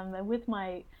 And with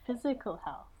my physical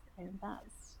health, I mean,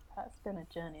 that's been a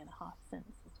journey and a half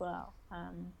since as well.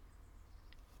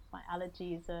 My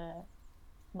allergies are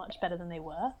much better than they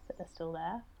were, but they're still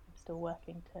there. I'm still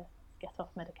working to get off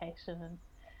medication and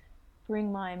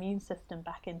bring my immune system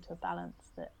back into a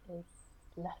balance that is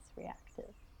less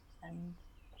reactive. And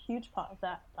a huge part of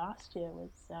that last year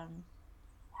was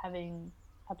having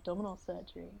abdominal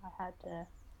surgery. I had a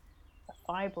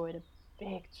fibroid, a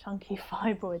big chunky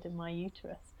fibroid in my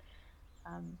uterus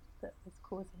that was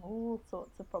causing all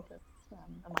sorts of problems.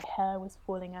 And my hair was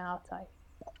falling out. I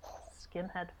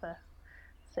skinhead for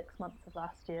 6 months of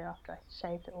last year after I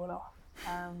shaved it all off.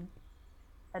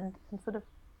 And sort of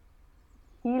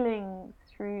healing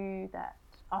through that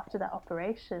after that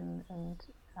operation, and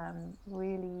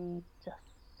really just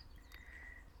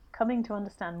coming to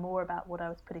understand more about what I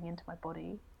was putting into my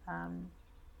body,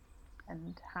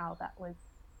 and how that was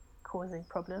causing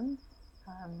problems.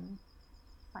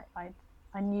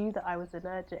 I knew that I was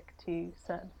allergic to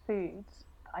certain foods,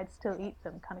 but I'd still eat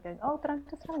them, kind of going, oh, but I'm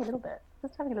just having a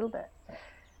little bit.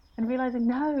 And realizing,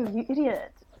 no, you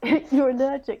idiot, you're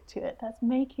allergic to it. That's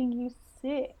making you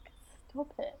sick.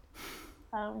 Stop it.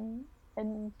 And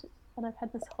I've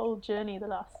had this whole journey the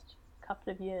last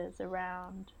couple of years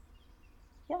around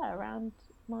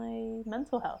my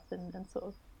mental health, and sort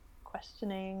of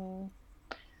questioning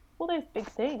all those big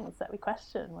things that we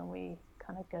question when we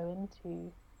kind of go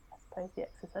into, I suppose, the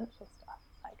existential stuff,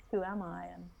 like who am I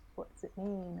and what does it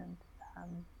mean, and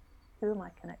who am I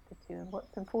connected to and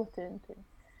what's important, and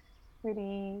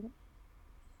really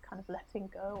kind of letting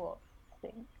go of, I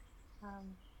think,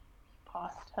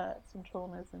 past hurts and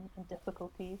traumas and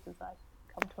difficulties as I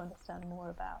come to understand more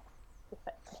about the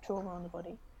effects of trauma on the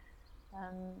body.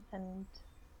 And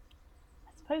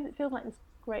I suppose it feels like this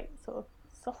great sort of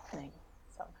softening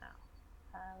somehow,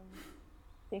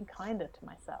 being kinder to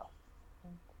myself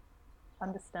and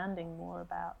understanding more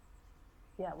about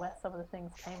where some of the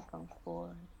things came from before,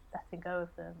 and letting go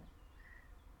of them.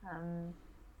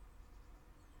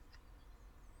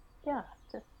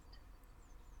 Just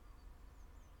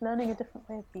learning a different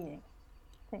way of being.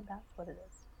 I think that's what it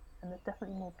is. And there's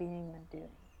definitely more being than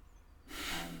doing.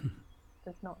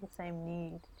 There's not the same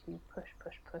need to push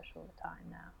all the time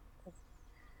now. There's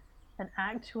an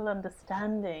actual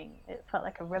understanding. It felt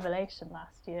like a revelation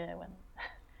last year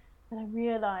when I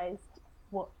realized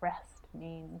what rest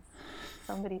means.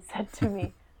 Somebody said to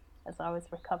me as I was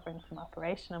recovering from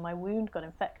operation and my wound got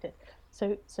infected.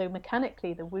 So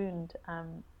mechanically the wound,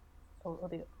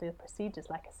 or the procedure's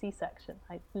like a C-section.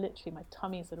 My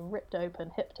tummy sort of ripped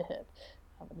open hip to hip,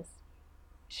 and this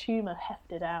tumor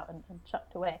hefted out and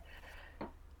chucked away.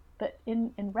 But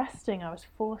in resting, I was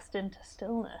forced into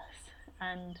stillness,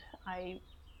 and I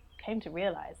came to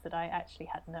realize that I actually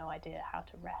had no idea how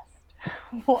to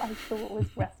rest. What I thought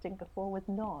was resting before was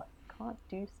not. You can't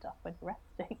do stuff when you're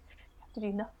resting. You have to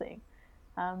do nothing.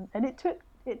 And it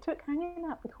took hanging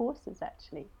out with horses,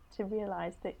 actually, to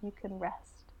realize that you can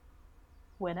rest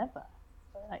whenever.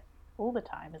 Like, all the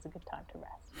time is a good time to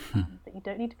rest. That you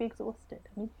don't need to be exhausted.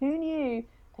 I mean, who knew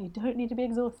that you don't need to be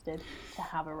exhausted to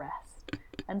have a rest?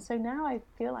 And so now I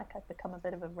feel like I've become a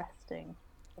bit of a resting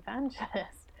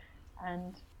evangelist,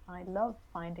 and I love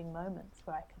finding moments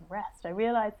where I can rest. I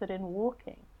realize that in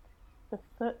walking, the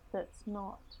foot that's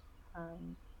not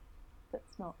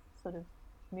sort of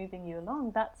moving you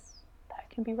along, that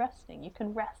can be resting. You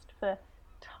can rest for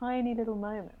tiny little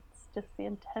moments. Just the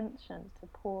intention to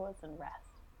pause and rest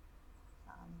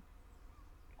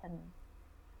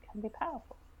can be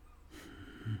powerful.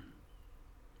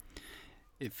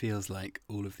 It feels like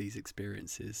all of these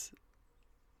experiences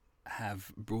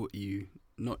have brought you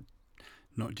not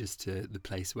just to the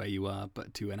place where you are,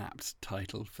 but to an apt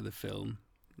title for the film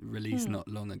released not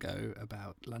long ago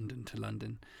about London to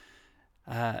London.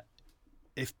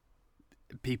 If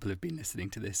people have been listening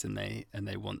to this and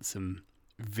they want some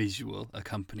visual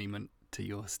accompaniment to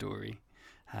your story,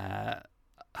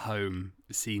 home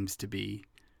seems to be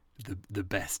the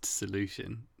best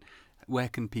solution. Where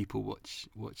can people watch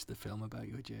the film about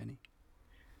your journey?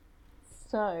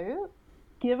 So,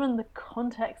 given the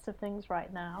context of things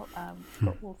right now, we've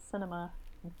got all cinema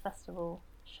and festival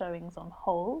showings on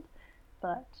hold.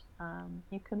 but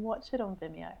you can watch it on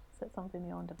Vimeo. So it's on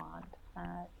Vimeo on demand.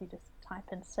 If you just type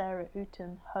in Sarah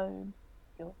Uten Home,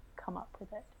 you'll come up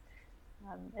with it.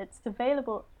 It's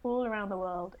available all around the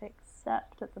world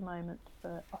except at the moment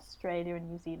for Australia and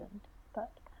New Zealand,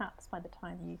 but perhaps by the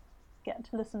time you get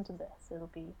to listen to this, it'll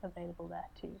be available there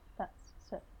too. That's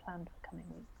certainly planned for coming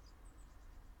weeks.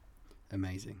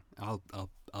 Amazing. I'll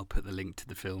put the link to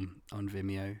the film on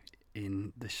Vimeo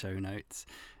in the show notes.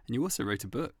 And you also wrote a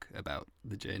book about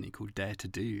the journey called Dare to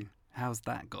Do. How's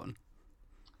that gone?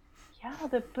 Yeah,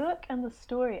 the book and the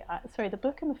story, the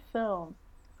book and the film,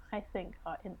 I think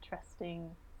are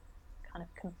interesting kind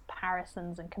of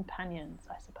comparisons and companions,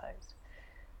 I suppose.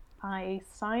 I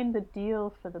signed the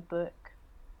deal for the book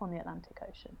on the Atlantic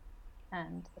Ocean,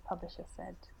 and the publisher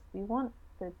said, we want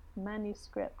the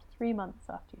manuscript 3 months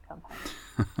after you come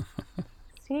home.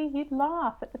 See, you'd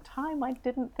laugh. At the time, I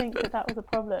didn't think that was a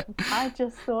problem. I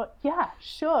just thought, yeah,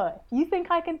 sure. If you think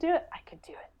I can do it, I can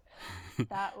do it.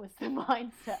 That was the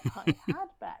mindset I had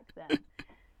back then.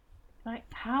 Like,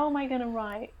 how am I going to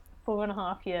write a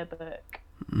 4.5-year book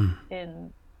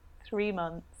in 3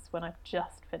 months when I've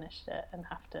just finished it and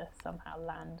have to somehow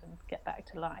land and get back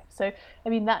to life? So, I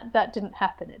mean, that didn't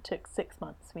happen. It took 6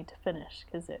 months for me to finish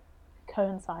because it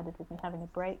coincided with me having a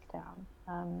breakdown.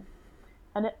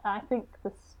 I think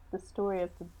the story of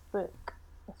the book,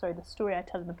 the story I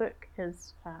tell in the book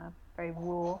is very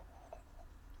raw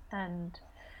and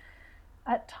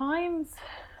at times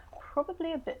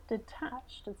probably a bit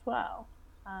detached as well,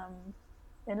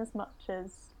 in as much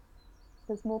as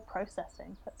there's more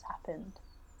processing that's happened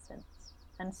since.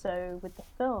 And so with the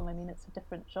film, I mean, it's a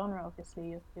different genre,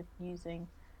 obviously, of using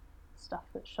stuff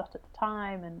that's shot at the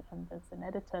time, and there's an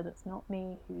editor that's not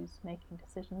me who's making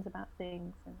decisions about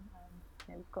things, and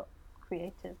we've got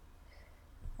creative.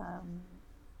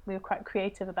 We were quite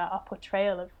creative about our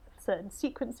portrayal of certain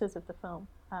sequences of the film.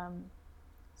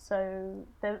 So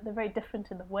they're very different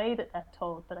in the way that they're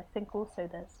told, but I think also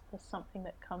there's something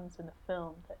that comes in the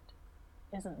film that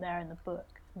isn't there in the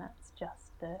book, and that's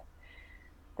just the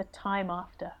time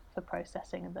after for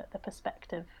processing and the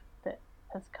perspective that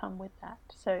has come with that.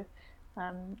 So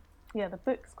the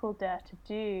book's called Dare to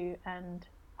Do, and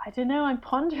I don't know, I'm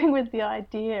pondering with the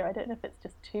idea. I don't know if it's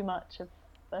just too much of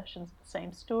versions of the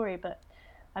same story, but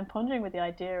I'm pondering with the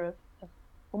idea of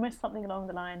almost something along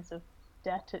the lines of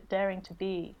daring to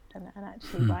be, and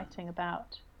actually writing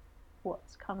about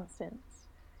what's come since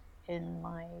in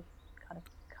my kind of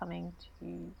coming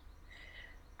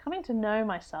to know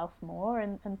myself more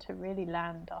and to really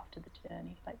land after the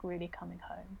journey, like really coming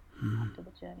home after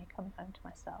the journey, coming home to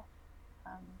myself.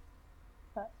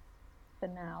 But for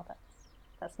now,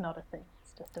 that's not a thing.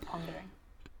 It's just a pondering.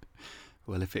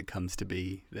 Well, if it comes to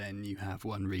be, then you have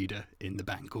one reader in the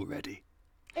bank already.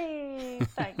 Hey,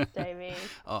 thanks, Davey.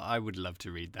 Oh, I would love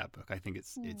to read that book. I think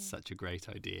it's such a great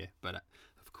idea. But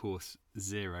of course,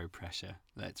 zero pressure.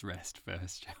 Let's rest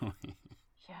first, shall we?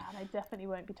 Yeah, and I definitely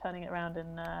won't be turning it around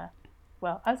in, I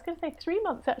was going to say 3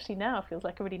 months actually now feels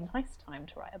like a really nice time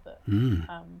to write a book.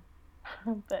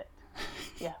 But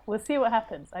yeah, we'll see what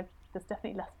happens. There's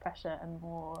definitely less pressure and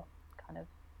more kind of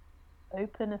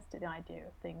openness to the idea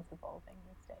of things evolving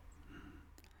these days.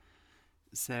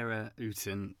 Sarah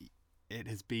Uten, it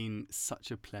has been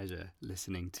such a pleasure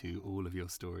listening to all of your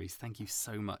stories. Thank you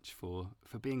so much for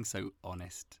being so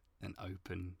honest and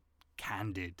open,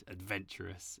 candid,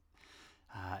 adventurous,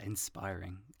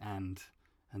 inspiring, and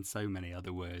so many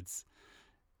other words.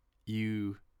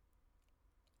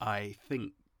 I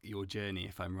think your journey,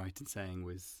 if I'm right in saying,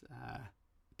 was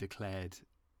declared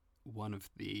one of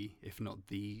the, if not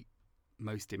the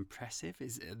most impressive.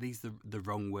 Are these the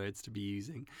wrong words to be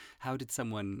using? How did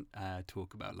someone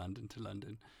talk about London to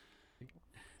London?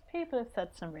 People have said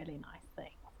some really nice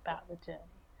things about the journey,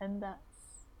 and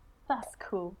that's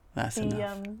cool. That's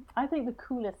enough. I think the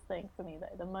coolest thing for me,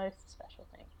 though, the most special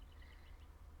thing,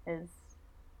 is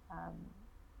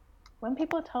when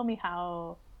people tell me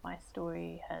how my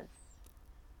story has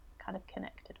kind of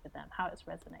connected with them, how it's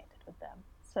resonated with them.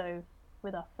 So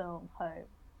with our film Home,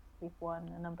 we've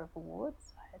won a number of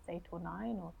awards. It's 8 or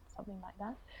 9 or something like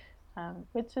that,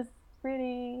 which is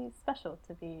really special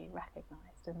to be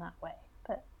recognised in that way.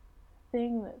 But the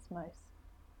thing that's most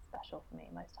special for me,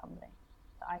 most humbling,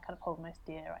 that I kind of hold most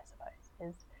dear, I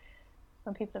suppose, is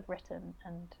when people have written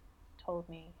and told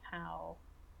me how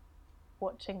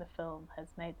watching the film has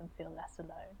made them feel less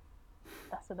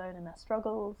alone in their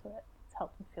struggles, or it's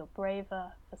helped them feel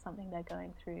braver for something they're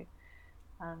going through.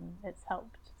 It's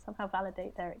helped somehow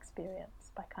validate their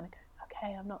experience by kind of going,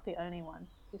 okay, I'm not the only one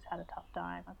who's had a tough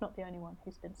time. I'm not the only one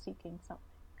who's been seeking something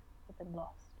or been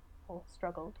lost or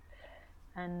struggled.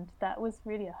 And that was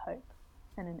really a hope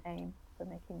and an aim for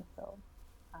making the film.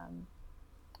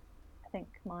 I think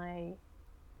my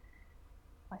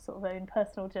sort of own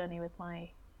personal journey with my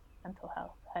mental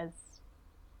health has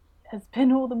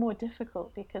been all the more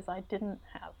difficult because I didn't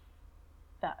have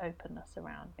that openness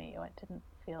around me, or I didn't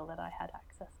feel that I had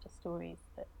access to stories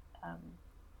that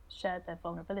shared their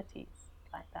vulnerabilities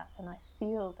like that. And I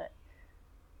feel that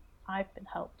I've been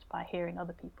helped by hearing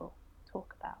other people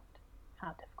talk about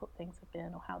how difficult things have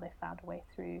been or how they found a way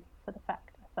through, for the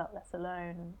fact I felt less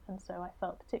alone. And so I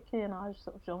felt, particularly in our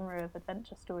sort of genre of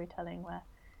adventure storytelling, where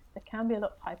there can be a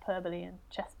lot of hyperbole and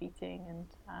chest beating and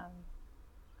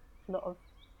a lot of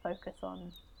focus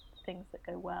on things that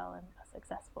go well and are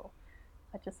successful,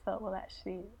 I just felt, well,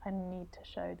 actually I need to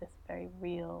show this very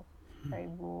real, very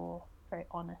raw, very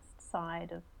honest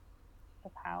side of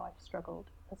how I've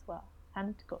struggled as well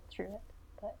and got through it.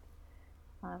 But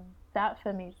that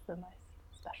for me is the most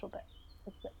special bit,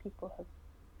 is that people have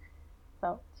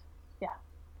felt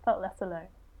less alone,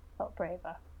 felt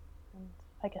braver. And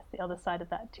I guess the other side of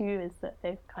that too is that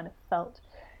they've kind of felt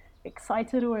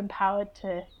excited or empowered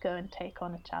to go and take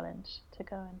on a challenge, to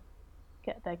go and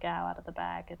get their gal out of the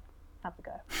bag and have a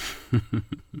go.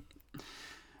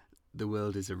 The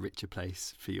world is a richer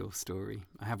place for your story.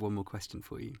 I have one more question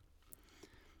for you.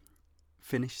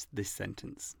 Finish this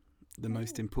sentence. The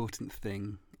most important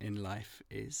thing in life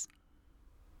is?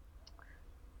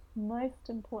 Most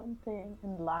important thing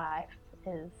in life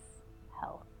is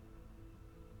health.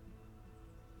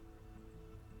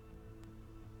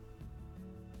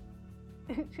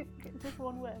 Just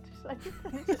one word. Should I just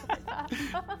finish it like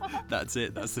that? That's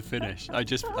it. That's the finish. I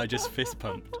just fist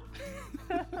pumped.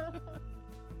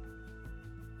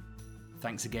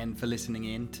 Thanks again for listening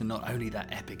in to not only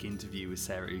that epic interview with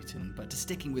Sarah Outen, but to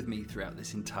sticking with me throughout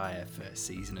this entire first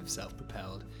season of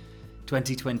Self-Propelled.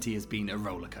 2020 has been a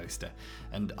roller coaster,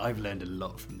 and I've learned a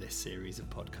lot from this series of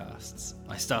podcasts.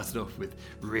 I started off with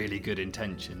really good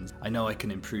intentions. I know I can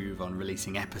improve on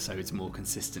releasing episodes more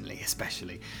consistently,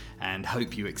 especially, and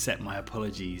hope you accept my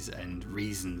apologies and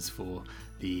reasons for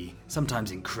the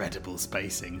sometimes incredible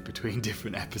spacing between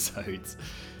different episodes.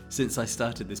 Since I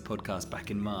started this podcast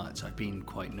back in March, I've been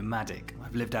quite nomadic.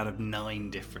 I've lived out of 9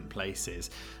 different places,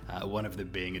 one of them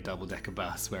being a double-decker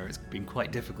bus, where it's been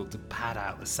quite difficult to pad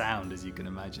out the sound, as you can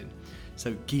imagine.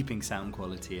 So keeping sound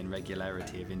quality and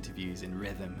regularity of interviews in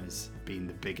rhythm has been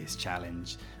the biggest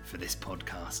challenge for this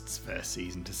podcast's first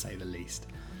season, to say the least.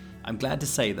 I'm glad to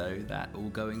say, though, that all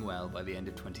going well, by the end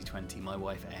of 2020, my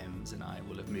wife Ems and I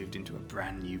will have moved into a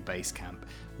brand new base camp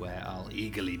where I'll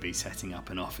eagerly be setting up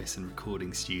an office and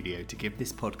recording studio to give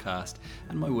this podcast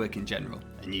and my work in general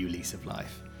a new lease of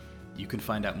life. You can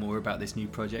find out more about this new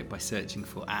project by searching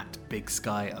for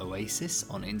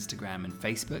 @BigSkyOasis on Instagram and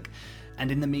Facebook. And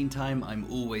in the meantime, I'm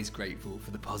always grateful for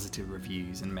the positive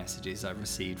reviews and messages I've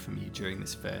received from you during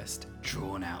this first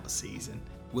drawn-out season.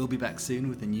 We'll be back soon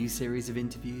with a new series of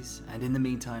interviews, and in the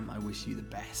meantime, I wish you the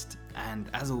best. And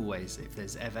as always, if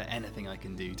there's ever anything I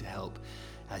can do to help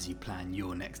as you plan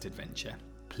your next adventure,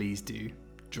 please do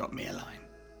drop me a line.